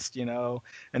past,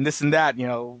 and this and that,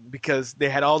 because they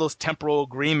had all those temporal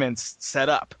agreements set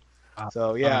up.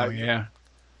 So yeah.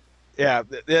 But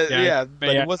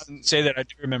it wasn't. Say that I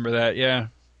do remember that. Yeah.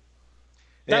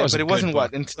 But it wasn't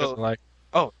until.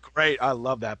 Oh, great! I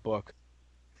love that book.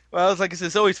 Well, it's like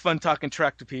it's always fun talking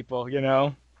Trek to people.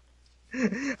 I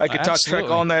could talk Trek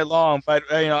all night long, but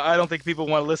I don't think people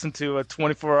want to listen to a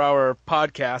 24-hour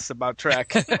podcast about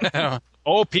Trek.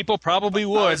 Oh, people probably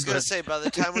would. I was going to say, by the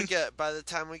time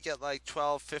we get like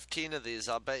 12, 15 of these,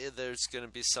 I'll bet you there's going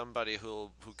to be somebody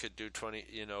who could do 20,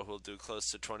 who'll do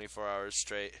close to 24 hours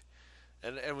straight.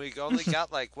 And we only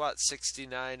got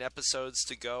 69 episodes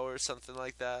to go or something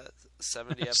like that.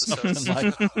 70 episodes.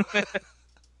 And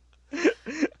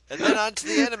then on to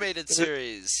the animated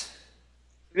series.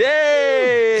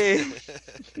 Yay!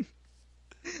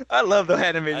 I love the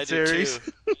animated series.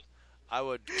 Too. I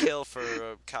would kill for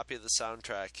a copy of the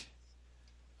soundtrack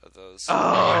of those.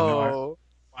 Oh!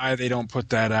 Why they don't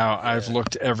put that out? Yeah. I've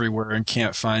looked everywhere and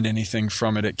can't find anything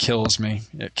from it. It kills me.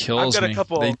 It kills me.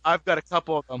 I've got a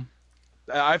couple of them.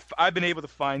 I've been able to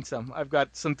find some. I've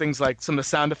got some things like some of the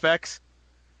sound effects,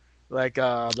 like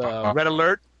the red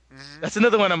alert. Mm-hmm. That's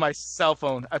another one on my cell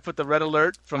phone. I put the red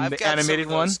alert from the animated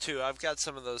one. I've got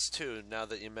some of those too. Now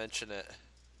that you mention it.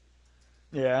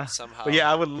 Yeah. Somehow. But yeah,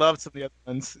 I would love some of the other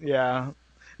ones. Yeah.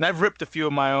 And I've ripped a few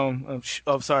of my own.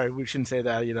 Sorry, we shouldn't say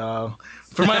that.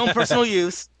 For my own personal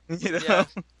use. Yeah.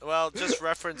 Well, just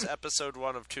reference episode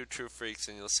 1 of Two True Freaks,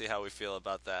 and you'll see how we feel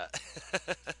about that.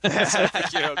 So I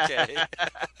think you're okay.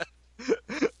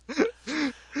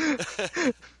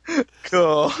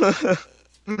 Cool.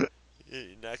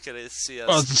 You're not going to see us.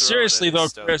 Well, seriously though,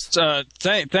 Chris,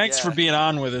 thanks for being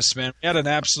on with us, man. We had an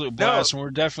absolute blast, and we're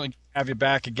definitely going to have you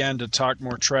back again to talk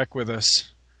more Trek with us.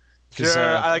 Sure,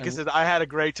 like I said, I had a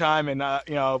great time, and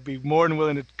I'll be more than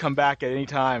willing to come back at any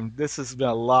time. This has been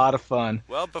a lot of fun.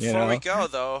 Well, before we go,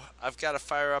 though, I've got to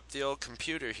fire up the old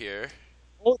computer here.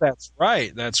 Oh, that's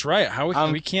right.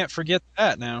 We can't forget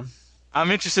that now.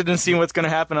 I'm interested in seeing what's going to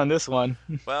happen on this one.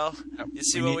 Well, you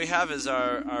see, what we have is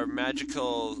our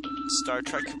magical Star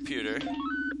Trek computer,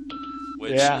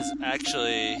 which is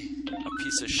actually a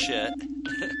piece of shit.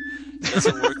 It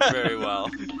doesn't work very well.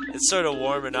 It's sort of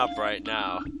warming up right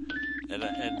now. And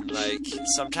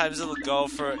sometimes it'll go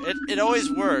for it. It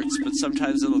always works, but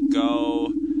sometimes it'll go,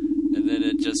 and then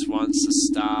it just wants to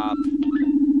stop.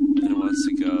 Then it wants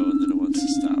to go, and then it wants to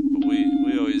stop. But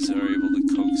we always are able to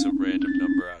coax a random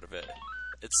number out of it.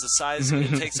 It's the size.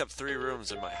 It takes up 3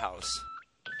 rooms in my house.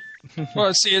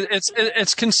 Well, see,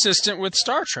 it's consistent with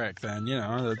Star Trek. Then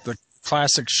the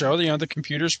classic show. The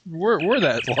computers were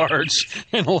that large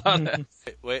and a lot.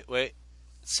 Wait,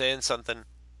 saying something.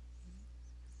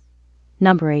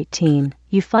 Number 18.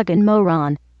 You fucking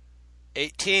moron.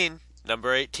 18.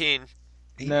 Number 18.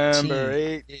 Number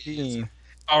 18.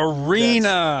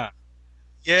 Arena.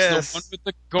 Yes. The one with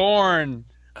the Gorn.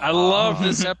 I love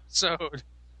this episode.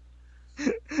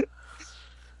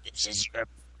 This is your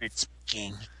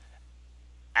speaking.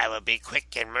 I will be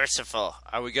quick and merciful.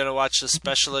 Are we going to watch the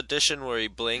special edition where he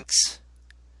blinks?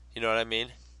 You know what I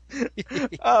mean?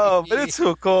 Oh, but it's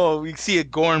so cool. We see a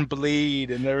Gorn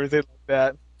bleed and everything like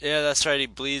that. Yeah, that's right. He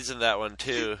bleeds in that one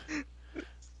too.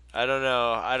 I don't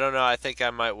know. I think I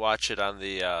might watch it on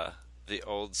the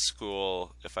old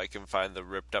school if I can find the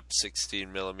ripped up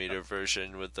 16mm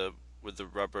version with the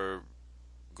rubber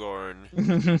Gorn.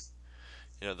 You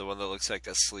know, the one that looks like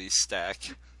a sleeve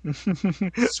stack.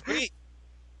 Sweet.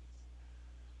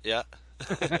 Yeah.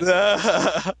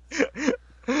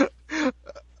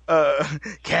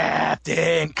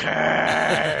 Captain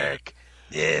Kirk,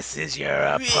 this is your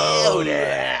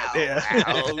opponent.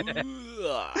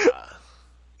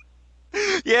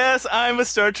 Yes, I'm a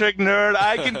Star Trek nerd.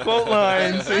 I can quote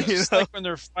lines. I just like when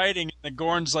they're fighting and the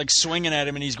Gorn's like swinging at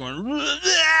him and he's going,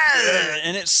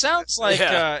 and it sounds like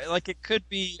it could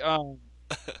be.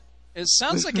 It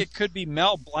sounds like it could be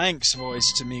Mel Blanc's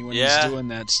voice to me when he's doing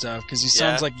that stuff, because he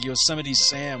sounds like Yosemite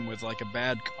Sam with like a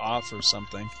bad cough or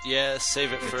something. Yeah,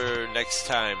 save it for next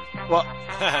time. Well, all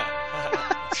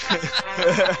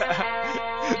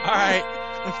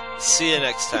right. See you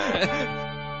next time.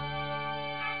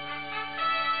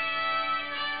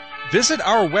 Visit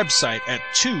our website at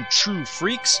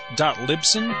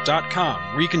twotruefreaks.libsyn.com,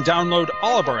 where you can download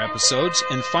all of our episodes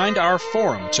and find our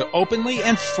forum to openly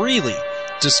and freely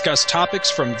discuss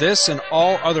topics from this and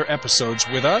all other episodes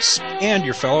with us and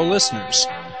your fellow listeners.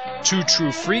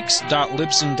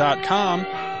 twotruefreaks.libsyn.com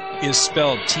is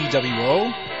spelled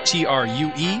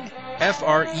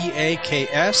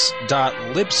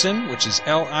TWOTRUEFREAKS.libsyn, which is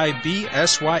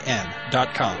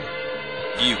LIBSYN.com.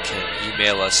 You can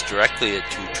email us directly at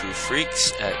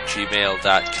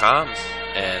twotruefreaks@gmail.com.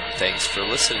 And thanks for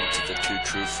listening to the Two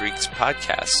True Freaks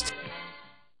podcast.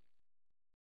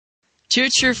 Two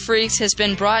True Freaks has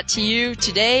been brought to you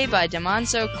today by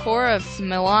Damanzo Core of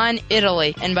Milan,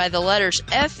 Italy, and by the letters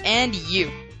F and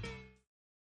U.